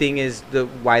the thing is,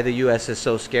 why the U.S. is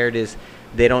so scared is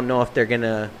they don't know if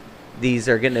these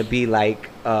are gonna be like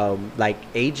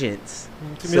agents.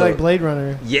 To be like Blade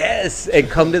Runner. Yes, and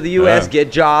come to the U.S.,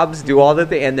 get jobs, do all the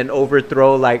thing, and then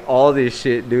overthrow like all this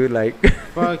shit, dude. Like,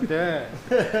 fuck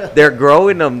that. They're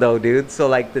growing them though, dude. So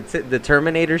like the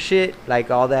Terminator shit, like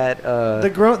all that.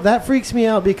 That freaks me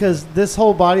out because this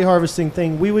whole body harvesting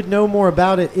thing, we would know more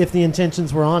about it if the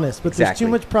intentions were honest. But there's too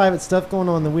much private stuff going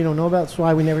on that we don't know about. That's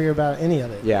why we never hear about any of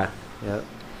it. Yeah.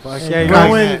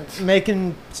 Growing,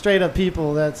 making straight up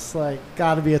people, that's like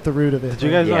got to be at the root of it. Did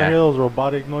you guys not hear those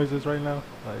robotic noises right now?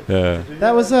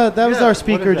 That was our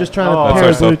speaker just trying to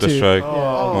pair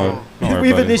Bluetooth.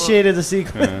 We've initiated a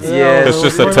sequence. It's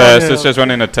just a test. It's just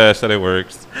running a test that it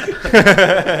works.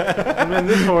 I mean,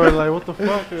 this one, like, what the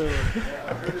fuck?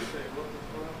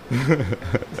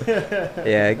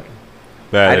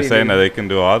 They're saying that they can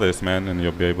do all this, man, and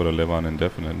you'll be able to live on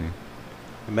indefinitely.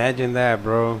 Imagine that,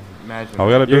 bro. All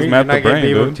we gotta do is map the brain, dude. You're not gonna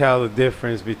be able to tell the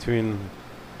difference between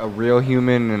a real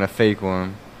human and a fake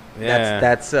one. Yeah.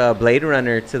 That's Blade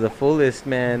Runner to the fullest,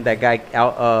 man. That guy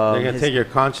out. They're gonna take your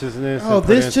consciousness. Oh,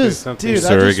 this just, dude. I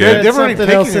just read something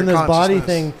else in this body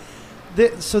thing.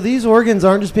 So these organs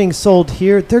aren't just being sold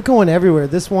here; they're going everywhere.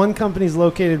 This one company's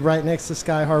located right next to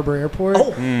Sky Harbor Airport,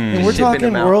 and we're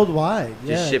talking worldwide.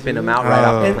 Just shipping them out right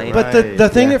off the plane. But the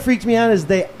thing that freaked me out is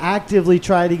they actively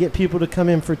try to get people to come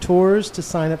in for tours to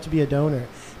sign up to be a donor.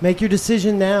 Make your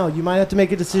decision now. You might have to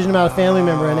make a decision about a family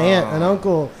member, an aunt, an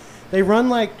uncle. They run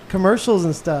like commercials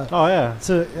and stuff. Oh yeah.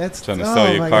 So that's trying to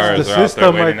sell you cars. They're out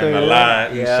there waiting in the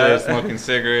lot and shit, smoking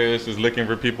cigarettes, just looking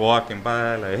for people walking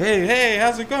by. Like, hey,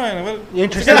 how's it going?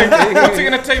 What's it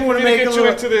gonna take for me to get you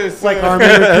into this? Like Army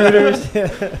recruiters.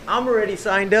 I'm already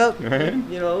signed up. Right.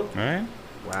 Right.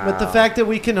 Wow. But the fact that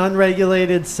we can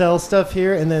unregulated sell stuff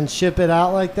here and then ship it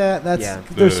out like that,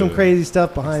 there's some crazy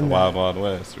stuff behind that. Wild Wild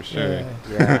West for sure.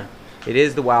 Yeah. It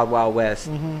is the Wild Wild West.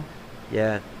 Mm-hmm.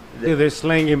 Yeah. Dude, they're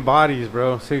slinging bodies,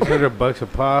 bro. $600 a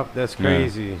pop. That's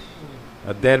crazy.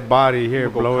 A dead body here,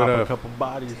 blow it up. A couple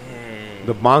bodies.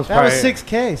 The bomb's that was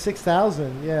 $6,000,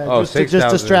 $6,000. Yeah. Oh, just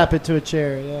to strap it to a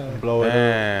chair. Yeah. Blow it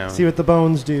up. See what the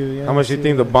bones do. Yeah, how much do you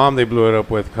think the bomb they blew it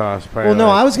up with cost? Probably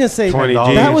I was gonna say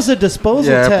that was a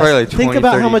disposal test. Probably like 20, think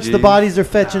about how much the bodies are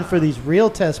fetching for these real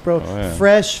tests, bro. Oh,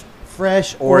 yeah.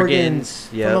 Fresh organs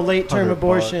from a late term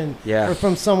abortion, or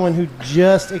from someone who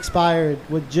just expired,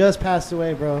 just passed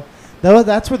away, bro.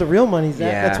 That's where the real money's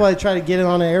at. That's why they try to get it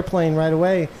on an airplane right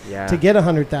away to get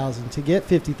 100,000, to get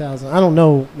 50,000. I don't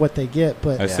know what they get,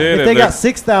 but if they got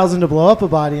 6,000 to blow up a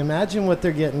body, imagine what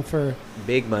they're getting for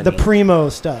big money. The primo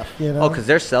stuff, you know. Oh, because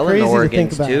they're selling the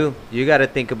organs too. You got to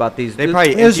think about these. They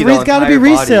probably it's got to be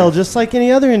resale, just like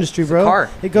any other industry, bro. Car.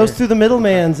 It goes through the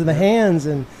middleman's and the hands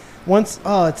and. Once,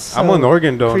 it's so I'm an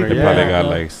organ donor. They probably got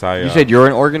like psyop. You said you're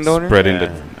an organ donor? Spreading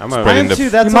I'm an organ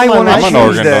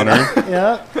donor.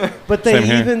 Yeah, but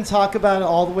they even talk about it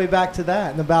all the way back to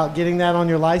that and about getting that on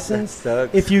your license.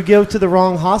 If you go to the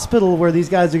wrong hospital where these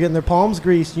guys are getting their palms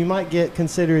greased, you might get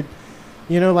considered,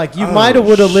 like you might have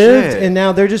would have lived, and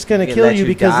now they're just going to kill you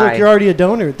because look, you're already a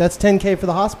donor. That's $10K for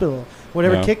the hospital.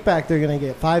 Whatever kickback they're going to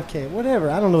get, $5K,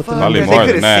 whatever. I don't know what the numbers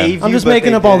are. I'm just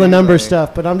making up all the number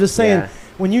stuff, but I'm just saying.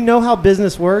 When you know how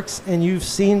business works and you've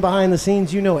seen behind the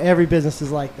scenes, you know every business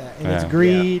is like that, and it's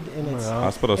greed, and it's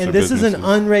hospitals and this is an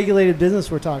unregulated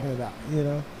business we're talking about,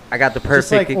 I got the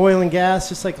perfect. Just like oil and gas,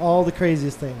 just like all the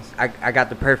craziest things. I got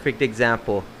the perfect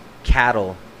example.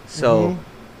 Cattle. So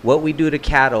what we do to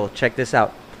cattle, check this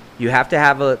out. You have to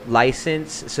have a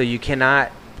license, so you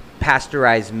cannot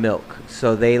pasteurize milk.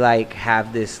 So they like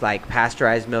have this like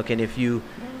pasteurized milk, and if you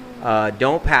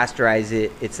don't pasteurize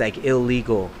it, it's like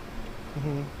illegal.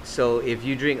 So if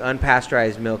you drink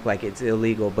unpasteurized milk, like it's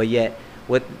illegal. But yet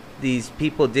what these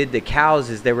people did to cows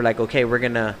is they were like, okay, we're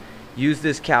gonna use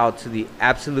this cow to the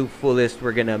absolute fullest.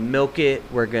 We're gonna milk it.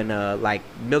 We're gonna like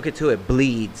milk it till it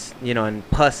bleeds, you know, and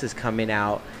pus is coming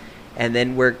out. And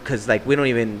then cause like we're not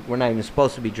even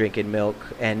supposed to be drinking milk.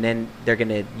 And then they're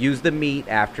gonna use the meat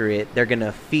after it. They're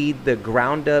gonna feed the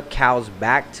ground up cows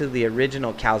back to the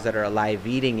original cows that are alive,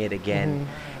 eating it again.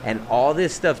 And all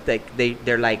this stuff that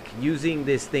they're like using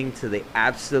this thing to the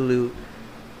absolute,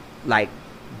 like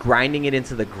grinding it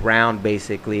into the ground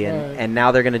basically. And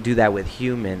now they're gonna do that with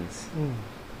humans.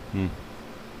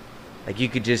 Like you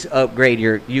could just upgrade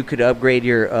your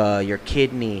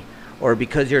kidney. Or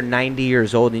because you're 90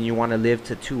 years old and you want to live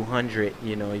to 200,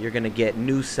 you know, you're going to get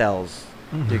new cells.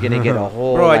 You're going to get a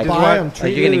whole... Bro, like,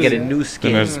 you're going to get a new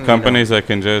skin. And there's companies that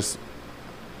can just...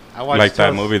 like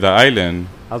that movie, The Island.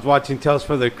 I was watching Tales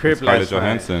from the Crypt last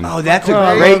night. Oh, that's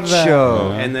a great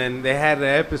show. Yeah. And then they had an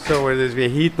episode where this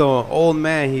viejito, old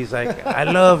man, he's like, I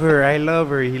love her.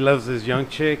 He loves this young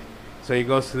chick. So he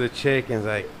goes to the chick and is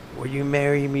like, will you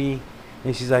marry me?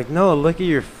 And she's like, no, look at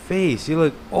your face. You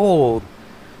look old.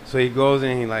 So he goes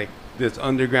and he like this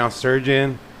underground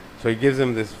surgeon. So he gives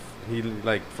him this, he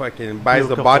like fucking buys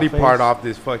the body part off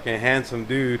this fucking handsome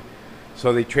dude.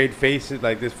 So they trade faces,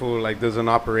 like this fool like does an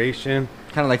operation.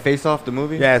 Kind of like Face Off, the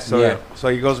movie? Yeah, so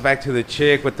he goes back to the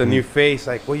chick with the new face,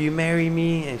 like, will you marry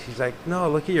me? And she's like, no,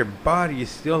 look at your body. It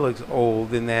still looks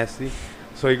old and nasty.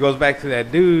 So he goes back to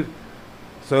that dude.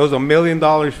 So it was $1 million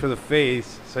for the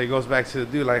face. So he goes back to the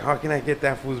dude, like, how can I get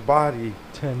that fool's body?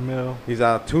 10 mil. He's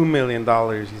out $2 million.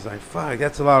 He's like, fuck,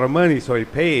 that's a lot of money. So he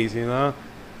pays, you know.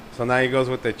 So now he goes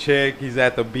with the chick. He's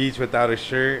at the beach without a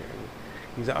shirt.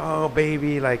 He's like, oh,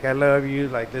 baby, like, I love you.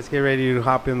 Like, let's get ready to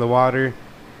hop in the water.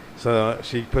 So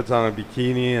she puts on a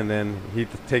bikini, and then he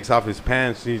takes off his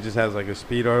pants. He just has, like, a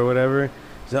Speedo or whatever.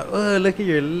 He's like, oh, look at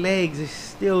your legs. They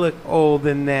still look old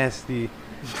and nasty.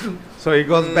 So he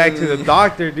goes back to the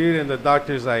doctor, dude, and the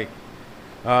doctor's like,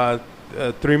 $1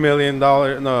 million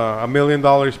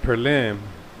per limb.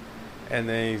 And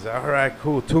then he's like, all right,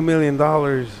 cool, $2 million.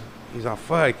 He's like,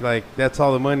 fuck, like, that's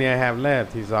all the money I have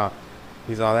left. He's like,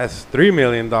 that's $3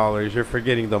 million. You're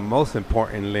forgetting the most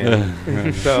important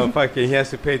limb. So fucking he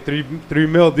has to pay $3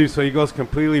 million, dude. So he goes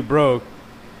completely broke.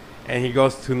 And he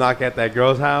goes to knock at that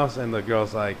girl's house, and the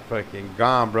girl's like fucking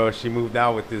gone, bro. She moved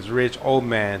out with this rich old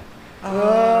man.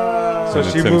 Oh. So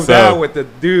she moved out with the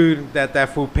dude that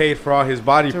fool paid for all his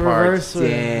body parts.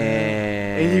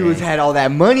 Damn. And he had all that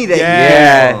money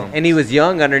that and he was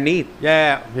young underneath.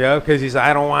 Yeah, because he's like,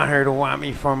 I don't want her to want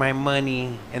me for my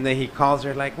money. And then he calls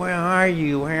her like, where are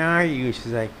you? She's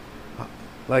like,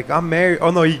 I'm married.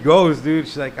 Oh no, he goes, dude.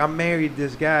 She's like, I'm married to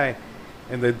this guy.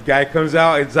 And the guy comes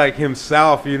out, it's like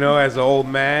himself, you know, as an old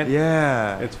man.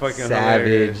 Yeah. It's fucking savage.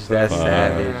 Hilarious. That's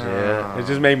savage, yeah. It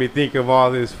just made me think of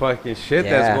all this fucking shit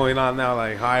that's going on now.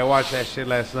 Like, how I watched that shit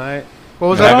last night. What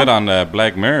was that? I have it on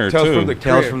Black Mirror, too.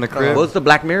 Tales from the Crypt. What's the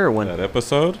Black Mirror one? That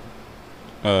episode?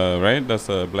 Right? That's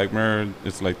Black Mirror.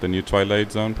 It's like the new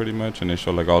Twilight Zone, pretty much. And they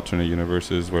show, like, alternate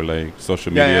universes where, like,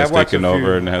 social media is taking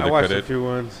over and has the credit. I watched a few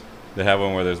ones. They have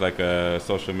one where there's like a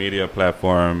social media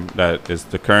platform that is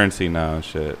the currency now and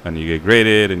shit. And you get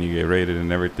graded and you get rated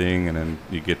and everything. And then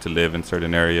you get to live in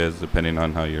certain areas depending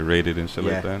on how you're rated and shit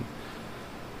like that.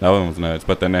 That one was nuts.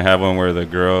 But then they have one where the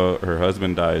girl, her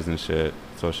husband dies and shit.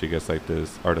 So she gets like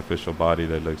this artificial body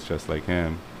that looks just like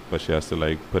him. But she has to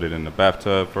like put it in the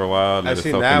bathtub for a while. Let it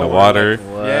soak in the water.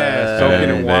 Like, soaking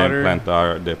in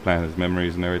water. They plant his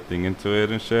memories and everything into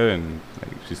it and shit. And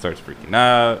like, she starts freaking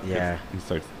out. Yeah. He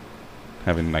starts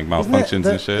having like malfunctions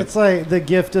and shit. It's like The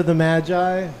Gift of the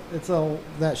Magi. It's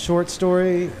that short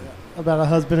story about a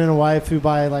husband and a wife who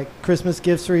buy like Christmas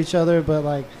gifts for each other, but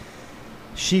like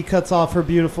she cuts off her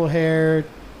beautiful hair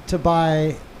to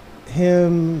buy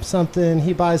him something.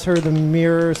 He buys her the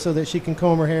mirror so that she can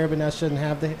comb her hair, but now she doesn't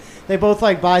have they both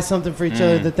like buy something for each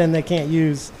other that then they can't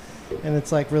use, and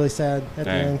it's like really sad at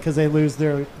the end because they lose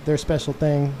their special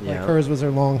thing. Like hers was her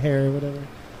long hair or whatever.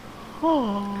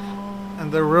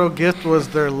 And the real gift was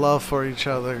their love for each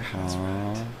other.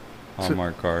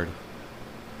 Hallmark card.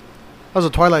 That was a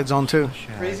Twilight Zone too.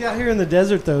 Crazy out here in the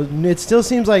desert though. It still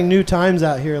seems like new times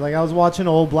out here. Like I was watching an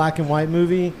old black and white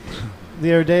movie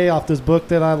the other day off this book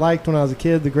that I liked when I was a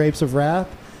kid, The Grapes of Wrath.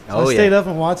 So I stayed up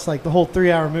and watched like the whole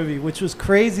 3-hour movie, which was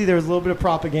crazy. There was a little bit of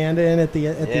propaganda in at the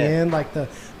end, like the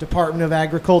Department of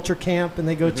Agriculture camp, and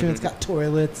they go to and it's got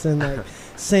toilets and like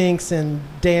sinks and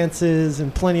dances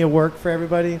and plenty of work for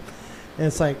everybody. And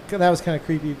it's like that was kind of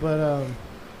creepy, but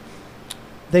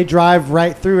they drive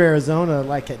right through Arizona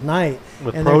like at night,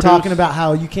 and they're talking about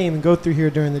how you can't even go through here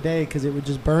during the day because it would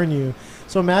just burn you.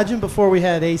 So imagine before we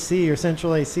had AC or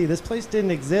central AC, this place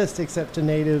didn't exist except to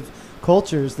native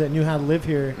cultures that knew how to live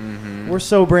here. We're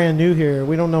so brand new here.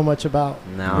 We don't know much about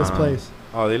this place.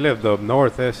 Oh, they lived up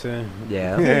north,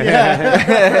 Yeah.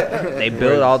 They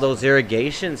built all those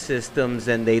irrigation systems,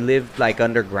 and they lived like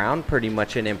underground pretty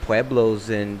much in pueblos,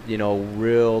 and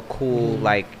real cool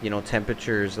like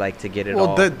temperatures like to get it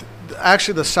all. Well,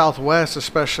 actually the Southwest,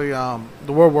 especially the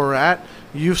where we're at,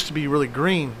 used to be really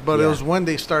green, but it was when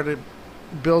they started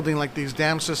building like these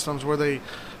dam systems where they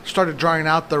started drying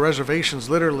out the reservations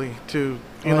literally to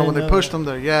when they pushed them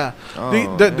there.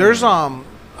 There's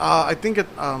I think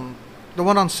the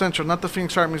one on Central, not the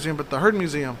Phoenix Art Museum but the Herd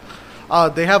Museum,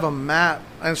 they have a map,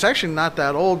 and it's actually not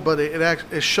that old, but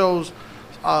it shows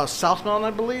South Mountain,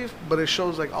 I believe, but it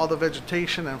shows like all the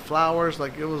vegetation and flowers,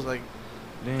 like it was like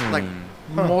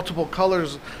multiple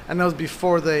colors, and it was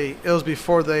before they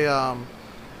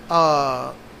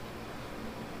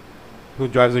Who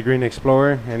drives a Green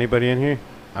Explorer? Anybody in here?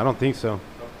 I don't think so.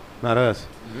 Not us.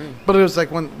 But it was like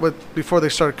before they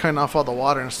started cutting off all the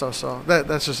water and stuff. So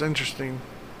that's just interesting.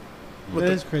 It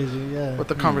is crazy, yeah. With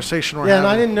the conversation we're having. And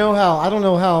I don't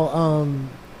know how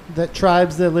that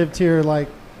tribes that lived here like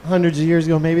hundreds of years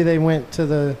ago, maybe they went to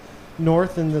the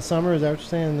north in the summer, is that what you're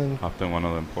saying? And hopped in one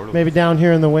of them portals. Maybe down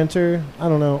here in the winter. I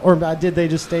don't know. Or did they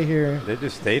just stay here? They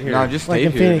just stayed here. No, just like stayed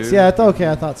in here, Phoenix. dude. Yeah,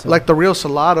 I thought so. Like the Rio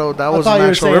Salado, that was an an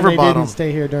actual river they bottom. didn't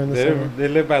stay here during the summer. They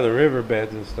live by the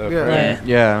riverbeds and stuff. Yeah. Right?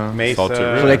 Yeah. Mesa.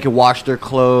 So they could wash their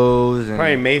clothes. And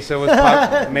Probably Mesa was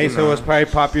was probably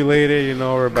populated,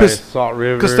 or by Salt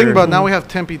River. Because think about it, now we have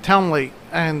Tempe Town Lake,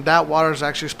 and that water is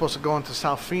actually supposed to go into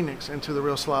South Phoenix, into the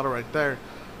Rio Salado right there.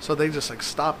 So they just like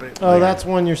stop it. Oh, that's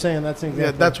one you're saying. That's exactly.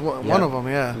 Yeah, that's one of them.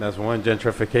 Yeah. That's one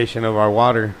gentrification of our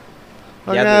water.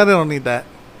 Oh, yeah, they don't need that.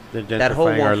 That whole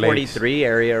 143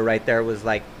 area right there was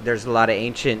like, there's a lot of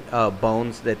ancient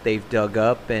bones that they've dug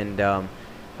up, and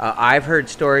I've heard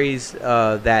stories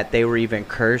that they were even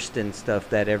cursed and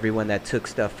stuff, that everyone that took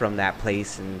stuff from that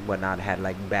place and whatnot had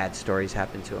like bad stories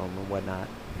happen to them and whatnot.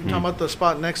 You're talking about the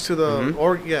spot next to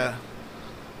the yeah.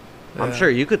 I'm sure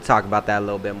you could talk about that a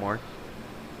little bit more.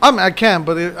 I can,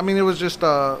 but it was just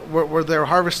where they're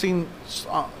harvesting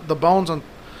the bones on.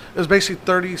 It was basically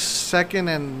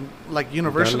 32nd and like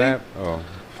University.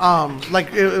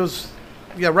 Like it was,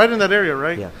 right in that area,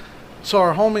 right? Yeah. So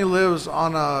our homie lives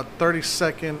on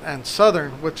 32nd and Southern,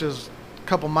 which is a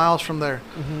couple miles from there.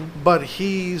 But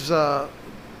he's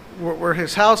where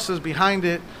his house is behind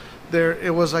it. There,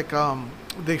 it was like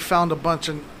they found a bunch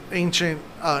of ancient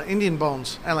Indian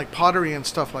bones and like pottery and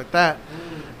stuff like that.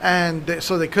 And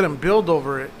so they couldn't build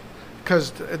over it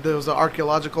because there was an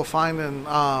archaeological find, and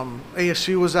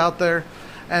ASU was out there,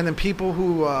 and then people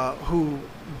who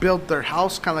built their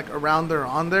house kind of like around there,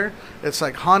 on there, it's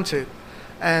like haunted,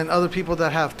 and other people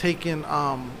that have taken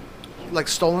like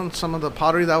stolen some of the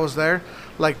pottery that was there,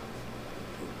 like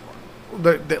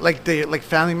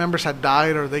family members had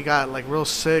died, or they got like real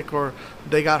sick, or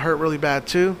they got hurt really bad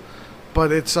too.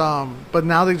 But it's but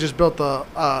now they just built the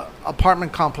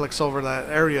apartment complex over that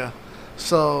area,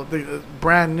 so they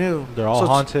brand new. They're all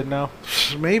haunted now.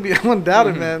 Maybe, I wouldn't doubt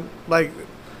it, man. Like,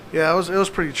 yeah, it was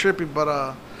pretty trippy,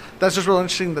 but that's just real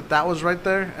interesting that was right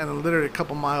there, and literally a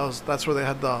couple miles, that's where they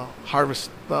had the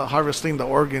harvesting the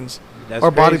organs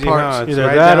or body parts. Either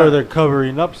that or they're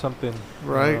covering up something,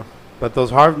 right? But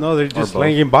those they're just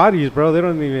laying bodies, bro. They're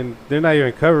not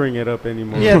even covering it up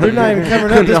anymore. Yeah, they're not even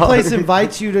covering up. This place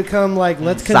invites you to come, like,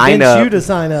 let's convince you to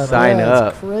sign up. Sign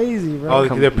up. It's crazy, bro. Oh,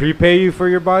 they prepay you for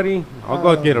your body? I'll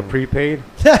go get a prepaid.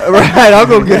 Right, I'll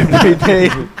go get a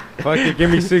prepaid. Fuck it,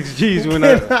 give me 6 G's when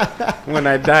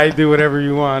I die. Do whatever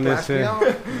you want.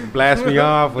 Blast me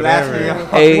off, whatever.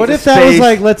 Hey, what if that was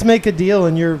like, let's make a deal,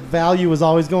 and your value was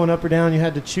always going up or down? You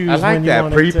had to choose. I like when that you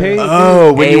wanted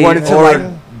prepaid. When you wanted to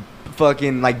like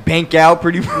fucking like bank out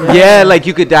pretty much. Yeah, like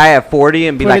you could die at 40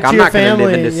 and be Put like, I'm not family,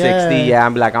 gonna live into 60. Yeah,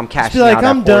 I'm like, I'm cashing out like, at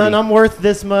I'm 40. done. I'm worth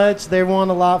this much. They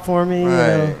want a lot for me.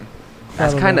 Right.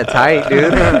 That's kind of tight,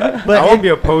 dude. But I won't be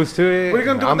opposed to it. What are you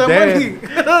gonna do I'm with dead.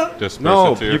 that money? Just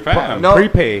no, to your fam. No,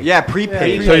 prepay. Yeah,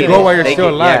 prepay. So you go while you're They still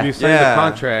can- alive. yeah. You sign the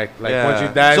contract. Like once you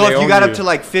die, So they if you own got up to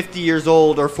like 50 years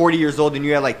old or 40 years old and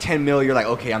you had like 10 mil, you're like,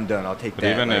 okay, I'm done. I'll take But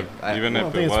that. even like, if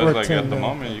it think it's was worth like 10 at the mil.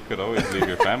 moment, you could always leave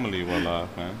your family well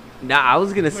off, man. Nah, I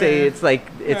was gonna say it's like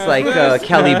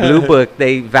Kelly Blue Book.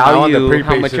 They value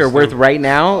how much you're worth right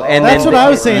now, and that's what I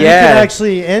was saying. Yeah. You could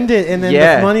actually end it, and then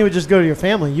the money would just go to your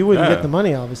family. You wouldn't get the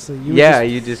money, obviously. You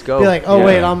would just go. Be like, oh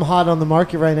wait, I'm hot on the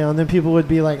market right now, and then people would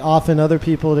be like offing other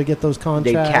people to get those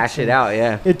contracts. They cash it out,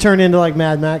 yeah. It turned into like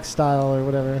Mad Max style or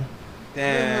whatever.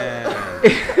 Damn.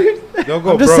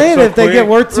 I'm just saying, if they get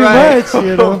worth too much,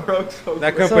 you know,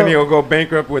 that company will go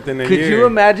bankrupt within a year. Could you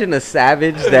imagine a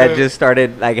Savage that just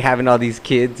started like having all these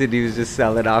kids and he was just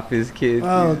selling off his kids?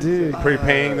 Oh, dude,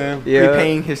 prepaying them,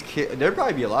 prepaying his kid. There'd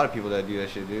probably be a lot of people that do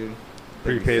that shit, dude.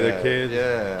 Prepay their kids,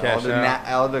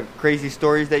 all the crazy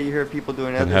stories that you hear people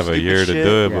doing. And have a year to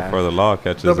do it before the law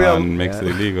catches on and makes it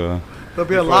illegal. There'll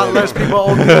be a lot less people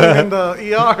ODing in the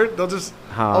ER. They'll just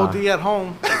OD at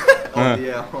home. OD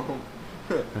at home.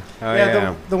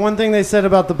 The one thing they said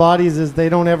about the bodies is they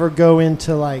don't ever go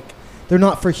into like, they're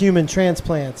not for human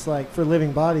transplants, like for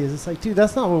living bodies. It's like, dude,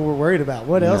 that's not what we're worried about.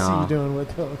 What else are you doing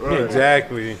with those? Right.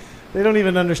 Exactly. They don't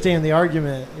even understand the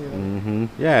argument. You know?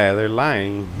 Mm-hmm. Yeah, they're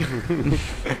lying.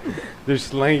 They're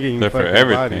slanging. They're for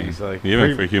everything, bodies, like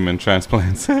even for human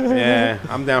transplants. Yeah,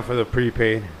 I'm down for the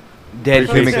prepaid. Dead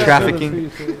human trafficking.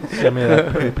 Send me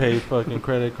that prepaid fucking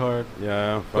credit card.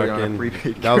 Yeah, fucking.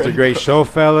 That was a great show,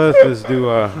 fellas. Let's do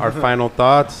our final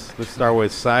thoughts. Let's start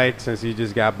with Sight, since he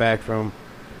just got back from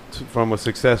a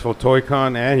successful Toy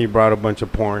Con and he brought a bunch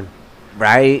of porn.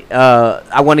 Right.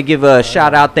 I want to give a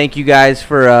shout out. Thank you guys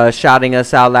for shouting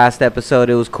us out last episode.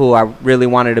 It was cool. I really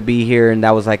wanted to be here, and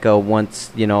that was like a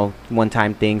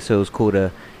one-time thing. So it was cool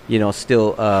to,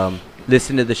 still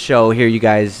listen to the show, hear you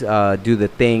guys do the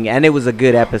thing, and it was a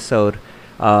good episode.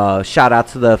 Shout out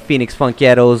to the Phoenix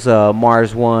Funkettos,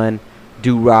 Mars One,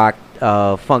 Do Rock,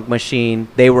 Funk Machine.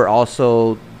 They were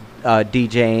also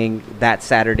DJing that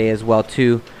Saturday as well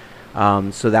too.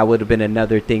 So that would have been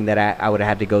another thing that I would have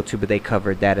had to go to, but they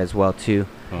covered that as well too.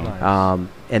 Nice.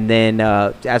 And then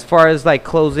as far as like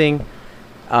closing,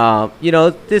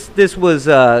 this was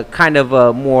kind of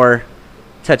a more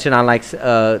touching on like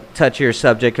touchier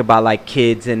subject about like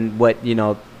kids and what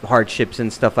hardships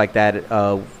and stuff like that,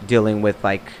 dealing with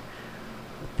like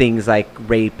things like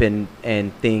rape and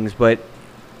things. But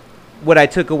what I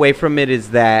took away from it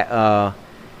is that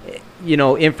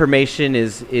information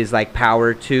is like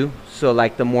power too. So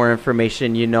like the more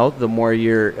information the more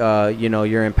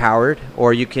you're empowered,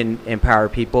 or you can empower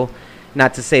people.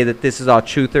 Not to say that this is all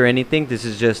truth or anything. This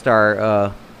is just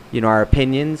our our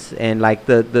opinions, and like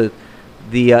the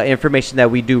information that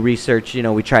we do research,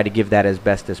 we try to give that as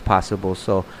best as possible.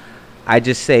 So I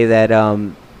just say that,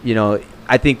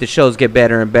 I think the shows get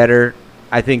better and better.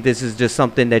 I think this is just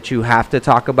something that you have to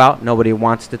talk about. Nobody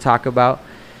wants to talk about.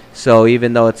 So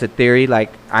even though it's a theory,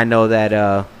 like I know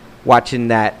that watching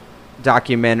that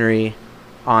documentary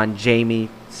on Jamie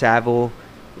Savile,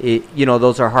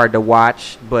 those are hard to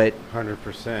watch, but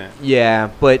 100%. Yeah,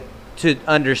 but to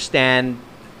understand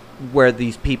where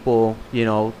these people,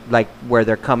 like where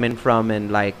they're coming from,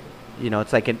 and like,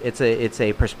 it's like it's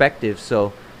a perspective.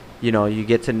 So, you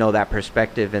get to know that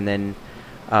perspective, and then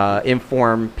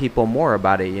inform people more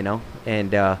about it,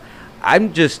 And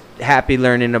I'm just happy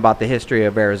learning about the history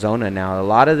of Arizona now. A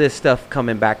lot of this stuff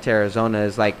coming back to Arizona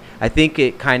is like, I think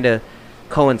it kind of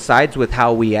coincides with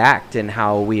how we act and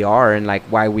how we are, and like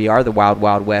why we are the wild,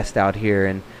 wild west out here.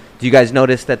 And do you guys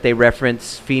notice that they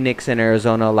reference Phoenix and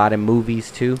Arizona a lot in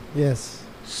movies too? Yes.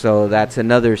 So that's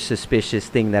another suspicious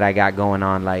thing that I got going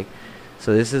on. Like,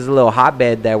 so this is a little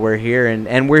hotbed that we're here,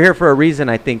 and we're here for a reason,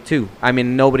 I think too. I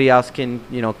mean, nobody else can,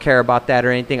 care about that or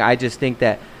anything. I just think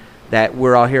that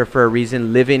we're all here for a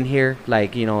reason, living here,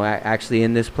 like, actually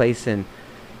in this place. And,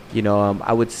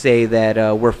 I would say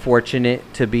that we're fortunate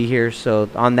to be here. So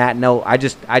on that note, I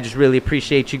just really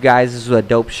appreciate you guys. This was a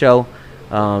dope show.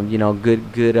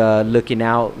 Good looking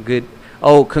out. Good.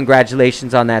 Oh,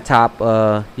 congratulations on that top,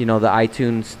 the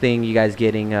iTunes thing. You guys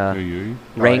getting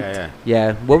ranked? Oh,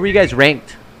 yeah. What were you guys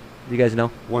ranked? Do you guys know?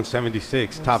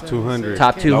 176, top 200.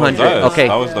 Top 200. Okay.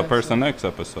 That was the Person X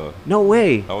episode. No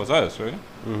way. That was us, right?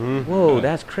 Mm-hmm. Whoa,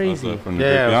 that's crazy. That was from the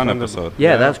Beyond episode.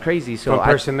 Yeah, that's crazy. So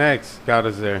Person X got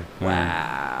us there.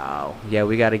 Wow. Yeah,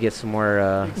 we got to get some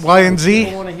more Y and Z.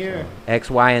 I want to hear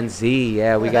X, Y, and Z.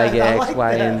 Yeah, we got to get X,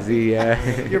 Y, and Z.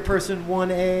 Yeah. Your person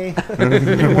 1A.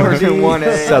 Your person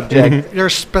 1A. Subject. Your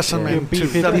specimen 2.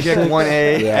 Subject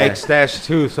 1A. Yeah.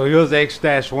 X-2. So he was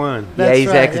X-1. Yeah, he's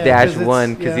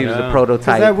X-1 because he was a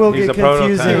prototype. That will get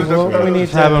confusing. We need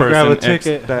to have him grab a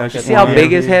ticket. You see how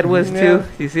big his head was too?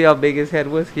 You see how big his head was?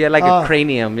 was? He had like a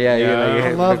cranium. Yeah.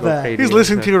 I love that. Cranium. He's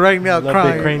listening to you right now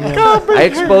crying. I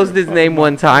exposed his name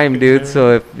one time, dude.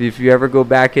 So if you ever go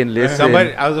back and listen.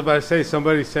 I was about to say,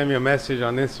 somebody sent me a message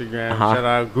on Instagram. Shout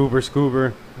out Goober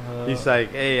Scoober. He's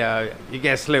like, hey, you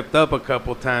get slipped up a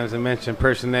couple times and mentioned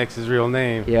Person X's real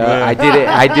name. Yeah, I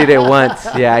did it once.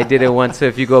 Yeah, I did it once. So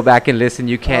if you go back and listen,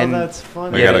 you can. Oh, that's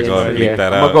funny. We gotta go and bleep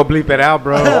that out. I'm gonna go bleep it out,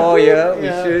 bro. Oh yeah, we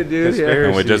should, dude.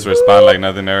 And we just respond like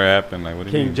nothing ever happened. Like, what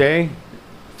do you mean? King J,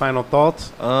 final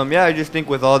thoughts? Yeah, I just think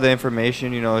with all the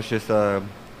information, it's just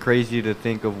crazy to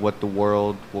think of what the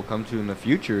world will come to in the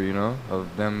future.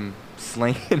 Of them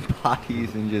slinging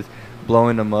bodies and just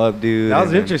blowing them up, dude. That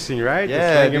was interesting, right?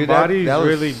 Yeah, the slinging bodies that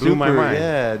really blew my mind.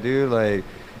 Yeah, dude,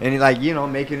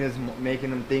 making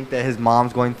him think that his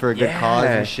mom's going for a good cause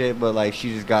and shit, but like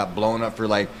she just got blown up for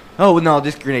like, oh no,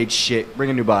 this grenade shit. Bring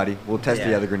a new body. We'll test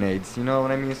the other grenades. You know what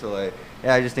I mean? So like,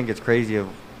 I just think it's crazy of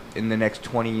in the next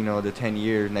 20, to 10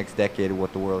 years, next decade,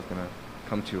 what the world's gonna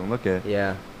come to and look at.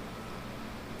 Yeah.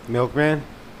 Milkman.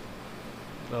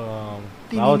 I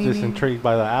was just intrigued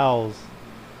by the owls.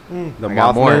 The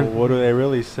Mothman. What do they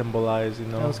really symbolize?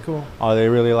 That was cool. Are they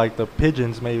really like the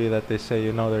pigeons? Maybe that they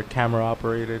say they're camera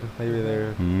operated. Maybe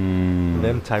they're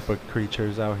them type of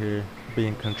creatures out here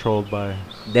being controlled by.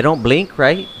 They don't blink,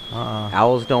 right?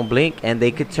 Owls don't blink, and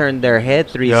they could turn their head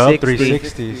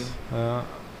 360. 360s.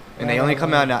 And they only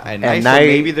come out at night. So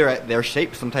maybe they're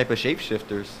some type of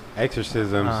shapeshifters.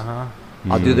 Exorcisms.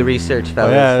 I'll do the research,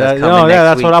 fellas.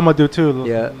 That's what I'm gonna do too.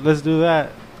 Yeah, let's do that.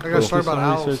 I got to start about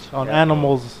owls. On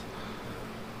animals.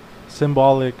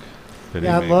 Symbolic.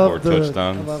 I love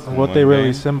what they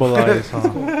really symbolize.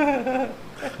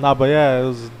 Nah, but it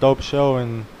was a dope show,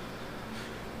 and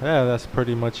that's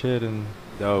pretty much it. And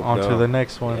on to the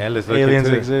next one. Aliens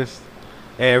exist.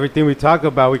 Hey, everything we talk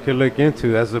about, we could look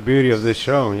into. That's the beauty of this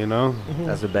show,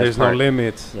 That's the best There's part. no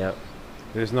limits. Yep.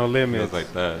 There's no limits. Just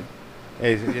like that.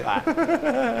 Hey,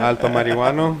 Alto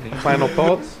Marihuano, final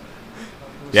thoughts?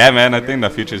 Yeah, man, I think the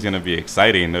future is going to be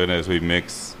exciting as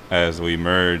we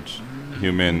merge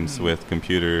humans with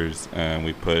computers, and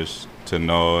we push to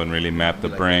know and really map the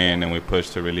brain, and we push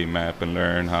to really map and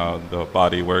learn how the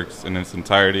body works in its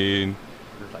entirety,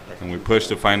 and we push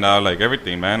to find out like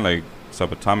everything, man, like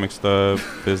subatomic stuff,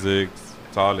 physics.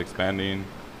 It's all expanding.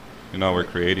 We're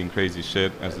creating crazy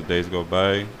shit as the days go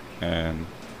by, and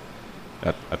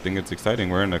I think it's exciting.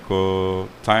 We're in a cool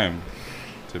time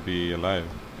to be alive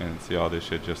and see all this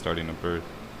shit just starting to birth.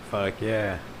 Fuck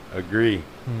yeah. Agree.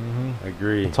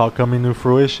 Agree. It's all coming to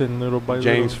fruition little by little.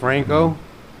 James Franco.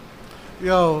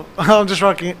 Yo, I'm just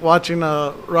watching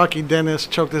Rocky Dennis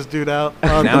choke this dude out.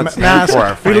 Now it's time for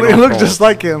our He looks just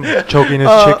like him. Choking his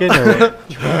chicken or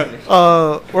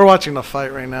what? We're watching the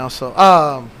fight right now. So,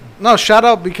 no, shout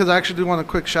out, because I actually do want a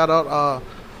quick shout out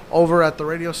over at the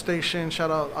radio station.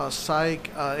 Shout out Psych,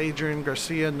 Adrian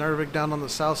Garcia, Nervik down on the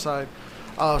south side.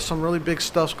 Some really big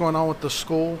stuff's going on with the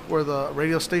school where the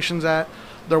radio station's at.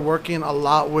 They're working a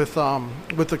lot with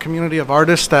the community of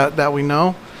artists that we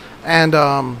know, and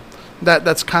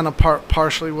that's kind of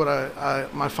partially what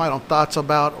my final thoughts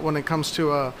about when it comes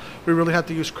to we really have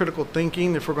to use critical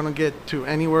thinking if we're going to get to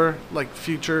anywhere like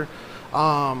future.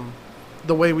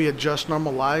 The way we adjust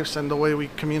normal lives and the way we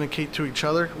communicate to each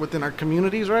other within our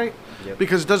communities, right? Yep.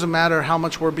 Because it doesn't matter how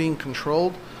much we're being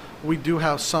controlled, we do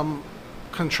have some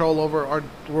control over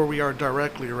where we are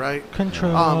directly, right?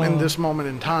 Control. In this moment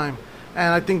in time.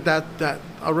 And I think that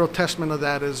a real testament of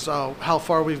that is how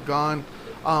far we've gone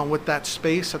with that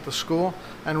space at the school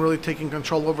and really taking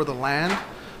control over the land.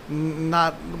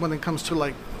 Not when it comes to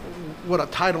like what a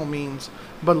title means,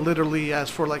 but literally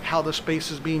as for like how the space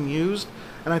is being used.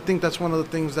 And I think that's one of the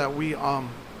things that we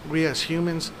as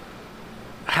humans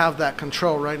have that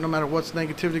control, right? No matter what's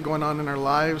negativity going on in our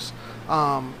lives.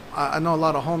 I know a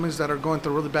lot of homies that are going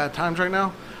through really bad times right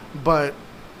now, but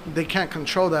they can't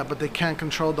control that, but they can't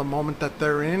control the moment that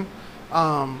they're in.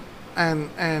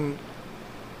 And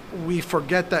we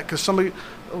forget that because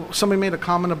somebody made a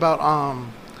comment about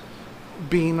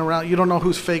being around, you don't know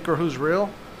who's fake or who's real.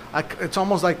 It's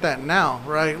almost like that now,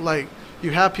 right? Like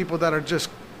you have people that are just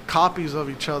copies of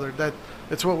each other. That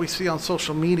it's what we see on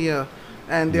social media,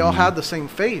 and they all have the same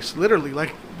face, literally.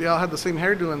 Like they all have the same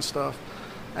hairdo and stuff.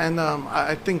 And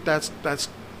I think that's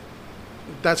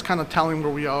kind of telling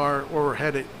where we are, where we're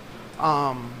headed.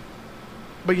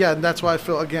 But yeah, that's why I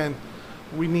feel again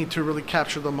we need to really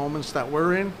capture the moments that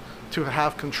we're in to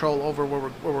have control over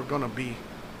where we're gonna be.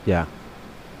 Yeah.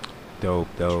 Dope.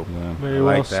 Yeah. Very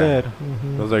well said.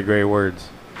 Mm-hmm. Those are great words.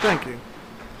 Thank you.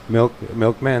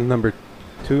 Milkman number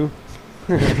 2.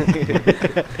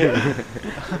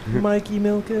 Mikey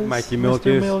Milkus. Mikey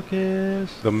Milkus. Mr.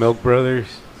 Milkus. The Milk Brothers.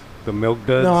 milk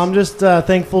duds? No, I'm just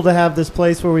thankful to have this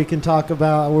place where we can talk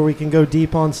about, where we can go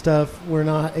deep on stuff. We're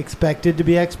not expected to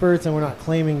be experts, and we're not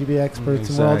claiming to be experts,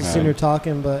 and we're all just sitting here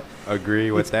talking. But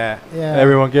agree with that. Yeah,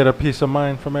 everyone get a peace of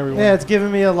mind from everyone. Yeah, it's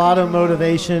given me a lot of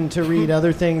motivation to read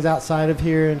other things outside of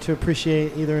here and to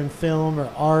appreciate either in film or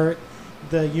art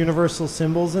the universal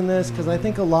symbols in this, because I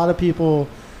think a lot of people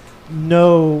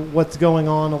know what's going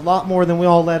on a lot more than we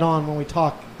all let on when we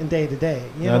talk in day to day.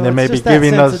 You know, and they it's just that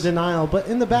sense of denial. But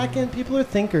in the back end, people are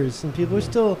thinkers and people are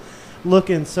still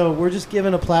looking. So we're just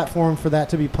given a platform for that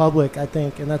to be public, I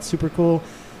think, and that's super cool.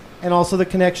 And also the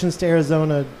connections to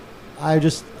Arizona.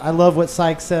 I love what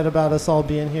Syke said about us all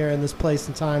being here in this place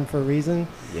and time for a reason.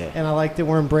 Yeah. And I like that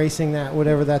we're embracing that,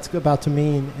 whatever that's about to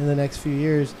mean in the next few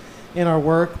years in our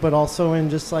work, but also in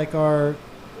just like our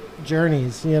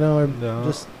journeys, you know, or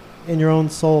just in your own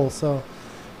soul. So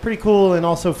pretty cool, and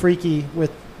also freaky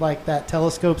with like that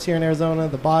telescopes here in Arizona,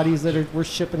 the bodies that we're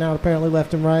shipping out apparently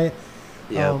left and right.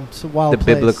 Yeah, it's a wild the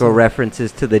biblical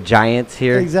references to the giants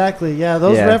here. Exactly. Yeah,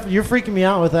 those you're freaking me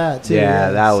out with that too.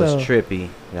 Yeah, that was trippy.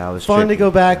 That was fun to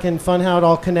go back and fun how it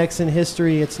all connects in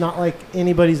history. It's not like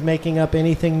anybody's making up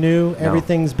anything new. No.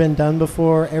 Everything's been done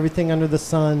before. Everything under the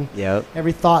sun. Yep.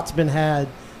 Every thought's been had,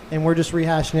 and we're just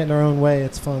rehashing it in our own way.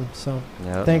 It's fun. So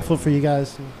thankful for you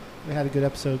guys. We had a good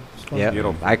episode. Yeah,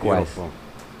 likewise. Beautiful.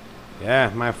 Yeah,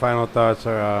 my final thoughts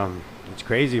are it's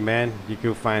crazy, man. You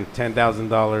could find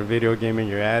 $10,000 video game in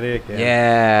your attic.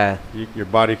 And your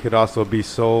body could also be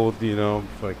sold, you know,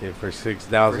 for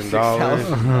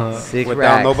 $6,000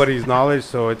 without nobody's knowledge.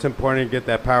 So it's important to get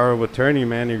that power of attorney,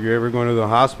 man. If you're ever going to the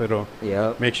hospital,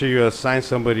 make sure you assign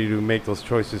somebody to make those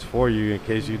choices for you in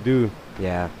case you do,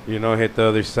 you know, hit the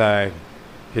other side.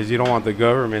 Because you don't want the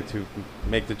government to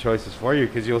make the choices for you,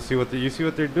 because you'll see what you see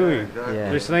what they're doing.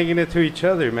 They're slanging it to each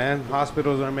other, man.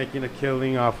 Hospitals are making a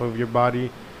killing off of your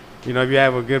body. You know, if you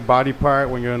have a good body part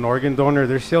when you're an organ donor,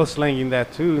 they're still slanging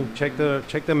that too. Check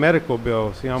the medical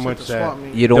bill. See how much that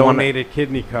donated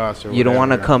kidney costs. Or you don't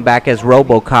want to come back as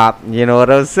RoboCop. You know what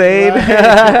I'm saying?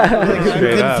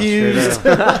 I'm confused.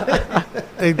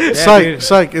 Hey,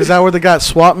 Psych, is that where they got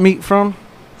swap meat from?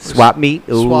 Swap meat?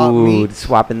 Ooh,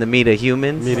 swapping the meat of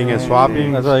humans. Meeting and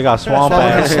swapping. That's why they got swamp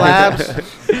ass. Slabs.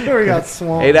 We got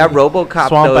swamp. Hey, that RoboCop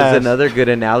though is another good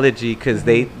analogy, because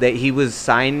he was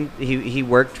signed. He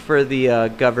worked for the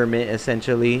government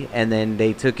essentially, and then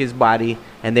they took his body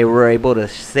and they were able to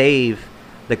save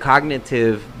the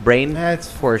cognitive brain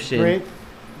portion. Great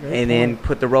and then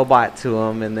put the robot to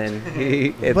him, and then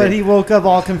he woke up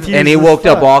all confused. And he woke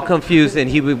up all confused, and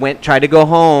he tried to go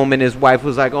home, and his wife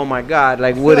was like, "Oh my God,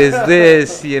 like what is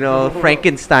this? You know,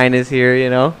 Frankenstein is here." You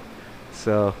know,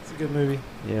 so it's a good movie.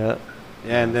 Yeah.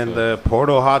 Yeah, and then the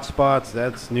portal hotspots,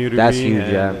 that's new to me. That's huge,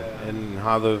 And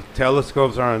how the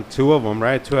telescopes are on 2 of them,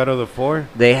 right? 2 out of the 4?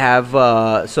 They have,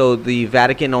 so the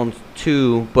Vatican owns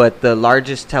 2, but the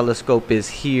largest telescope is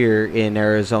here in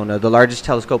Arizona. The largest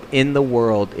telescope in the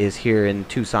world is here in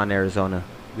Tucson, Arizona.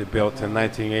 They built in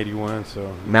 1981,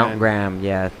 so... Mount Graham,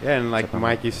 yeah. Yeah, and like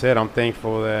Mikey said, I'm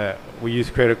thankful that we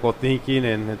use critical thinking,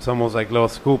 and it's almost like little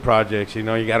school projects. You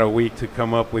know, you got a week to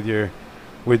come up with your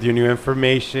new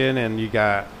information, and you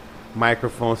got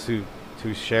microphones to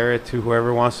share it to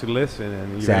whoever wants to listen.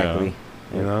 And exactly.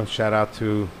 You know, shout out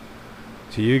to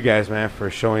you guys, man,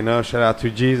 for showing up. Shout out to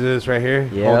Jesus right here,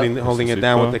 holding it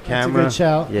down with the camera. That's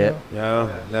a good shout.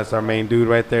 Yeah, that's our main dude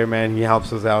right there, man. He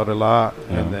helps us out a lot.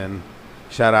 And then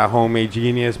shout out Homemade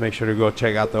Genius. Make sure to go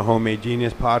check out the Homemade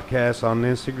Genius podcast on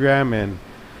Instagram, and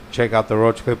check out the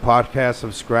Roach Clip podcast.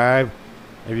 Subscribe.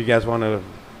 If you guys want to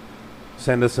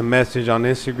send us a message on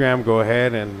Instagram, go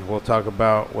ahead, and we'll talk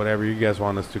about whatever you guys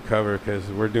want us to cover, because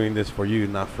we're doing this for you,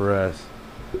 not for us.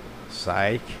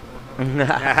 Psych.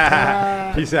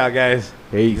 Peace out, guys.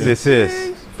 Peace. This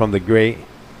is From the Great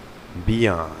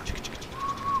Beyond.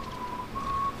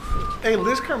 Hey,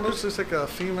 Liz Carmouche looks like a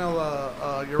female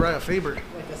Uriah Faber.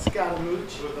 Like a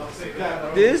Scaramouche.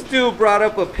 This dude brought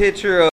up a picture of